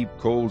will you heap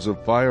coals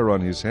of fire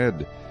on his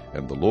head,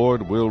 and the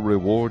Lord will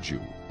reward you.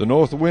 The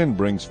north wind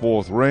brings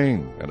forth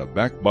rain, and a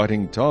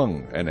backbiting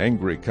tongue, an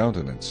angry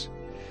countenance.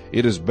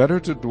 It is better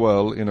to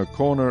dwell in a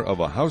corner of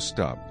a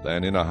housetop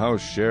than in a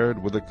house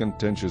shared with a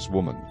contentious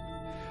woman.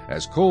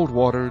 As cold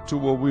water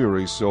to a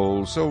weary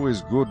soul, so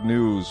is good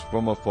news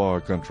from a far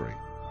country.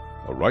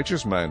 A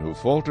righteous man who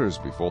falters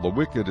before the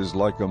wicked is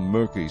like a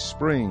murky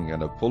spring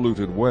and a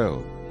polluted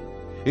well.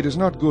 It is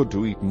not good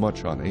to eat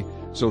much honey,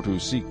 so to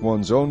seek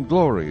one's own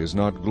glory is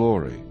not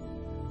glory.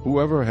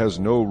 Whoever has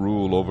no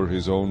rule over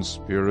his own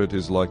spirit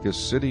is like a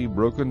city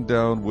broken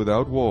down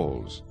without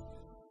walls.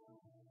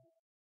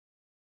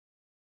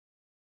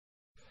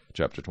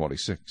 Chapter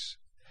 26.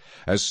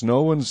 As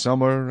snow in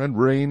summer and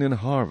rain in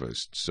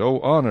harvest, so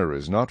honor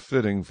is not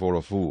fitting for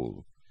a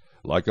fool.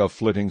 Like a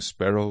flitting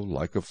sparrow,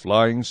 like a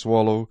flying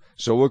swallow,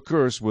 so a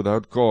curse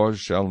without cause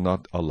shall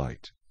not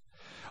alight.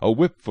 A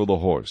whip for the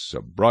horse,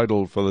 a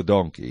bridle for the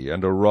donkey,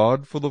 and a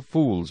rod for the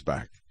fool's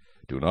back.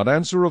 Do not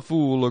answer a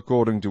fool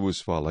according to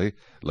his folly,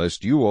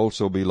 lest you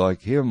also be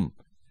like him.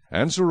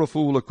 Answer a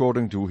fool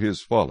according to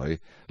his folly,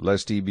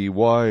 lest he be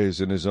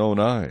wise in his own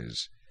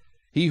eyes.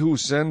 He who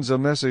sends a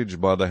message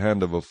by the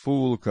hand of a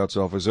fool cuts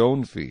off his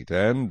own feet,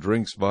 and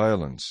drinks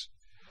violence.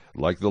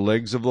 Like the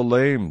legs of the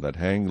lame that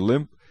hang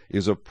limp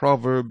is a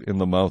proverb in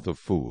the mouth of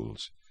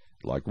fools.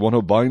 Like one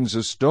who binds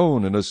a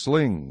stone in a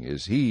sling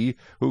is he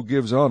who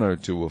gives honor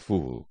to a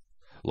fool.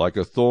 Like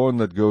a thorn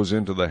that goes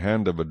into the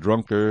hand of a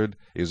drunkard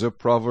is a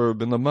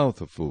proverb in the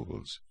mouth of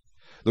fools.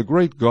 The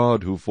great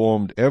God who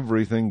formed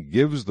everything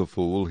gives the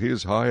fool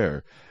his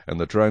hire, and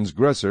the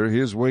transgressor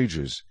his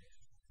wages.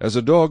 As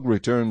a dog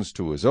returns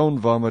to his own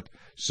vomit,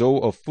 so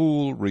a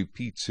fool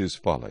repeats his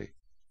folly.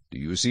 Do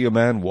you see a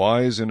man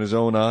wise in his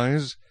own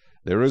eyes?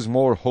 There is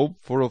more hope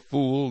for a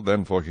fool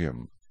than for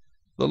him.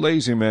 The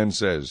lazy man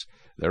says,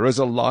 There is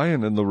a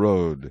lion in the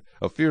road,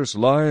 a fierce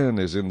lion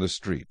is in the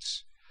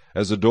streets.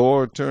 As a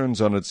door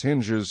turns on its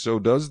hinges, so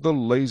does the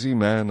lazy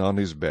man on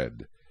his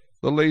bed.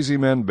 The lazy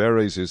man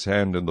buries his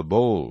hand in the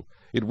bowl.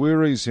 It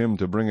wearies him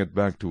to bring it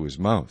back to his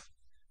mouth.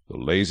 The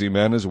lazy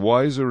man is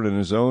wiser in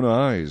his own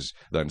eyes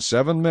than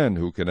 7 men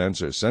who can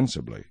answer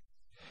sensibly.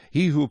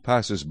 He who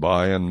passes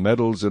by and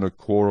meddles in a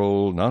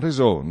quarrel not his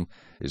own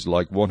is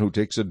like one who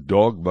takes a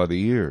dog by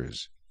the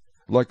ears.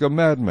 Like a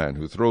madman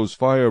who throws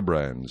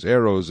firebrands,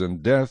 arrows,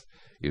 and death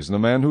is the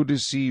man who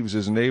deceives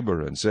his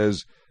neighbor and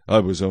says,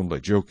 I was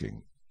only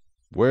joking.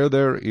 Where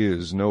there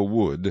is no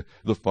wood,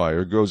 the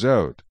fire goes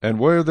out, and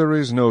where there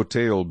is no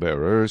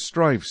tale-bearer,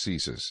 strife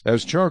ceases.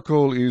 As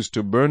charcoal is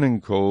to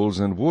burning coals,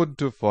 and wood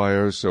to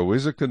fire, so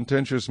is a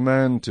contentious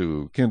man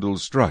to kindle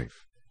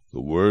strife. The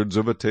words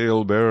of a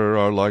tale-bearer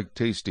are like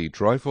tasty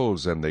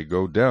trifles, and they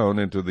go down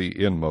into the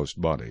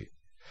inmost body.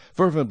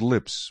 Fervent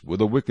lips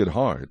with a wicked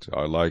heart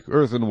are like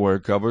earthenware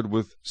covered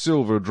with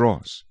silver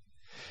dross.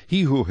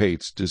 He who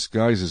hates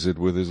disguises it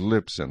with his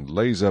lips, and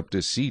lays up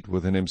deceit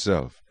within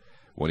himself.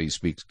 When he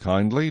speaks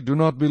kindly, do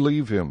not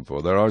believe him,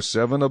 for there are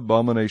 7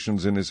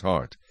 abominations in his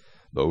heart.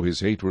 Though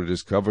his hatred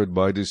is covered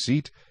by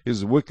deceit,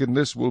 his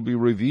wickedness will be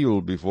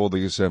revealed before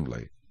the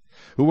assembly.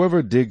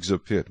 Whoever digs a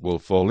pit will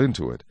fall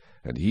into it,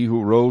 and he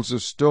who rolls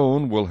a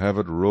stone will have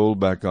it roll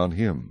back on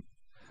him.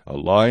 A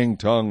lying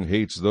tongue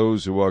hates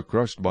those who are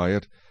crushed by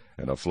it,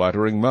 and a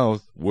flattering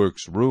mouth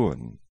works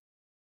ruin.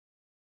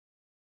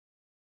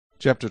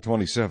 Chapter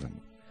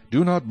 27.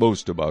 Do not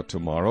boast about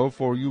tomorrow,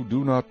 for you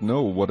do not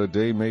know what a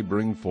day may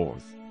bring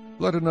forth.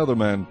 Let another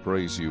man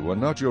praise you, and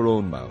not your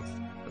own mouth,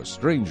 a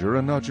stranger,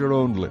 and not your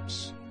own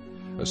lips.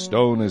 A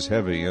stone is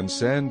heavy, and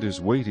sand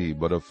is weighty,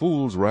 but a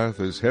fool's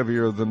wrath is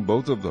heavier than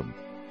both of them.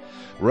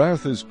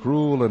 Wrath is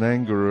cruel, and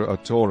anger a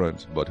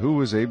torrent, but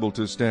who is able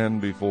to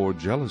stand before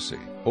jealousy?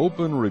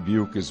 Open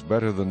rebuke is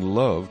better than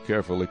love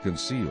carefully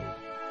concealed.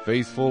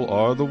 Faithful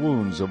are the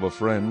wounds of a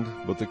friend,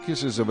 but the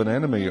kisses of an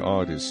enemy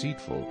are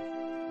deceitful.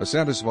 A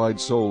satisfied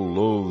soul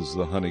loathes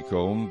the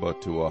honeycomb,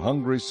 but to a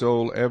hungry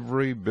soul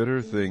every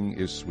bitter thing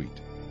is sweet.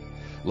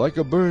 Like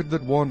a bird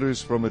that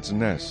wanders from its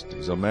nest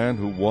is a man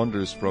who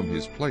wanders from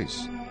his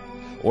place.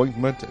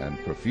 Ointment and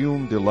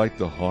perfume delight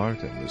the heart,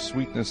 and the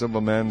sweetness of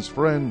a man's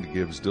friend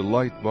gives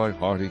delight by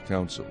hearty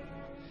counsel.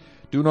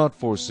 Do not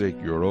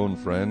forsake your own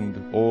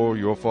friend or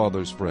your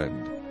father's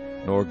friend,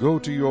 nor go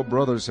to your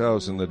brother's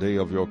house in the day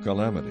of your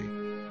calamity.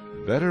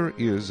 Better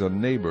is a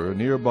neighbor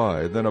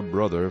nearby than a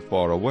brother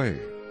far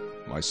away.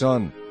 My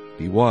son,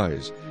 be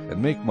wise,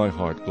 and make my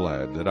heart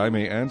glad, that I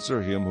may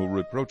answer him who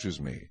reproaches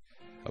me.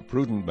 A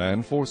prudent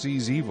man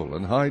foresees evil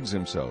and hides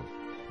himself.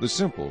 The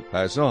simple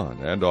pass on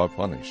and are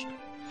punished.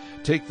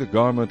 Take the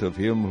garment of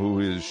him who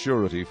is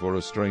surety for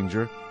a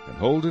stranger, and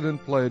hold it in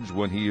pledge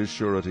when he is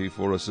surety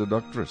for a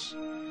seductress.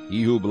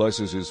 He who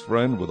blesses his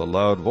friend with a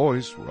loud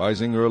voice,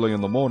 rising early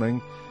in the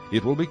morning,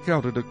 it will be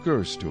counted a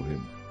curse to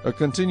him. A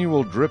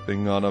continual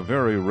dripping on a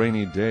very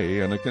rainy day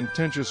and a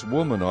contentious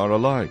woman are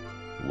alike.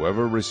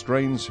 Whoever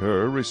restrains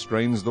her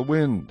restrains the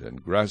wind,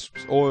 and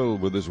grasps oil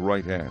with his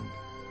right hand.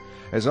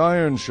 As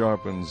iron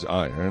sharpens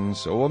iron,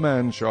 so a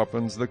man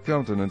sharpens the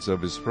countenance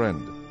of his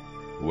friend.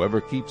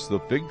 Whoever keeps the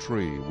fig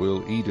tree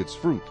will eat its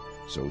fruit,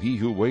 so he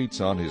who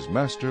waits on his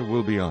master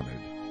will be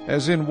honored.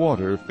 As in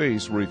water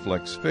face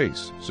reflects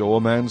face, so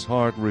a man's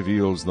heart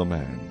reveals the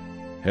man.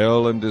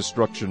 Hell and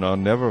destruction are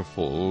never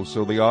full,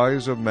 so the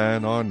eyes of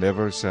man are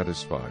never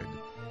satisfied.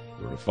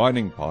 The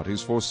refining pot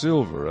is for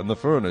silver, and the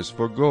furnace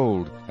for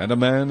gold, and a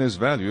man is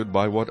valued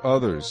by what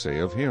others say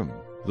of him.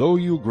 Though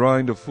you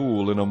grind a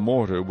fool in a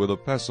mortar with a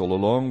pestle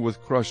along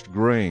with crushed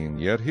grain,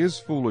 yet his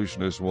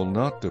foolishness will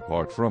not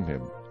depart from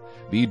him.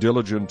 Be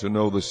diligent to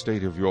know the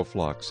state of your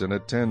flocks, and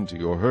attend to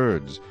your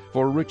herds,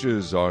 for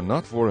riches are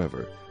not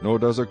forever, nor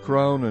does a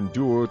crown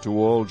endure to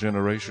all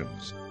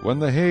generations. When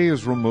the hay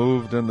is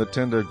removed, and the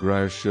tender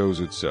grass shows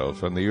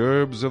itself, and the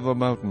herbs of the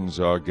mountains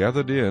are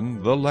gathered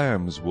in, the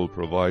lambs will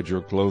provide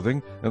your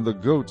clothing, and the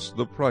goats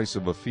the price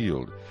of a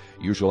field.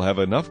 You shall have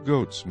enough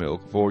goat's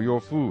milk for your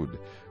food,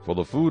 for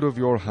the food of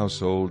your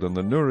household, and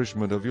the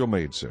nourishment of your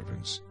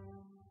maidservants.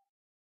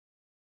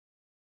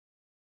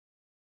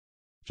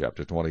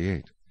 Chapter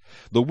 28.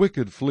 The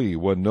wicked flee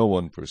when no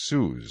one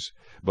pursues,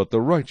 but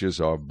the righteous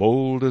are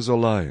bold as a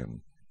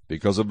lion.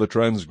 Because of the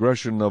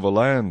transgression of a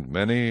land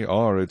many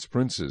are its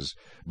princes,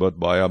 but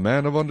by a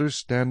man of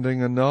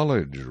understanding and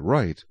knowledge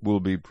right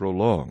will be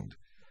prolonged.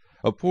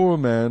 A poor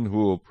man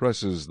who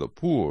oppresses the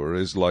poor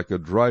is like a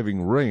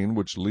driving rain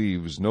which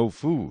leaves no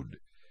food.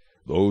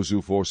 Those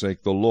who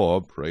forsake the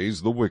law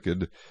praise the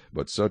wicked,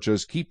 but such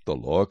as keep the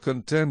law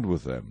contend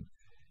with them.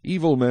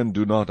 Evil men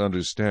do not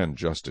understand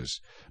justice,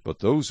 but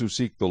those who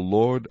seek the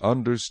Lord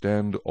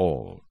understand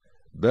all.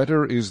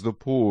 Better is the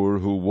poor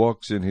who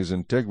walks in his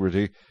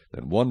integrity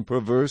than one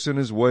perverse in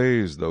his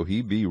ways, though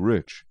he be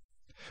rich.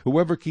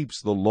 Whoever keeps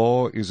the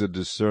law is a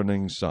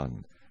discerning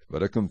son,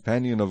 but a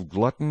companion of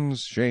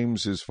gluttons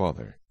shames his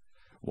father.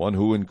 One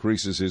who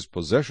increases his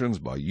possessions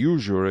by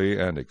usury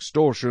and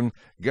extortion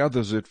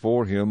gathers it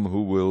for him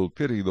who will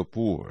pity the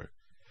poor.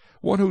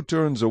 One who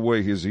turns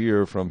away his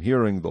ear from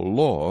hearing the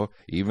law,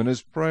 even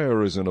his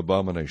prayer is an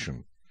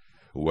abomination.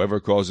 Whoever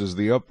causes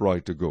the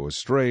upright to go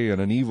astray in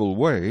an evil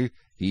way,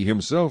 he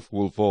himself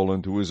will fall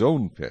into his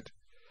own pit.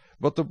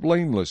 But the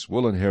blameless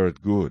will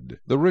inherit good.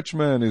 The rich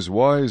man is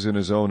wise in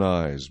his own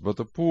eyes, but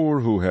the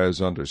poor who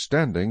has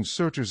understanding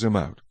searches him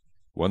out.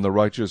 When the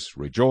righteous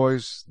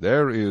rejoice,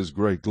 there is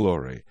great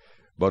glory.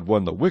 But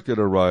when the wicked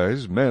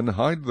arise, men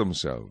hide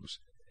themselves.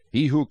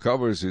 He who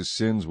covers his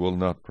sins will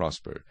not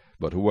prosper,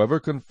 but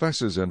whoever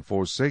confesses and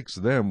forsakes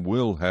them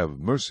will have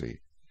mercy.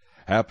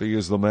 Happy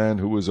is the man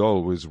who is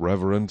always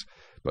reverent,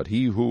 but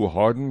he who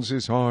hardens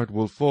his heart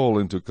will fall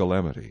into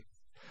calamity.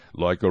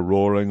 Like a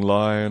roaring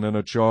lion and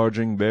a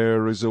charging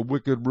bear is a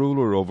wicked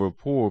ruler over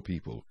poor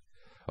people.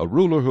 A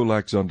ruler who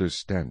lacks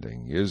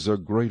understanding is a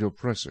great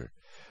oppressor,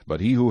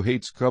 but he who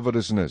hates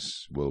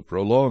covetousness will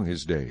prolong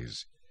his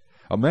days.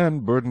 A man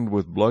burdened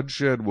with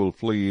bloodshed will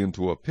flee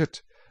into a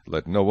pit.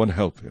 Let no one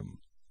help him.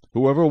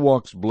 Whoever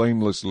walks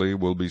blamelessly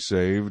will be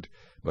saved,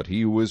 but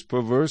he who is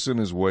perverse in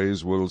his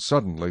ways will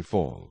suddenly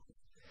fall.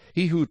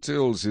 He who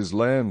tills his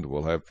land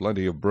will have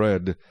plenty of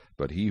bread,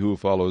 but he who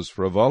follows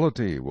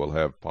frivolity will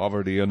have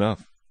poverty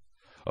enough.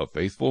 A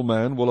faithful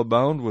man will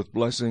abound with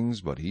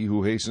blessings, but he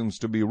who hastens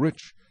to be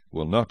rich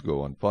will not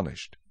go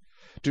unpunished.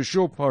 To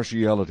show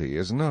partiality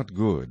is not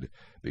good,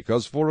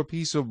 because for a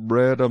piece of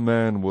bread a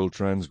man will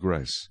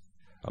transgress.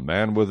 A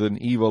man with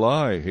an evil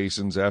eye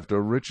hastens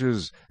after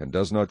riches, and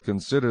does not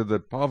consider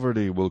that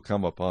poverty will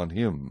come upon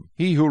him.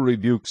 He who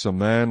rebukes a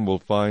man will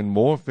find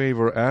more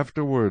favor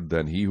afterward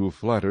than he who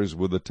flatters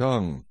with the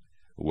tongue.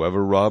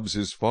 Whoever robs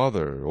his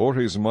father or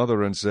his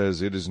mother and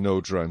says it is no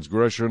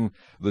transgression,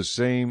 the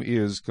same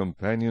is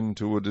companion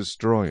to a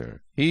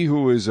destroyer. He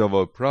who is of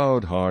a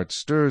proud heart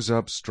stirs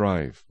up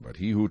strife, but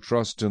he who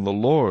trusts in the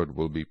Lord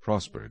will be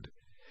prospered.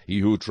 He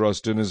who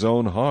trusts in his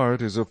own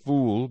heart is a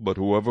fool, but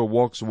whoever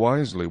walks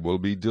wisely will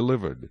be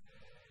delivered.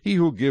 He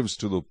who gives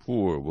to the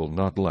poor will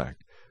not lack,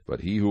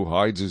 but he who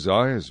hides his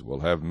eyes will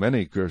have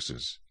many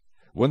curses.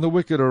 When the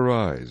wicked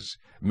arise,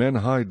 men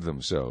hide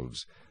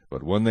themselves,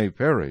 but when they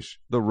perish,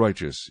 the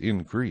righteous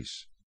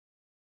increase.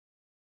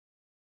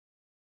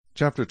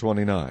 Chapter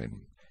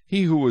 29.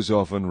 He who is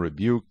often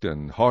rebuked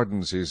and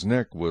hardens his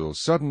neck will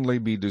suddenly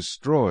be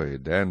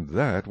destroyed, and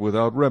that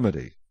without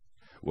remedy.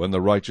 When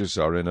the righteous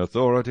are in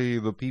authority,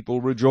 the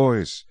people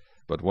rejoice,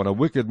 but when a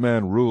wicked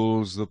man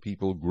rules, the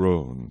people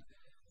groan.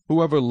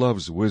 Whoever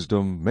loves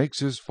wisdom makes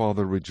his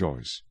father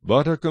rejoice,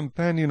 but a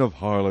companion of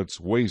harlots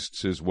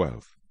wastes his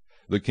wealth.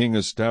 The king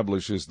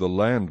establishes the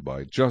land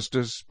by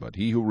justice, but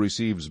he who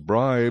receives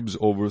bribes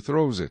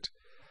overthrows it.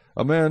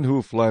 A man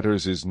who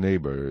flatters his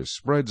neighbor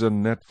spreads a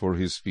net for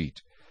his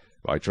feet.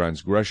 By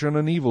transgression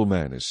an evil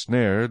man is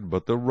snared,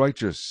 but the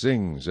righteous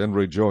sings and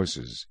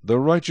rejoices. The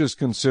righteous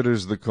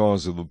considers the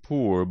cause of the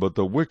poor, but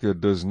the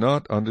wicked does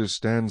not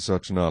understand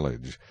such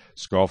knowledge.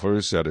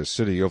 Scoffers set a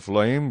city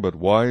aflame, but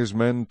wise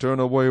men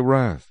turn away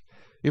wrath.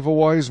 If a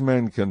wise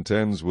man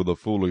contends with a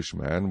foolish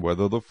man,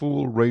 whether the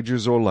fool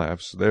rages or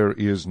laughs, there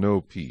is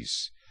no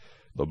peace.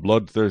 The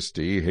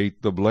bloodthirsty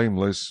hate the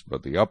blameless,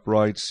 but the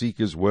upright seek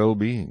his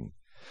well-being.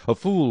 A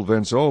fool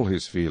vents all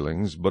his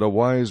feelings, but a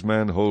wise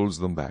man holds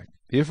them back.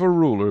 If a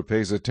ruler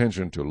pays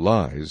attention to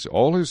lies,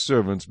 all his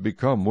servants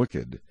become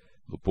wicked.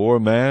 The poor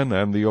man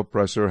and the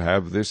oppressor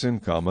have this in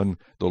common: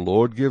 the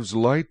Lord gives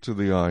light to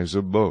the eyes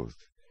of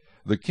both.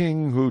 The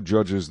king who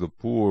judges the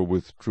poor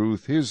with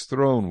truth, his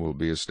throne will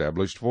be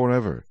established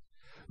forever.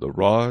 The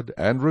rod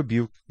and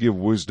rebuke give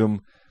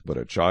wisdom, but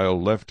a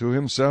child left to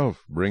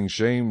himself brings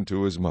shame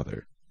to his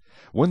mother.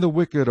 When the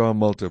wicked are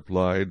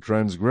multiplied,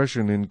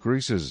 transgression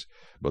increases,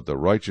 but the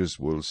righteous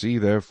will see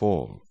their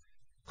fall.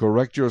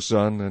 Correct your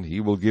son, and he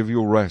will give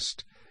you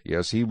rest.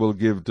 Yes, he will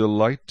give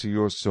delight to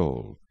your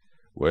soul.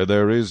 Where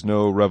there is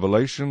no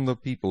revelation, the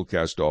people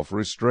cast off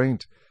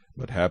restraint,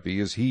 but happy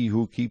is he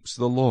who keeps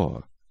the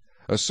law.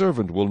 A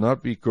servant will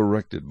not be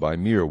corrected by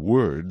mere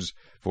words,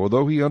 for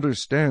though he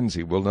understands,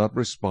 he will not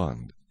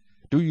respond.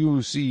 Do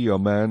you see a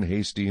man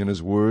hasty in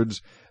his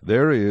words?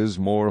 There is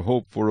more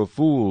hope for a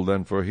fool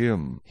than for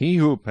him. He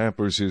who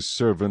pampers his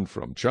servant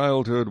from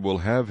childhood will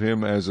have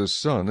him as a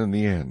son in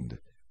the end.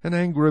 An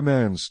angry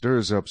man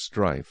stirs up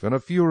strife, and a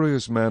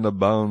furious man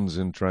abounds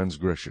in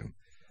transgression.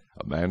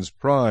 A man's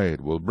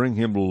pride will bring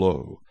him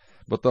low,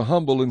 but the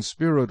humble in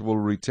spirit will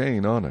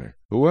retain honor.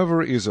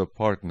 Whoever is a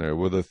partner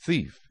with a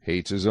thief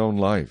hates his own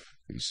life.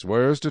 He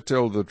swears to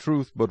tell the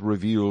truth, but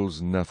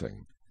reveals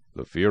nothing.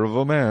 The fear of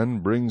a man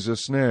brings a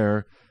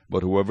snare,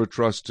 but whoever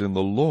trusts in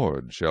the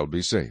Lord shall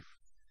be safe.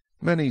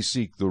 Many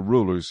seek the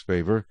ruler's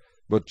favor,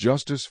 but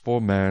justice for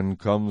man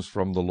comes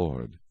from the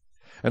Lord.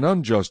 An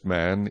unjust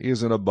man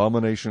is an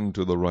abomination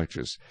to the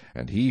righteous,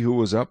 and he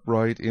who is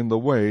upright in the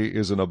way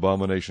is an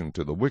abomination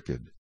to the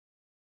wicked.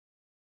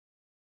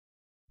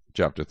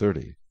 Chapter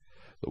 30.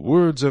 The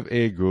words of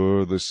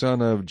Agur the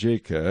son of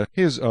Jakeh,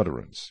 his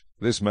utterance.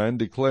 This man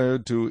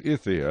declared to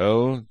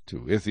Ithiel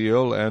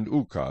and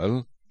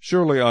Ukal,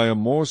 Surely I am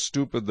more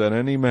stupid than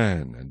any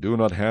man, and do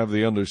not have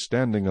the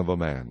understanding of a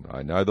man.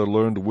 I neither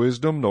learned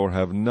wisdom nor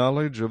have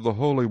knowledge of the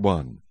Holy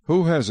One.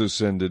 Who has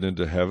ascended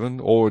into heaven,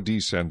 or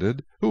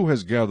descended? Who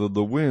has gathered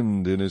the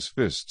wind in his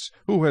fists?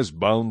 Who has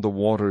bound the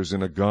waters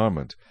in a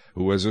garment?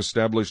 Who has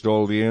established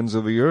all the ends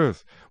of the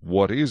earth?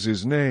 What is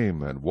his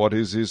name, and what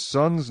is his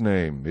son's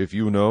name, if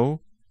you know?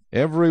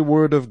 Every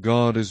word of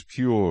God is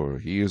pure.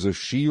 He is a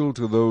shield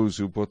to those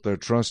who put their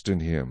trust in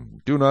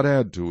him. Do not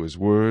add to his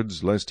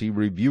words, lest he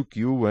rebuke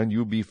you, and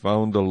you be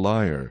found a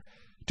liar.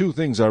 2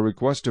 things I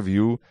request of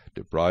you.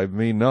 Deprive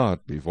me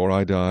not before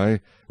I die.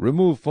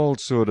 Remove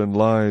falsehood and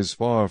lies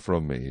far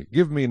from me.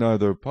 Give me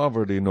neither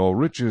poverty nor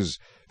riches.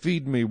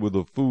 Feed me with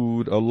the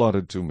food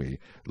allotted to me,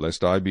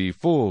 lest I be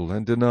full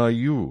and deny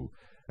you,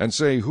 and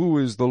say, Who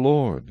is the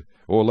Lord?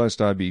 Or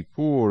lest I be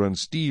poor and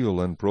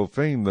steal and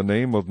profane the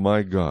name of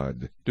my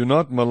God. Do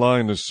not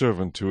malign a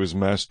servant to his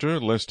master,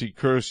 lest he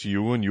curse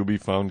you and you be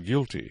found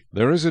guilty.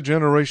 There is a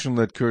generation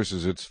that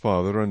curses its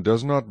father and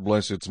does not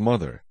bless its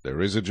mother. There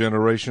is a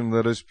generation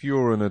that is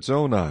pure in its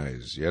own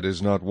eyes, yet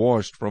is not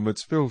washed from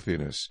its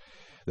filthiness.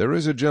 There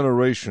is a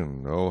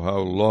generation, oh, how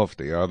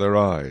lofty are their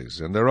eyes,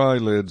 and their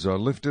eyelids are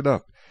lifted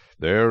up.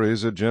 There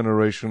is a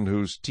generation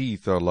whose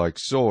teeth are like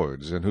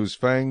swords, and whose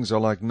fangs are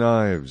like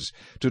knives,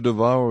 to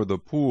devour the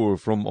poor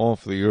from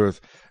off the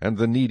earth, and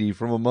the needy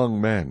from among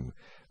men.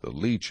 The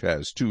leech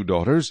has 2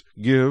 daughters.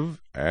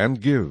 Give and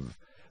give.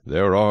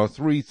 There are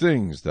 3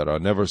 things that are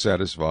never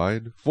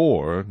satisfied.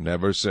 4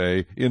 never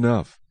say,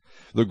 Enough.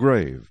 The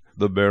grave,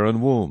 the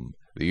barren womb,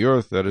 the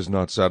earth that is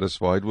not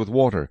satisfied with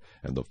water,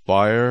 and the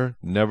fire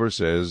never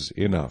says,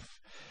 Enough.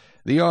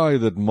 The eye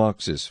that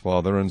mocks his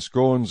father and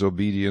scorns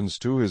obedience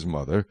to his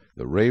mother,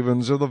 the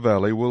ravens of the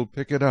valley will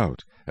pick it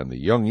out, and the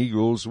young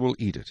eagles will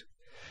eat it.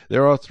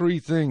 There are 3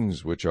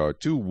 things which are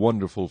too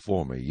wonderful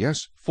for me,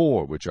 yes,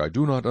 4 which I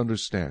do not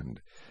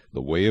understand.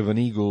 The way of an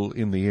eagle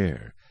in the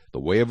air, the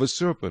way of a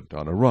serpent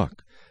on a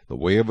rock, the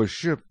way of a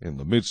ship in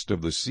the midst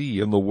of the sea,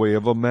 and the way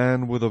of a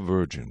man with a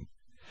virgin.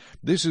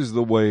 This is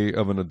the way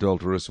of an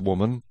adulterous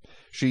woman.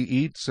 She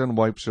eats and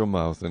wipes her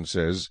mouth, and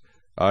says,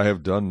 I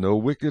have done no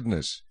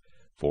wickedness.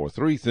 For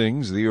 3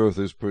 things the earth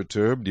is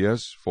perturbed,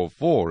 yes, for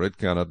 4 it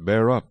cannot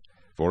bear up.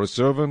 For a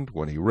servant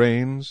when he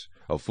reigns,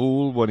 a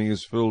fool when he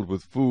is filled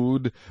with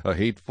food, a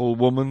hateful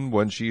woman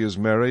when she is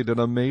married, and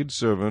a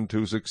maidservant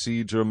who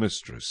succeeds her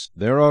mistress.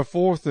 There are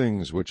 4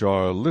 things which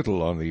are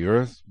little on the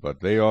earth,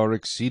 but they are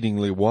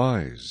exceedingly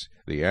wise.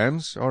 The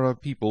ants are a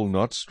people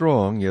not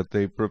strong, yet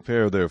they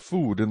prepare their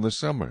food in the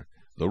summer.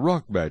 The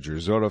rock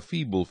badgers are a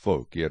feeble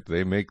folk, yet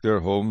they make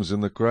their homes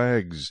in the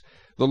crags.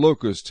 The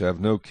locusts have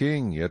no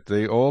king, yet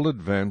they all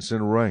advance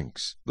in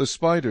ranks. The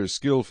spider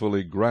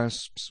skillfully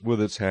grasps with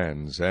its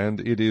hands, and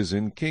it is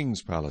in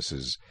kings'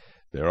 palaces.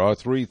 There are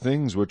 3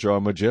 things which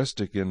are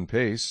majestic in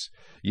pace,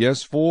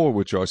 yes, 4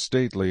 which are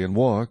stately in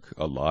walk,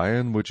 a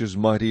lion which is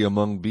mighty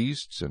among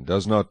beasts, and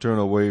does not turn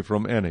away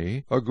from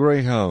any, a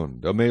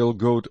greyhound, a male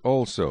goat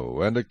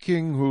also, and a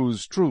king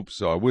whose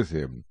troops are with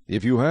him.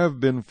 If you have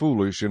been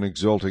foolish in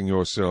exalting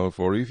yourself,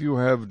 or if you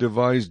have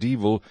devised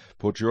evil,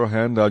 put your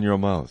hand on your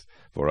mouth.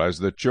 For as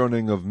the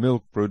churning of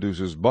milk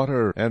produces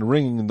butter, and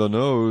wringing the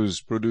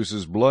nose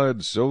produces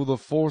blood, so the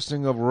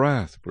forcing of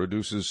wrath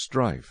produces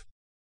strife.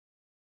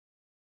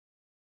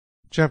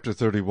 Chapter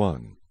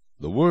 31.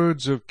 The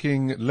words of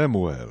King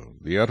Lemuel,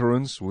 the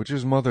utterance which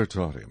his mother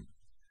taught him.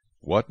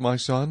 What, my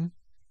son?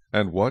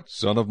 And what,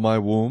 son of my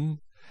womb?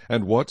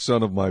 And what,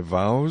 son of my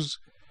vows?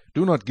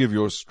 Do not give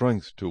your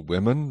strength to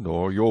women,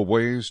 nor your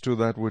ways to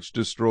that which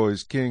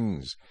destroys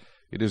kings.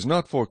 It is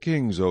not for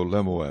kings, O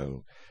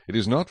Lemuel. It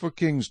is not for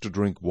kings to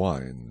drink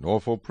wine, nor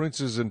for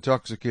princes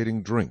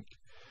intoxicating drink,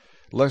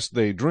 lest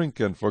they drink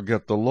and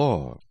forget the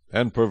law,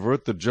 and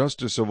pervert the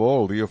justice of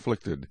all the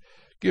afflicted.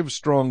 Give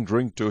strong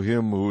drink to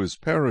him who is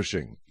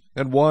perishing,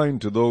 and wine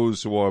to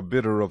those who are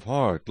bitter of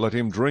heart. Let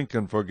him drink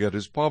and forget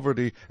his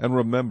poverty, and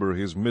remember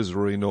his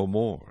misery no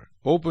more.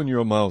 Open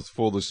your mouth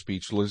for the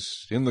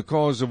speechless, in the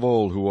cause of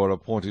all who are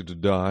appointed to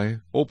die.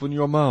 Open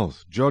your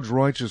mouth, judge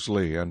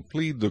righteously, and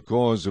plead the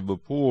cause of the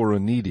poor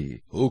and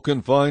needy. Who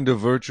can find a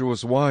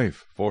virtuous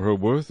wife? For her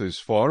worth is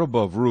far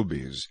above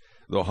rubies.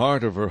 The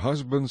heart of her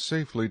husband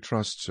safely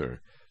trusts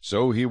her,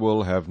 so he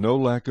will have no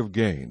lack of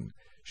gain.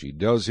 She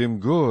does him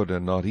good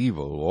and not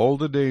evil all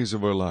the days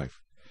of her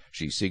life.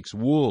 She seeks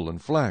wool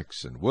and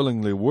flax, and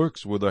willingly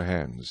works with her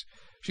hands.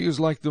 She is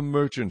like the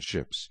merchant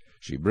ships.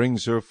 She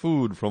brings her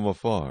food from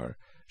afar.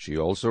 She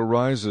also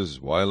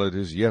rises while it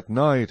is yet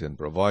night, and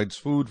provides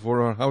food for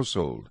her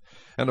household,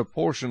 and a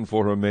portion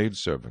for her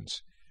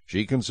maidservants.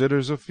 She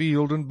considers a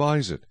field and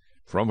buys it.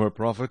 From her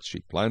profits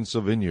she plants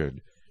a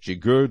vineyard. She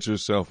girds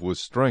herself with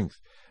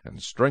strength,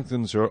 and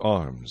strengthens her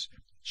arms.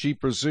 She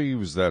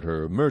perceives that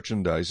her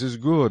merchandise is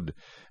good,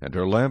 and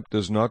her lamp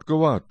does not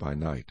go out by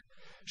night.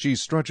 She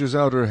stretches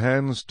out her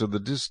hands to the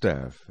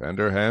distaff, and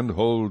her hand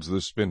holds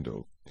the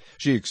spindle.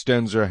 She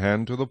extends her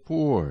hand to the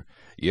poor.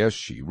 Yes,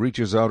 she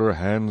reaches out her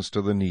hands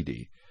to the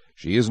needy.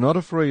 She is not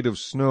afraid of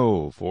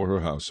snow for her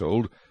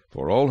household,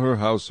 for all her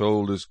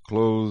household is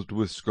clothed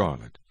with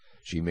scarlet.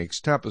 She makes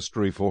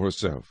tapestry for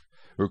herself.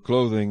 Her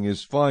clothing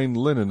is fine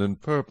linen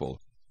and purple.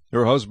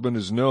 Her husband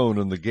is known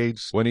in the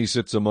gates when he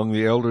sits among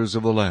the elders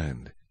of the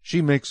land.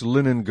 She makes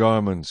linen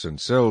garments and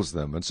sells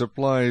them, and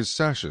supplies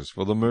sashes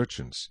for the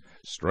merchants.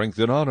 Strength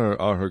and honor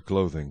are her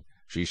clothing.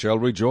 She shall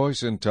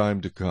rejoice in time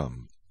to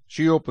come.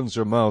 She opens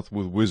her mouth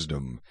with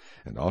wisdom,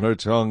 and on her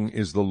tongue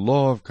is the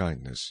law of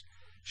kindness.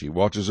 She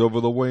watches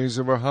over the ways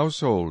of her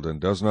household, and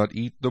does not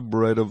eat the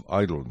bread of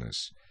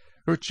idleness.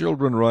 Her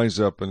children rise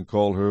up and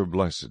call her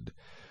blessed.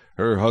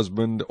 Her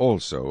husband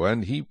also,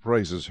 and he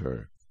praises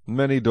her.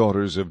 Many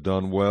daughters have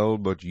done well,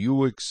 but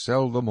you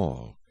excel them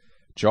all.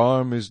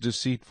 Charm is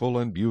deceitful,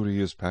 and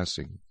beauty is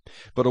passing.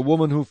 But a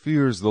woman who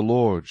fears the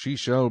Lord, she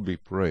shall be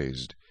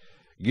praised.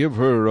 Give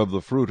her of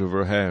the fruit of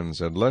her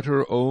hands, and let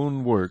her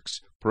own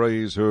works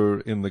praise her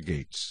in the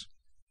gates.